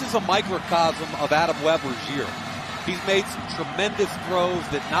 This is a microcosm of Adam Weber's year. He's made some tremendous throws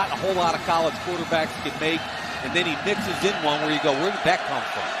that not a whole lot of college quarterbacks can make, and then he mixes in one where you go, where did that come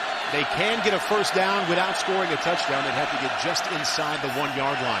from? They can get a first down without scoring a touchdown. They'd have to get just inside the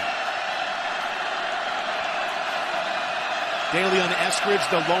 1-yard line. DeLeon Eskridge,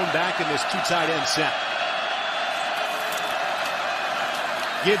 the lone back in this 2 tight end set.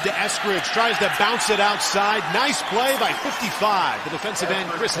 Give to Eskridge, tries to bounce it outside. Nice play by 55, the defensive end,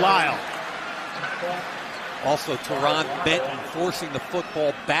 Chris Lyle. Also, Teron Benton forcing the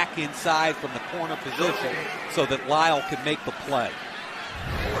football back inside from the corner position so that Lyle could make the play.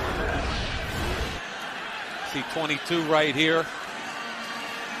 See 22 right here.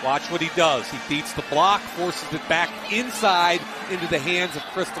 Watch what he does. He beats the block, forces it back inside into the hands of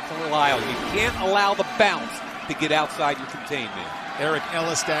Christopher Lyle. You can't allow the bounce to get outside your containment. Eric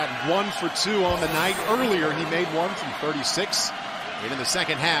Elistad 1 for 2 on the night. Earlier, he made one from 36. And in the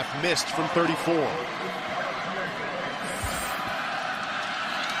second half, missed from 34.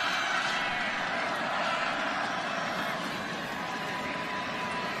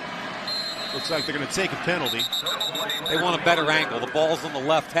 Looks like they're going to take a penalty. They want a better angle. The ball's on the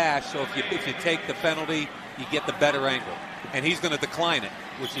left hash, so if you take the penalty, you get the better angle. And he's going to decline it,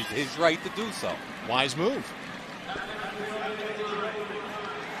 which is his right to do so. Wise move.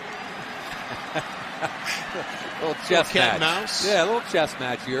 Little chess cat match. Mouse. Yeah, a little chess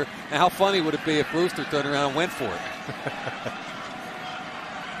match here. And how funny would it be if Brewster turned around and went for it?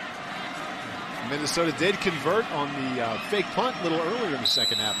 Minnesota did convert on the fake punt a little earlier in the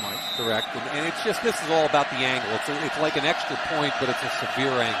second half, Mike. Correct. And it's just, this is all about the angle. It's like an extra point, but it's a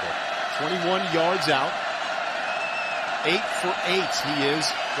severe angle. 21 yards out. 8 for 8 he is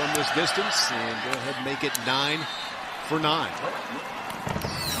from this distance. And go ahead and make it 9 for 9.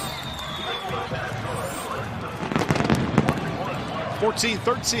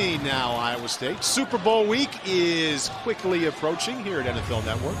 (14-13) now, Iowa State. Super Bowl week is quickly approaching here at NFL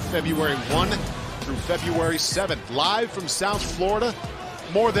Network. February 1 through February 7th. Live from South Florida.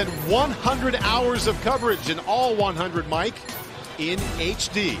 More than 100 hours of coverage, and all 100, Mike, in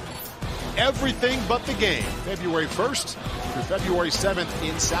HD. Everything but the game. February 1st through February 7th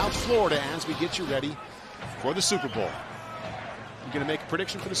in South Florida as we get you ready for the Super Bowl. You going to make a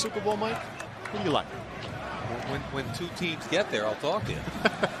prediction for the Super Bowl, Mike? Who do you like? When two teams get there, I'll talk to you.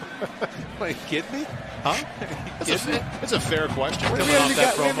 Are you kidding me? Huh? That's a fair question. We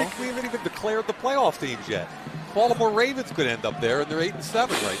haven't even declared the playoff teams yet. Baltimore Ravens could end up there, and they're 8-7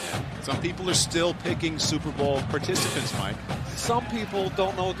 right now. Some people are still picking Super Bowl participants, Mike. Some people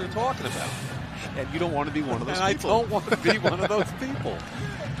don't know what they're talking about. And you don't want to be one of those people. I don't want to be one of those people.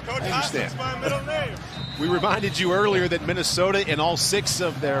 I understand. My middle name. We reminded you earlier that Minnesota, in all 6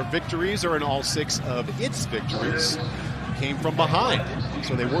 of their victories, or in all 6 of its victories, came from behind.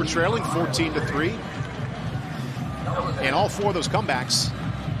 So they were trailing 14-3. And all 4 of those comebacks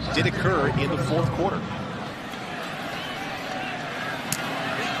did occur in the fourth quarter.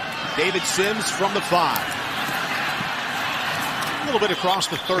 David Sims from the 5. A little bit across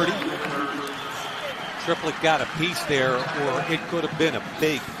the 30. Triplett got a piece there, or it could have been a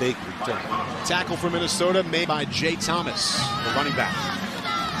big, big return. Tackle for Minnesota made by Jay Thomas, the running back.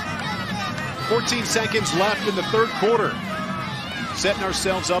 14 seconds left in the third quarter. Setting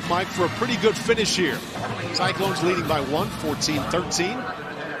ourselves up, Mike, for a pretty good finish here. Cyclones leading by 1, 14-13.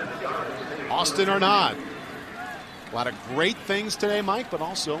 Austin Arnaud. A lot of great things today, Mike, but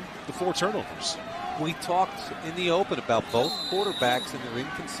also the 4 turnovers. We talked in the open about both quarterbacks and their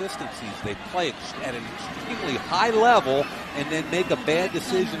inconsistencies. They play at an extremely high level and then make a bad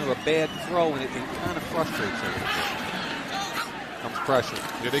decision or a bad throw, and it kind of frustrates a little bit. Comes pressure.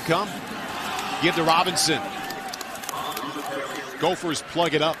 Here they come. Give to Robinson. Gophers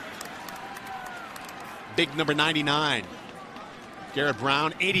plug it up. Big number 99. Garrett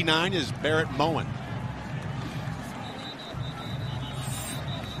Brown. 89 is Barrett Moen.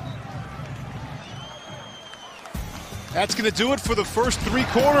 That's going to do it for the first 3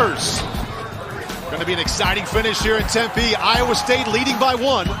 quarters. Going to be an exciting finish here in Tempe. Iowa State leading by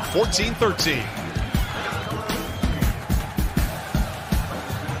 1, 14-13.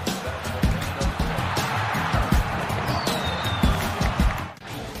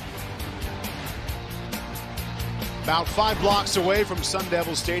 About 5 blocks away from Sun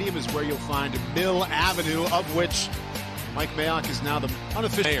Devil Stadium is where you'll find Mill Avenue, of which Mike Mayock is now the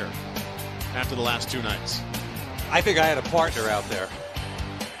unofficial mayor after the last 2 nights. I think I had a partner out there,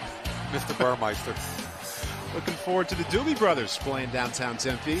 Mr. Burmeister. Looking forward to the Doobie Brothers playing downtown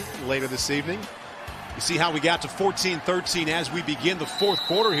Tempe later this evening. You see how we got to 14-13 as we begin the fourth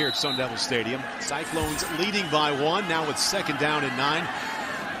quarter here at Sun Devil Stadium. Cyclones leading by 1, now with 2nd down and 9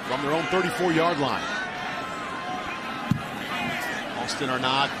 from their own 34-yard line. Austin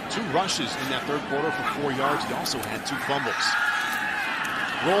Arnaud, 2 rushes in that third quarter for 4 yards. He also had 2 fumbles.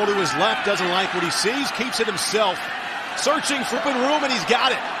 Roll to his left, doesn't like what he sees, keeps it himself. Searching for open room, and he's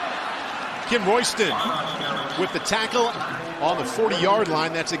got it. Kim Royston with the tackle on the 40-yard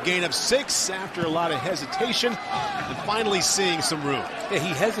line. That's a gain of 6 after a lot of hesitation and finally seeing some room. Yeah, he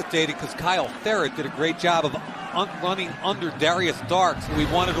hesitated because Kyle Ferret did a great job of running under Darius Darks, who he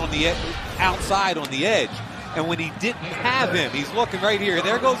wanted on the outside on the edge. And when he didn't have him, he's looking right here.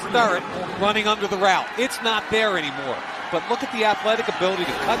 There goes Ferret running under the route. It's not there anymore. But look at the athletic ability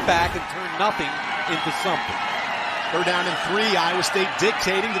to cut back and turn nothing into something. 3rd down and 3. Iowa State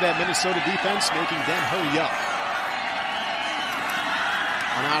dictating to that Minnesota defense, making them hurry up.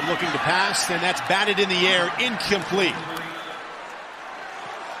 Arnaud looking to pass, and that's batted in the air, incomplete.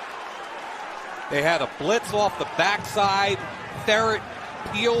 They had a blitz off the backside. ferret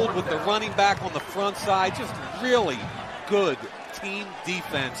peeled with the running back on the front side. Just really good team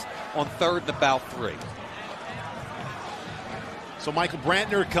defense on 3rd and about 3. So Michael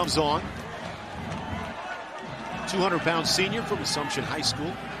Brantner comes on. 200-pound senior from Assumption High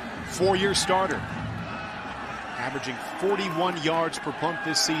School. 4-year starter. Averaging 41 yards per punt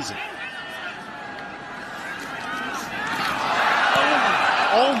this season.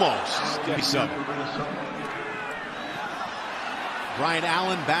 Almost. Give me some. Brian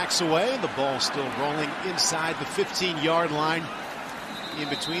Allen backs away. The ball still rolling inside the 15-yard line. In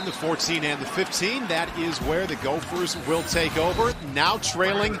between the 14 and the 15. That is where the Gophers will take over. Now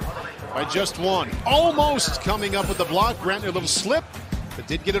trailing by just 1. Almost coming up with the block. Brantner, a little slip, but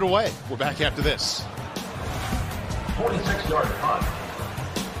did get it away. We're back after this. 46-yard punt.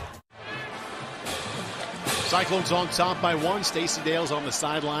 Cyclones on top by 1. Stacey Dales on the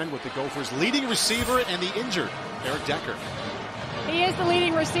sideline with the Gophers' leading receiver and the injured Eric Decker. He is the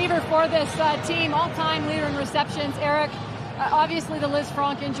leading receiver for this team, all-time leader in receptions. Eric, obviously the Liz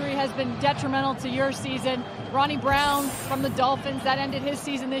Franck injury has been detrimental to your season. Ronnie Brown from the Dolphins, that ended his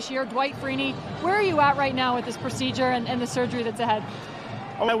season this year. Dwight Freeney, where are you at right now with this procedure and the surgery that's ahead?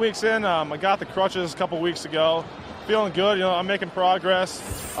 8 weeks in, I got the crutches a couple weeks ago. Feeling good, I'm making progress.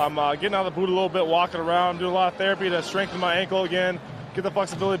 I'm getting out of the boot a little bit, walking around, doing a lot of therapy to strengthen my ankle again, get the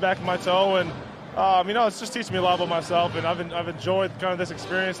flexibility back in my toe, and it's just teaching me a lot about myself, and I've enjoyed kind of this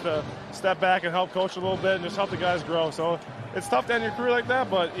experience to step back and help coach a little bit and just help the guys grow. So it's tough to end your career like that,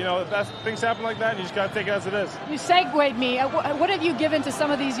 but things happen like that, and you just got to take it as it is. You segued me. What have you given to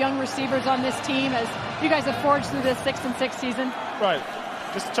some of these young receivers on this team as you guys have forged through this 6-6 season? Right.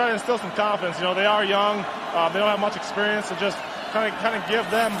 Just to try to instill some confidence. They are young. They don't have much experience, so just kind of give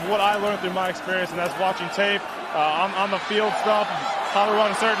them what I learned through my experience, and that's watching tape, on the field stuff, how to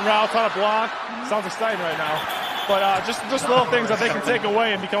run certain routes, how to block. Sounds exciting right now. But just little things that they can take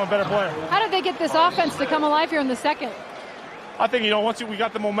away and become a better player. How did they get this offense to come alive here in the second? I think, once we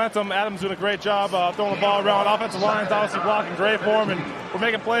got the momentum, Adam's doing a great job throwing the ball around. Offensive line's obviously blocking great for him, and we're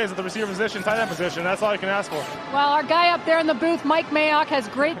making plays at the receiver position, tight end position. That's all you can ask for. Well, our guy up there in the booth, Mike Mayock, has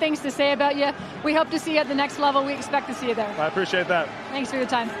great things to say about you. We hope to see you at the next level. We expect to see you there. I appreciate that. Thanks for your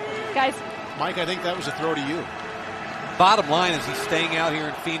time. Guys. Mike, I think that was a throw to you. Bottom line is he's staying out here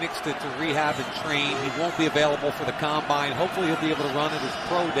in Phoenix to rehab and train. He won't be available for the combine. Hopefully he'll be able to run at his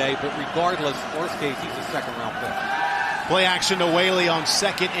pro day, but regardless, worst case, he's a second-round pick. Play action to Whaley on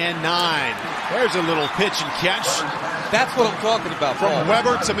 2nd and 9. There's a little pitch and catch. That's what I'm talking about, From Paul.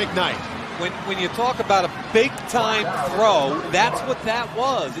 Weber to McKnight. When you talk about a big-time throw, that's what that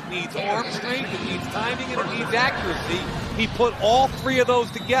was. It needs arm strength, it needs timing, and it needs accuracy. He put all 3 of those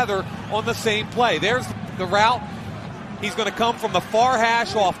together on the same play. There's the route. He's going to come from the far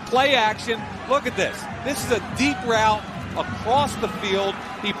hash off play action. Look at this. This is a deep route across the field.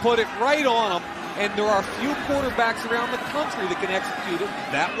 He put it right on him. And there are few quarterbacks around the country that can execute it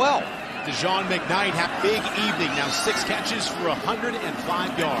that well. DeJohn McKnight had a big evening. Now 6 catches for 105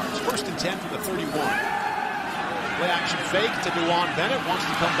 yards. 1st and 10 from the 31. Play action fake to DeJuan Bennett. Wants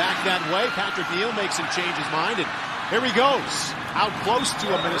to come back that way. Patrick Neal makes him change his mind. And here he goes. Out close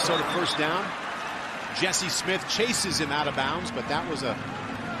to a Minnesota first down. Jesse Smith chases him out of bounds, but that was a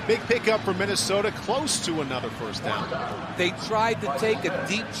big pickup for Minnesota, close to another first down. They tried to take a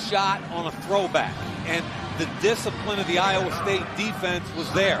deep shot on a throwback, and the discipline of the Iowa State defense was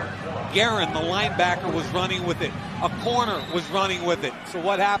there. Guerin, the linebacker, was running with it. A corner was running with it. So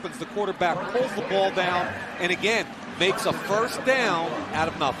what happens? The quarterback pulls the ball down, and again, makes a first down out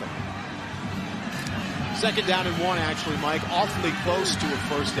of nothing. 2nd down and 1, actually, Mike. Awfully close to a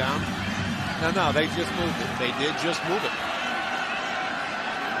first down. No, they just moved it. They did just move it.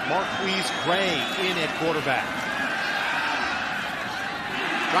 Marquise Gray in at quarterback.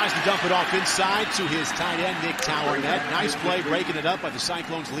 Tries to dump it off inside to his tight end, Nick Towernett. Nice play breaking it up by the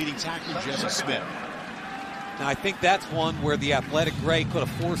Cyclones' leading tackler, Jesse Smith. Now, I think that's one where the athletic Gray could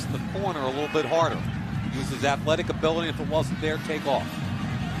have forced the corner a little bit harder. Use his athletic ability. If it wasn't there, take off.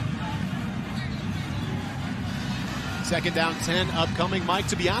 2nd down 10 upcoming. Mike,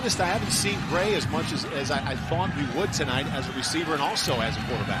 to be honest, I haven't seen Gray as much as I thought we would tonight as a receiver and also as a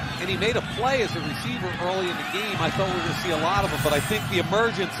quarterback. And he made a play as a receiver early in the game. I thought we were going to see a lot of him, but I think the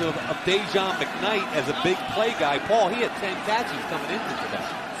emergence of DeJohn McKnight as a big play guy, Paul, he had 10 catches coming into today.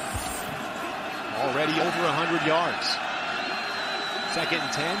 Already over 100 yards. 2nd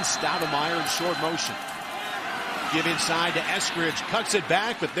and 10, Stoudemire in short motion. Give inside to Eskridge, cuts it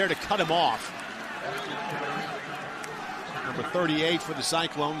back, but there to cut him off. Number 38 for the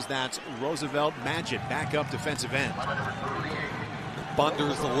Cyclones, that's Roosevelt Magid, backup defensive end.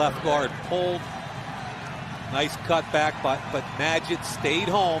 Bunders, the left guard, pulled. Nice cutback, but Magid stayed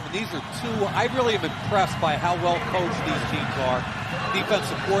home. And these are two, I really am impressed by how well coached these teams are.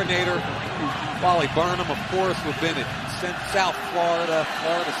 Defensive coordinator, Wally Burnham, of course, who've been at South Florida,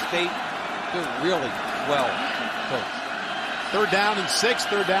 Florida State. They're really well coached. 3rd down and 6.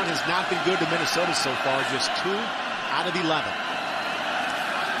 3rd down has not been good to Minnesota so far, just 2 out of 11.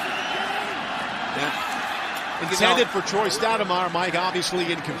 Intended for Troy Stoudemire, Mike, obviously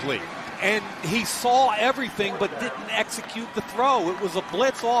incomplete. And he saw everything but didn't execute the throw. It was a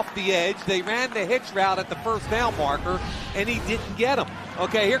blitz off the edge. They ran the hitch route at the 1st down marker, and he didn't get him.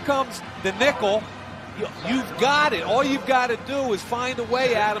 Okay, here comes the nickel. You've got it. All you've got to do is find a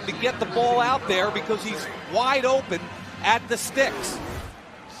way, Adam, to get the ball out there because he's wide open at the sticks.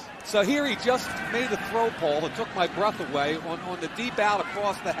 So here he just made a throw, Paul, that took my breath away on the deep out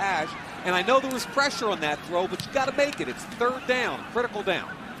across the hash. And I know there was pressure on that throw, but you got to make it. It's 3rd down, critical down.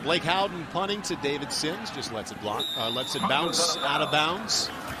 Blake Howden punting to David Sims, just lets it bounce out of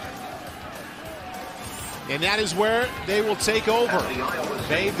bounds. And that is where they will take over.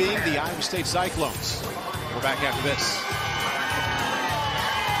 They being the Iowa State Cyclones. We're back after this.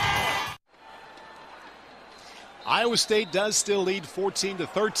 Iowa State does still lead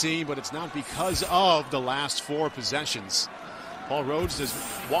 14-13, but it's not because of the last 4 possessions. Paul Rhodes has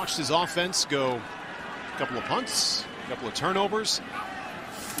watched his offense go a couple of punts, a couple of turnovers.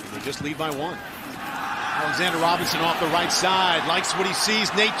 They just lead by 1. Alexander Robinson off the right side. Likes what he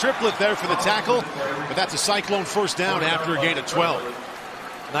sees. Nate Triplett there for the tackle. But that's a Cyclone 1st down after a gain of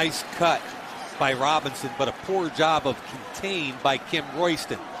 12. Nice cut by Robinson, but a poor job of contained by Kim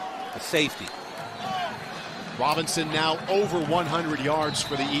Royston, the safety. Robinson now over 100 yards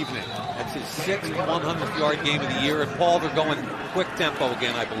for the evening. That's his 6th 100-yard game of the year. And Paul, they're going quick tempo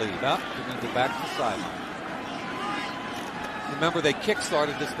again, I believe. We need to go back to the sideline. Remember, they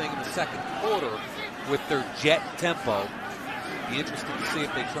kick-started this thing in the 2nd quarter with their jet tempo. Be interesting to see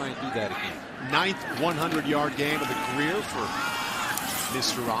if they try and do that again. 9th 100-yard game of the career for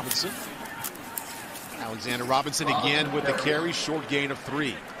Mr. Robinson. Alexander Robinson again with the carry, short gain of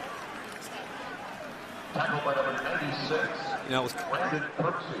 3. Tackled by number 96. You know, it was Brandon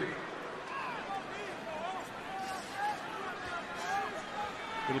Percy.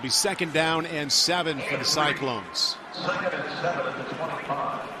 It'll be 2nd down and 7 for the Cyclones. 2nd and 7 at the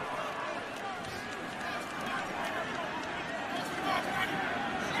 25.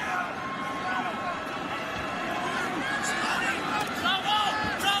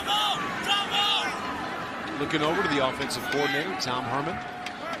 Looking over to the offensive coordinator, Tom Herman.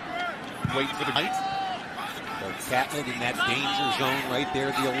 Waiting for the bite. Catlett in that danger zone right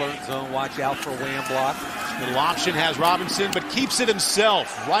there, the alert zone. Watch out for a wham block. Little option has Robinson, but keeps it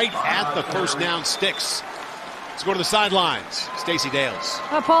himself right at the 1st down sticks. Let's go to the sidelines. Stacey Dales.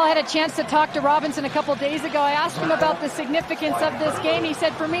 Paul, I had a chance to talk to Robinson a couple days ago. I asked him about the significance of this game. He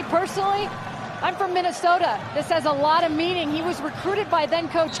said, for me personally, I'm from Minnesota. This has a lot of meaning. He was recruited by then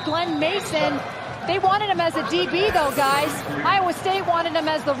coach Glenn Mason. They wanted him as a DB, though, guys. Iowa State wanted him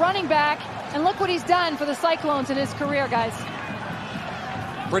as the running back. And look what he's done for the Cyclones in his career, guys.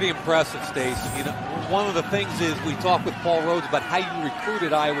 Pretty impressive, Stace. You know, one of the things is we talk with Paul Rhodes about how you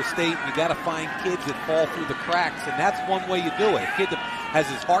recruited Iowa State. You got to find kids that fall through the cracks, and that's one way you do it. A kid that has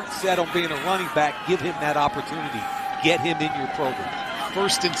his heart set on being a running back, give him that opportunity. Get him in your program.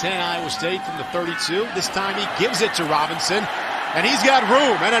 1st and 10, Iowa State from the 32. This time he gives it to Robinson, and he's got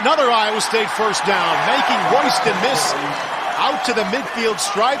room. And another Iowa State 1st down, making Royston miss out to the midfield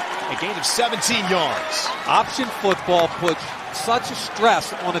stripe. A gain of 17 yards. Option football puts such a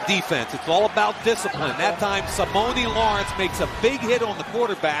stress on a defense. It's all about discipline. That time, Simone Lawrence makes a big hit on the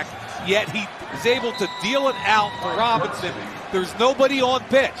quarterback, yet he is able to deal it out for Robinson. There's nobody on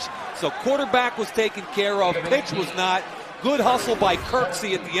pitch. So quarterback was taken care of. Pitch was not. Good hustle by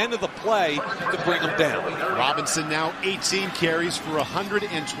Kirksey at the end of the play to bring him down. Robinson now 18 carries for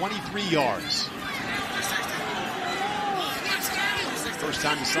 123 yards. First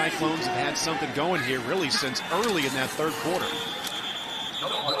time the Cyclones have had something going here really since early in that 3rd quarter.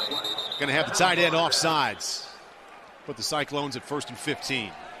 Going to have the tight end offsides. Put the Cyclones at 1st and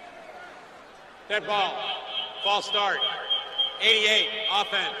 15. Dead ball. False start. 88.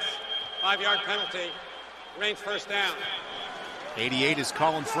 Offense. 5-yard penalty. Range 1st down. 88 is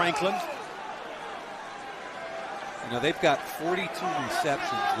Colin Franklin. You know, they've got 42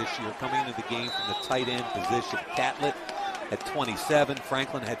 receptions this year coming into the game from the tight end position. Catlett had 27.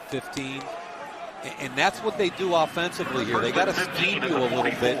 Franklin had 15. And that's what they do offensively here. They got to scheme you a little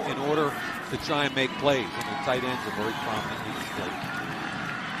bit in order to try and make plays. And their tight ends are very prominently displayed.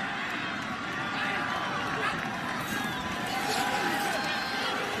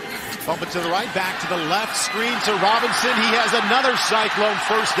 Bump it to the right, back to the left, screen to Robinson. He has another Cyclone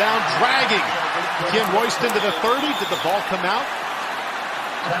first down, dragging Kim Royston to the 30. Did the ball come out?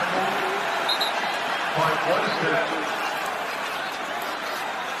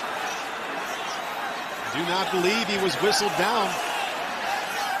 Do not believe he was whistled down.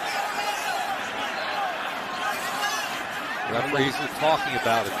 Referees are talking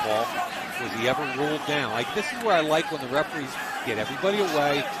about it, Paul. Was he ever ruled down? Like, this is where I like when the referees get everybody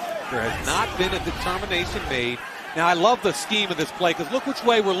away. There has not been a determination made. Now, I love the scheme of this play because look which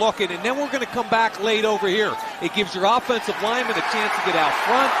way we're looking, and then we're going to come back late over here. It gives your offensive lineman a chance to get out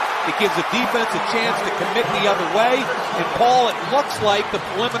front. It gives the defense a chance to commit the other way. And, Paul, it looks like the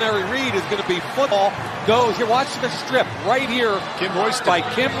preliminary read is going to be football. Goes, you're watching the strip right here by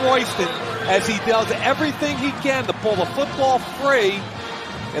Kim Royston as he does everything he can to pull the football free.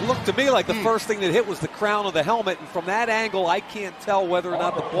 It looked to me like the first thing that hit was the crown of the helmet, and from that angle, I can't tell whether or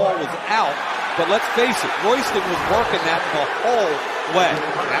not the ball was out. But let's face it, Royston was working that the whole way.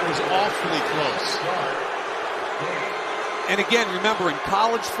 That was awfully close. And again, remember, in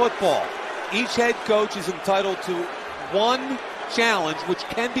college football, each head coach is entitled to one challenge, which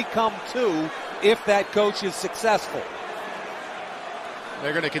can become two if that coach is successful.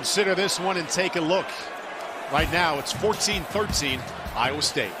 They're going to consider this one and take a look. Right now, it's 14-13. Iowa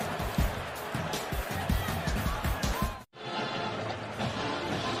State.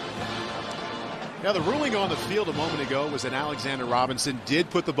 Now, the ruling on the field a moment ago was that Alexander Robinson did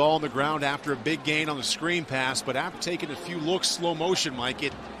put the ball on the ground after a big gain on the screen pass, but after taking a few looks, slow motion, Mike,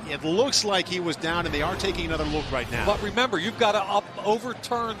 it looks like he was down, and they are taking another look right now. But remember, you've got to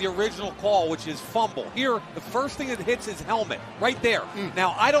overturn the original call, which is fumble. Here, the first thing that hits his helmet, right there.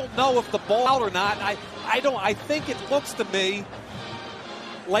 Now, I don't know if the ball out or not. I think it looks to me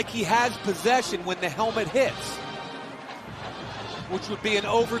like he has possession when the helmet hits, which would be an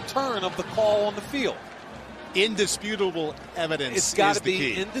overturn of the call on the field. Indisputable evidence. It's got to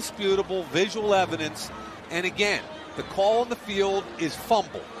be indisputable visual evidence. And again, the call on the field is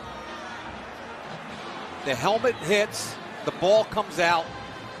fumble. The helmet hits, the ball comes out.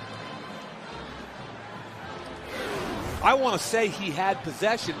 I want to say he had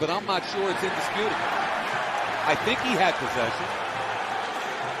possession, but I'm not sure it's indisputable. I think he had possession.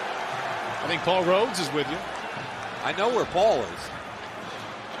 I think Paul Rhodes is with you. I know where Paul is.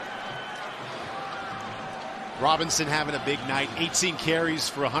 Robinson having a big night, 18 carries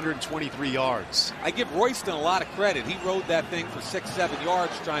for 123 yards. I give Royston a lot of credit. He rode that thing for 6-7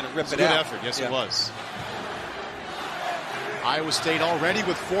 yards trying to rip it out. Good effort, yes it was. Iowa State already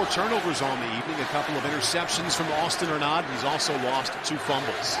with 4 turnovers on the evening, a couple of interceptions from Austin Arnaud. He's also lost 2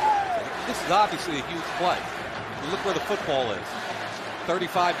 fumbles. This is obviously a huge play. Look where the football is.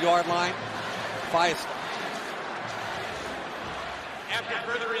 35-yard line. Fiesta. After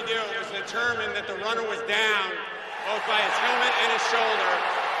further review, it was determined that the runner was down both by his helmet and his shoulder.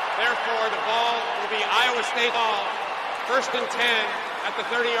 Therefore, the ball will be Iowa State ball, 1st and 10 at the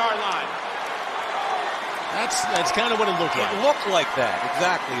 30-yard line. That's kind of what it looked like. It looked like that,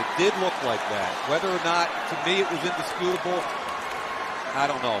 exactly. It did look like that. Whether or not, to me, it was indisputable, I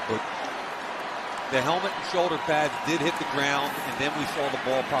don't know. But the helmet and shoulder pads did hit the ground, and then we saw the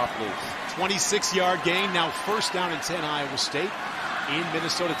ball pop loose. 26-yard gain, now 1st down and 10 Iowa State in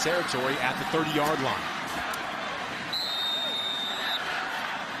Minnesota territory at the 30-yard line.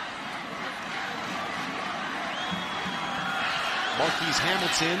 Marquise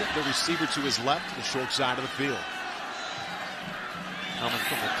Hamilton, the receiver to his left, the short side of the field. Coming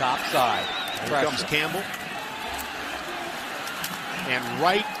from the top side. Here comes Campbell. And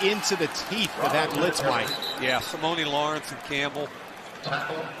right into the teeth of that blitz, Mike. Yeah, Simone Lawrence and Campbell.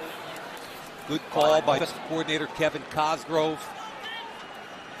 Good call by coordinator Kevin Cosgrove.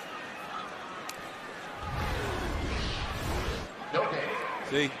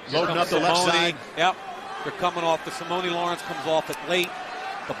 See, loading up the left side. Yep, they're coming off. The Simone Lawrence comes off it late.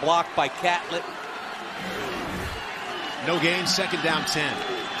 The block by Catlett. No gain, 2nd down 10.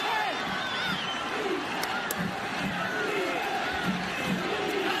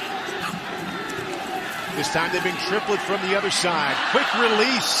 This time they've been tripled from the other side. Quick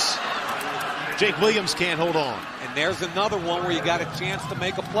release. Jake Williams can't hold on. And there's another one where you got a chance to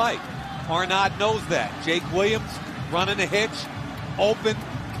make a play. Arnaud knows that. Jake Williams running a hitch, open,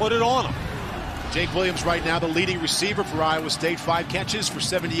 put it on him. Jake Williams right now the leading receiver for Iowa State. 5 catches for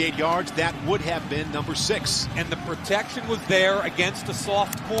 78 yards. That would have been number 6. And the protection was there against a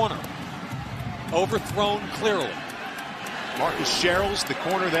soft corner. Overthrown clearly. Marcus Sherrills, the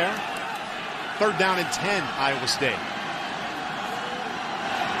corner there. 3rd down and 10, Iowa State.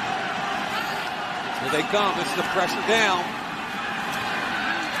 Here they come. This is the pressure down.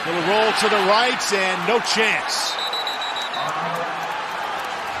 Little roll to the right and no chance.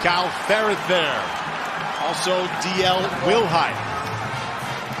 Kyle Farrath there. Also D.L. Wilhite.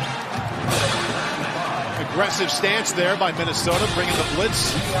 Aggressive stance there by Minnesota, bringing the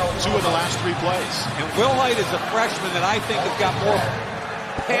blitz 2 of the last 3 plays. And Wilhite is a freshman that I think has got more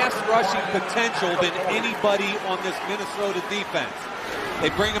pass rushing potential than anybody on this Minnesota defense. They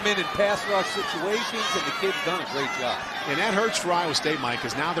bring him in pass rush situations, and the kid's done a great job. And that hurts for Iowa State, Mike,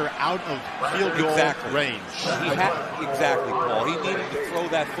 because now they're out of field goal range. Exactly, Paul. He needed to throw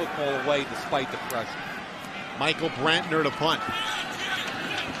that football away despite the pressure. Michael Brantner to punt.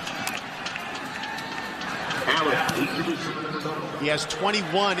 He has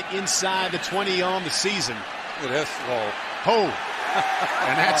 21 inside the 20 on the season. Look at this roll. Oh,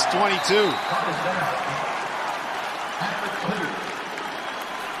 and that's 22.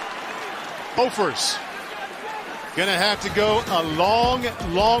 Gophers gonna have to go a long,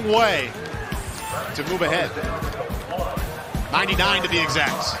 long way to move ahead. 99 to be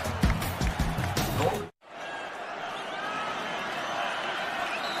exact.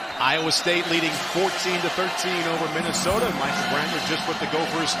 Iowa State leading 14-13 over Minnesota. Michael Brantner just put the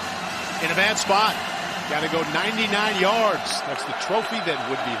Gophers in a bad spot. Got to go 99 yards. That's the trophy that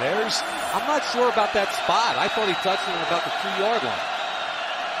would be theirs. I'm not sure about that spot. I thought he touched it about the 2-yard line.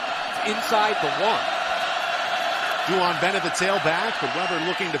 Inside the 1. Duan Bennett, the tailback, but Weber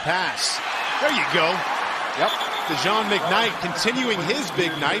looking to pass. There you go. Yep. DeJon McKnight continuing his big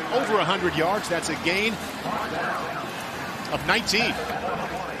night, over 100 yards. That's a gain of 19.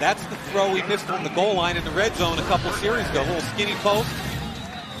 That's the throw he missed on the goal line in the red zone a couple series ago. A little skinny post.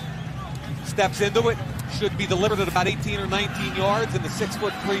 Steps into it. Should be delivered at about 18 or 19 yards. And the 6'3",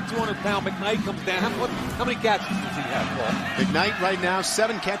 200-pound McKnight comes down. How many catches does he have, Paul? McKnight right now,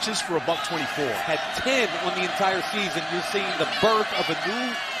 7 catches for $124. Had 10 on the entire season. You're seeing the birth of a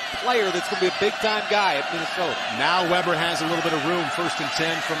new player that's going to be a big-time guy at Minnesota. Now Weber has a little bit of room. 1st and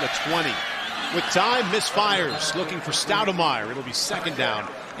 10 from the 20. With time, misfires, looking for Stoudemire. It'll be 2nd down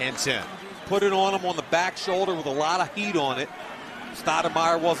and 10. Put it on him on the back shoulder with a lot of heat on it.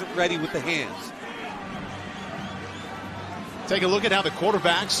 Stoudemire wasn't ready with the hands. Take a look at how the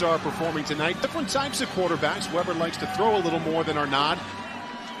quarterbacks are performing tonight. Different types of quarterbacks. Weber likes to throw a little more than Arnaud.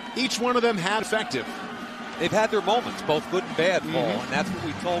 Each one of them had effective. They've had their moments, both good and bad, Paul. And that's what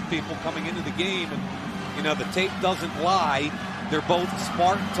we told people coming into the game. And, you know, the tape doesn't lie. They're both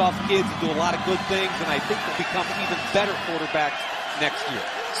smart, tough kids and do a lot of good things, and I think they'll become even better quarterbacks next year.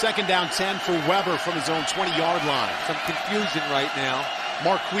 2nd down 10 for Weber from his own 20-yard line. Some confusion right now.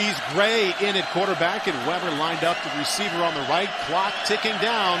 Marquise Gray in at quarterback, and Weber lined up the receiver on the right. Clock ticking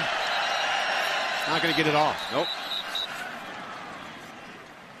down. Not going to get it off. Nope.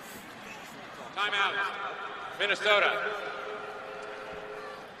 Timeout. Minnesota.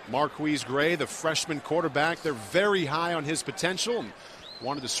 Marquise Gray, the freshman quarterback, they're very high on his potential and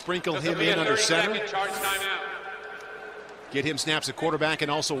wanted to sprinkle him in under center. Get him snaps at quarterback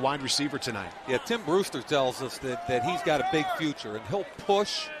and also wide receiver tonight. Yeah, Tim Brewster tells us that he's got a big future, and he'll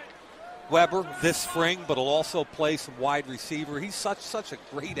push Weber this spring, but he'll also play some wide receiver. He's such a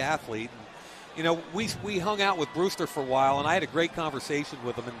great athlete. And, you know, we hung out with Brewster for a while, and I had a great conversation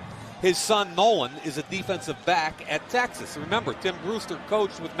with him. And his son, Nolan, is a defensive back at Texas. Remember, Tim Brewster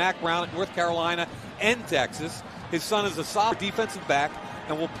coached with Mack Brown at North Carolina and Texas. His son is a solid defensive back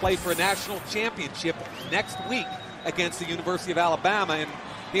and will play for a national championship next week against the University of Alabama. And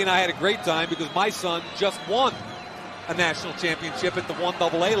he and I had a great time because my son just won a national championship at the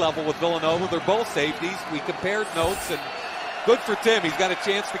 1AA level with Villanova. They're both safeties. We compared notes, and good for Tim. He's got a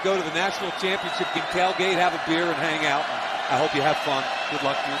chance to go to the national championship game, tailgate, have a beer, and hang out. I hope you have fun. Good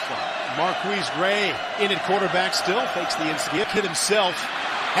luck to your son. Marquise Gray in at quarterback still. Fakes the instant hit himself.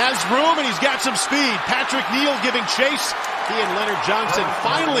 Has room, and he's got some speed. Patrick Neal giving chase. He and Leonard Johnson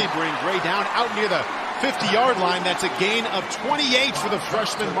finally bring Gray down out near the 50-yard line. That's a gain of 28 for the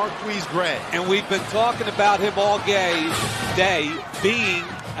freshman Marquise Gray. And we've been talking about him all day being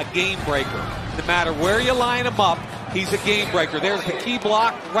a game breaker. No matter where you line him up, he's a game breaker. There's the key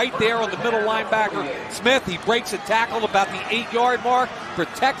block right there on the middle linebacker. Smith, he breaks a tackle about the 8-yard mark,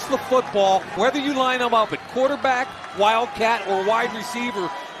 protects the football. Whether you line him up at quarterback, wildcat, or wide receiver,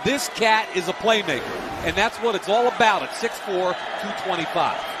 this cat is a playmaker. And that's what it's all about at 6'4",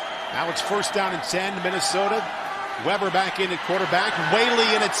 225. Now it's 1st down and 10, Minnesota. Weber back in at quarterback.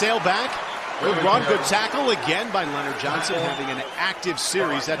 Whaley in at tailback. Good run, good tackle again by Leonard Johnson, having an active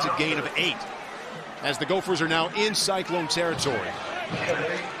series. That's a gain of 8. As the Gophers are now in Cyclone territory.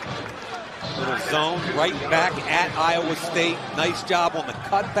 Little zone right back at Iowa State. Nice job on the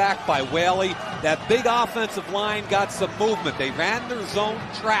cutback by Whaley. That big offensive line got some movement. They ran their zone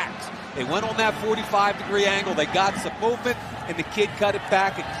tracks. They went on that 45-degree angle. They got some movement, and the kid cut it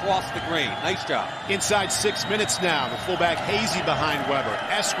back and crossed the green. Nice job. Inside 6 minutes now. The fullback Hazy behind Weber.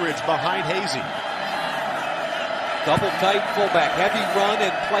 Eskridge behind Hazy. Double tight fullback. Heavy run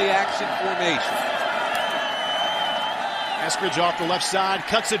and play action formation. Eskridge off the left side.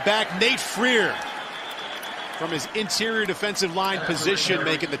 Cuts it back. Nate Freer from his interior defensive line position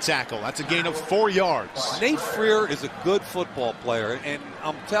making the tackle. That's a gain of 4 yards. Nate Freer is a good football player, and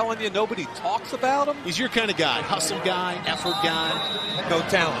I'm telling you, nobody talks about him. He's your kind of guy. Hustle guy, effort guy. No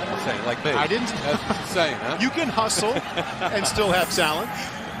talent, you're saying, like me. I didn't. That's what you're saying, huh? You can hustle and still have talent.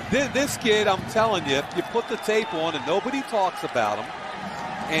 This kid, I'm telling you, you put the tape on and nobody talks about him,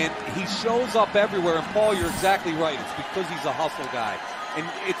 and he shows up everywhere. And Paul, you're exactly right. It's because he's a hustle guy. And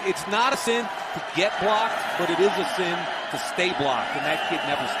it's not a sin to get blocked, but it is a sin to stay blocked, and that kid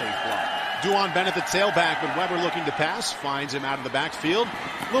never stays blocked. Duan Bennett, the tailback, when Weber looking to pass, finds him out of the backfield.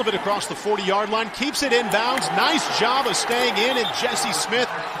 A little bit across the 40-yard line, keeps it inbounds. Nice job of staying in, and Jesse Smith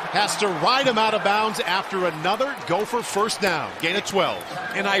has to ride him out of bounds after another Gopher first down. Gain of 12.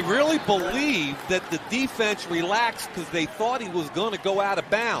 And I really believe that the defense relaxed because they thought he was going to go out of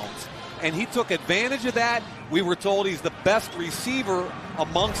bounds. And he took advantage of that. We were told he's the best receiver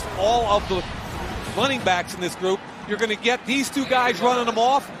amongst all of the running backs in this group. You're going to get these two guys running them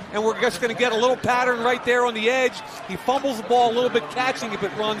off, and we're just going to get a little pattern right there on the edge. He fumbles the ball a little bit, catching if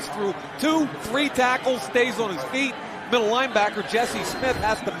it runs through 2, 3 tackles, stays on his feet. Middle linebacker Jesse Smith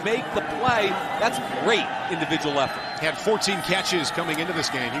has to make the play. That's great individual effort. He had 14 catches coming into this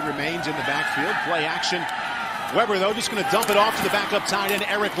game. He remains in the backfield. Play action. Weber, though, just going to dump it off to the backup tight end,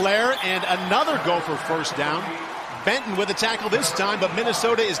 Eric Lair, and another Gopher first down. Benton with a tackle this time, but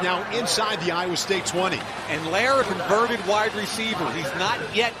Minnesota is now inside the Iowa State 20. And Lair, a converted wide receiver. He's not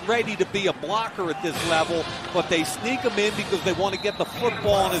yet ready to be a blocker at this level, but they sneak him in because they want to get the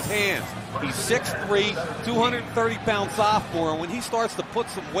football in his hands. He's 6'3", 230-pound sophomore, and when he starts to put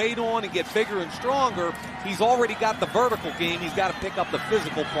some weight on and get bigger and stronger, he's already got the vertical game. He's got to pick up the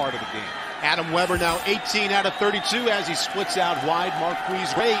physical part of the game. Adam Weber now 18 out of 32 as he splits out wide.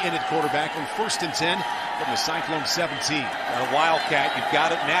 Marquise Ray in at quarterback on 1st and 10 from the Cyclone 17. A Wildcat, you've got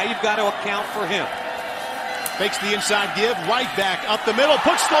it. Now you've got to account for him. Fakes the inside give, right back up the middle,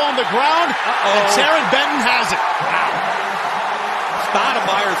 puts the ball on the ground, and Taron Benton has it. Wow.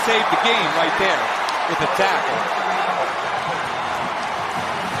 Stoudemire saved the game right there with the tackle.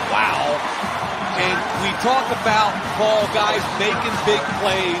 Wow. And we talk about, Paul, guys making big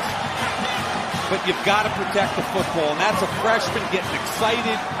plays, but you've got to protect the football, and that's a freshman getting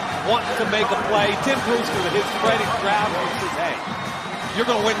excited, wanting to make a play. Tim Brewster, to his credit, grabs and says, hey, you're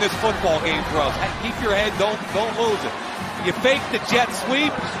going to win this football game for us. Hey, keep your head, don't lose it. You fake the jet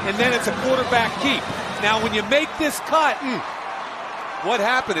sweep, and then it's a quarterback keep. Now, when you make this cut, what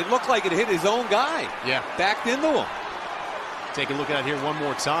happened? It looked like it hit his own guy. Yeah. Backed into him. Take a look at it here one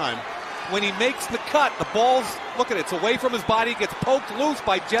more time. When he makes the cut, the ball's, look at it, it's away from his body, gets poked loose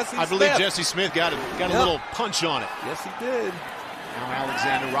by Jesse Smith. I believe Jesse Smith got a little punch on it. Yes, he did. Now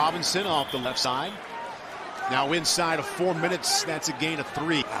Alexander Robinson off the left side. Now inside of 4 minutes, that's a gain of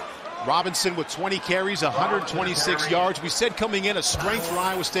 3. Robinson with 20 carries, 126 yards. We said coming in a strength for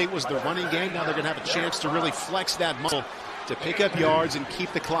Iowa State was the running game. Now they're going to have a chance to really flex that muscle to pick up yards and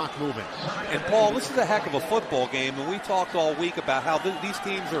keep the clock moving. And Paul, this is a heck of a football game, and we talked all week about how these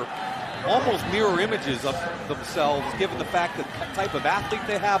teams are almost mirror images of themselves, given the fact that the type of athlete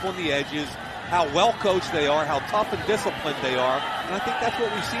they have on the edges, how well coached they are, how tough and disciplined they are, and I think that's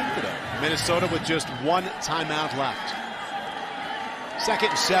what we've seen today. Minnesota with just 1 timeout left. 2nd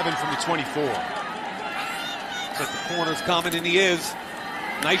and 7 from the 24. But the corner's coming, and he is.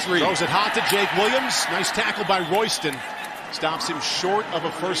 Nice read. Throws it hot to Jake Williams. Nice tackle by Royston. Stops him short of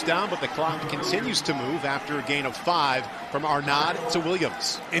a first down, but the clock continues to move after a gain of 5 from Arnaud to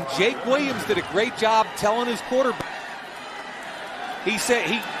Williams. And Jake Williams did a great job telling his quarterback. He said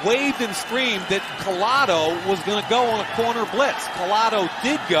he waved and screamed that Collado was going to go on a corner blitz. Collado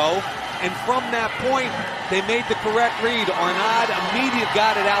did go, and from that point, they made the correct read. Arnaud immediately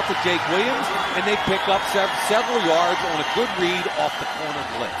got it out to Jake Williams, and they pick up several yards on a good read off the corner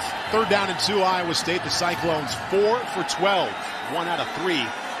blitz. 3rd down and 2, Iowa State. The Cyclones 4 for 12. 1 out of 3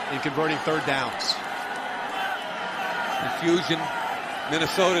 in converting 3rd downs. Confusion.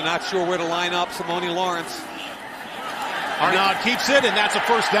 Minnesota not sure where to line up. Simone Lawrence. Arnaud keeps it, and that's a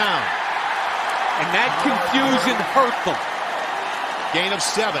first down. And that confusion hurt them. Gain of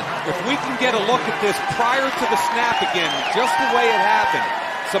 7. If we can get a look at this prior to the snap again, just the way it happened.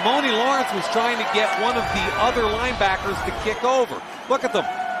 Simone Lawrence was trying to get one of the other linebackers to kick over. Look at them.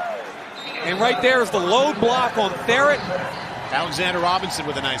 And right there is the load block on Therrett. Alexander Robinson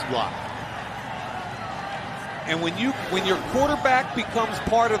with a nice block. And when your quarterback becomes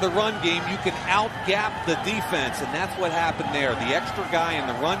part of the run game, you can out-gap the defense, and that's what happened there. The extra guy in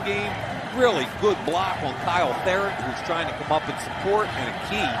the run game, really good block on Kyle Therrett, who's trying to come up and support, and a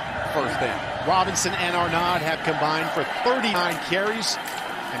key first down. Robinson and Arnaud have combined for 39 carries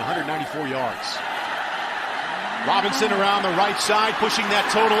and 194 yards. Robinson around the right side, pushing that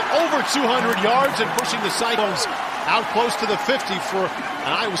total over 200 yards and pushing the Cyclones out close to the 50 for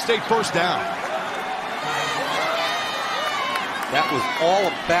an Iowa State first down. That was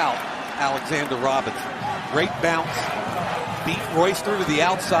all about Alexander Robinson. Great bounce. Beat Royster to the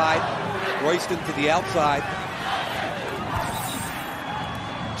outside. Royston to the outside.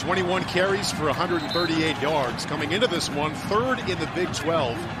 21 carries for 138 yards. Coming into this one, third in the Big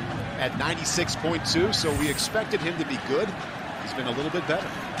 12 at 96.2, so we expected him to be good. He's been a little bit better.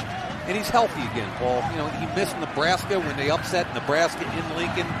 And he's healthy again, Paul. You know, he missed Nebraska when they upset Nebraska in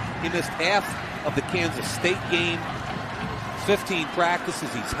Lincoln. He missed half of the Kansas State game. 15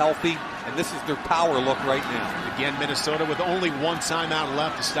 practices, he's healthy, and this is their power look right now. Again, Minnesota with only one timeout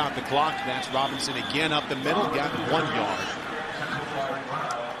left to stop the clock. That's Robinson again up the middle, got 1 yard.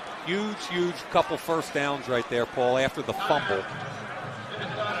 Huge couple first downs right there, Paul, after the fumble.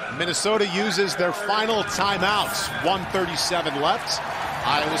 Minnesota uses their final timeouts. 1:37 left.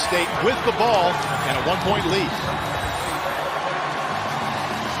 Iowa State with the ball and a 1-point lead.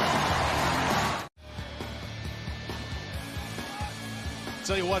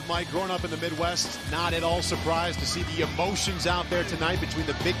 Tell you what, Mike, growing up in the Midwest, not at all surprised to see the emotions out there tonight between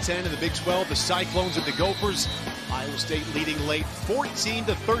the Big 10 and the Big 12, the Cyclones and the Gophers. Iowa State leading late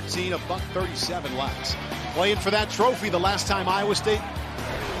 14-13, a buck 37 left. Playing for that trophy the last time Iowa State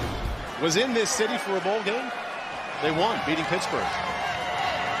was in this city for a bowl game. They won, beating Pittsburgh.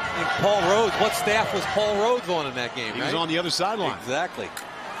 And Paul Rhodes, what staff was Paul Rhodes on in that game, He was on the other sideline. Exactly.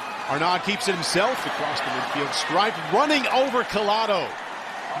 Arnaud keeps it himself across the midfield stripe, running over Collado.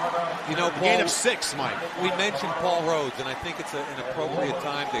 You know, Paul, gain of 6, Mike. We mentioned Paul Rhodes, and I think it's an appropriate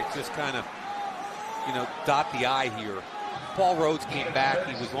time to just kind of, you know, dot the I here. Paul Rhodes came back.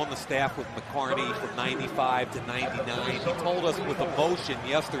 He was on the staff with McCarney from 95 to 99. He told us with emotion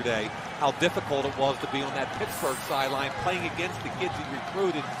yesterday how difficult it was to be on that Pittsburgh sideline playing against the kids he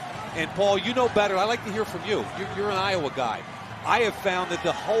recruited. And, Paul, you know better. I like to hear from you. You're an Iowa guy. I have found that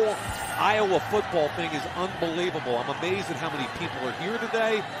the whole Iowa football thing is unbelievable. I'm amazed at how many people are here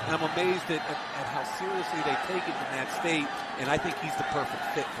today, and I'm amazed at how seriously they take it in that state, and I think he's the perfect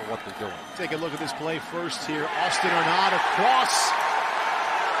fit for what they're doing. Take a look at this play first here. Austin Arnaud across,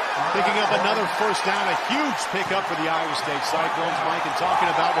 picking up another first down, a huge pickup for the Iowa State Cyclones, Mike, and talking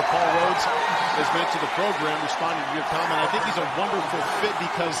about what Paul Rhodes has meant to the program, responding to your comment, I think he's a wonderful fit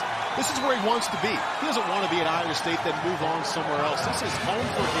because this is where he wants to be. He doesn't want to be at Iowa State, then move on somewhere else. This is home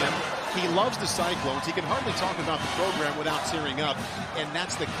for him. He loves the Cyclones. He can hardly talk about the program without tearing up, and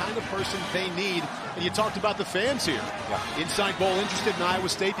that's the kind of person they need. And you talked about the fans here. Yeah. Inside Bowl interested in Iowa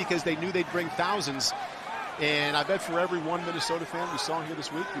State because they knew they'd bring thousands. And I bet for every one Minnesota fan we saw here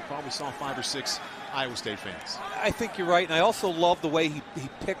this week, we probably saw 5 or 6 Iowa State fans. I think you're right, and I also love the way he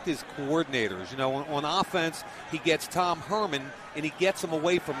picked his coordinators. You know, on offense, he gets Tom Herman, and he gets him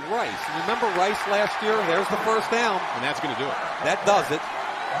away from Rice. And remember Rice last year? There's the first down. And that's going to do it. That does it.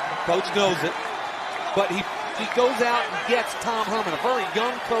 Coach knows it. But he goes out and gets Tom Herman, a very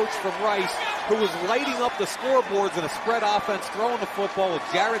young coach from Rice, who was lighting up the scoreboards in a spread offense, throwing the football with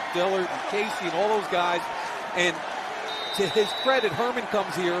Jarrett Dillard and Casey and all those guys. And to his credit, Herman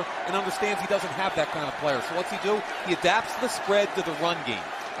comes here and understands he doesn't have that kind of player. So what's he do? He adapts the spread to the run game.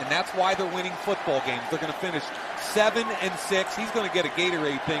 And that's why they're winning football games. They're going to finish 7-6. He's going to get a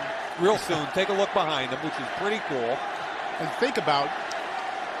Gatorade thing real soon. Take a look behind him, which is pretty cool. And think about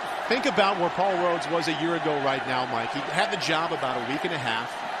where Paul Rhodes was a year ago right now, Mike. He had the job about a week and a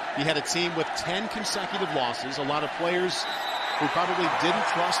half. He had a team with 10 consecutive losses. A lot of players who probably didn't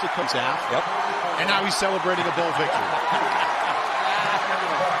trust the coach staff. Yep. And now he's celebrating a bowl victory.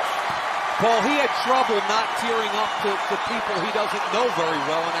 Paul, he had trouble not tearing up to people he doesn't know very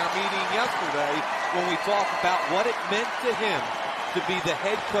well in our meeting yesterday when we talked about what it meant to him to be the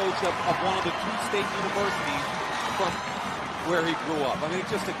head coach of one of the 2 state universities from where he grew up. I mean,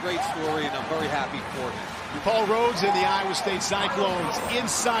 it's just a great story, and I'm very happy for him. Paul Rhodes and the Iowa State Cyclones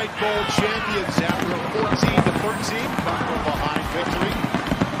inside bowl champions after a 14-13 come-from-behind victory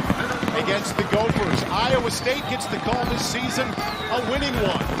against the Gophers. Iowa State gets the call this season, a winning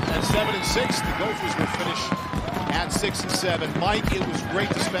one. At 7-6, the Gophers will finish at 6-7. Mike, it was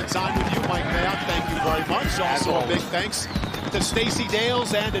great to spend time with you. Mike Mayock, thank you very much. course, also a big thanks to Stacey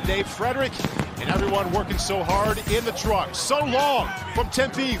Dales and to Dave Frederick and everyone working so hard in the truck. So long from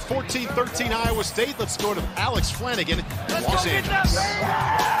Tempe, 14-13 Iowa State. Let's go to Alex Flanagan in Los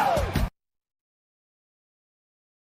Angeles.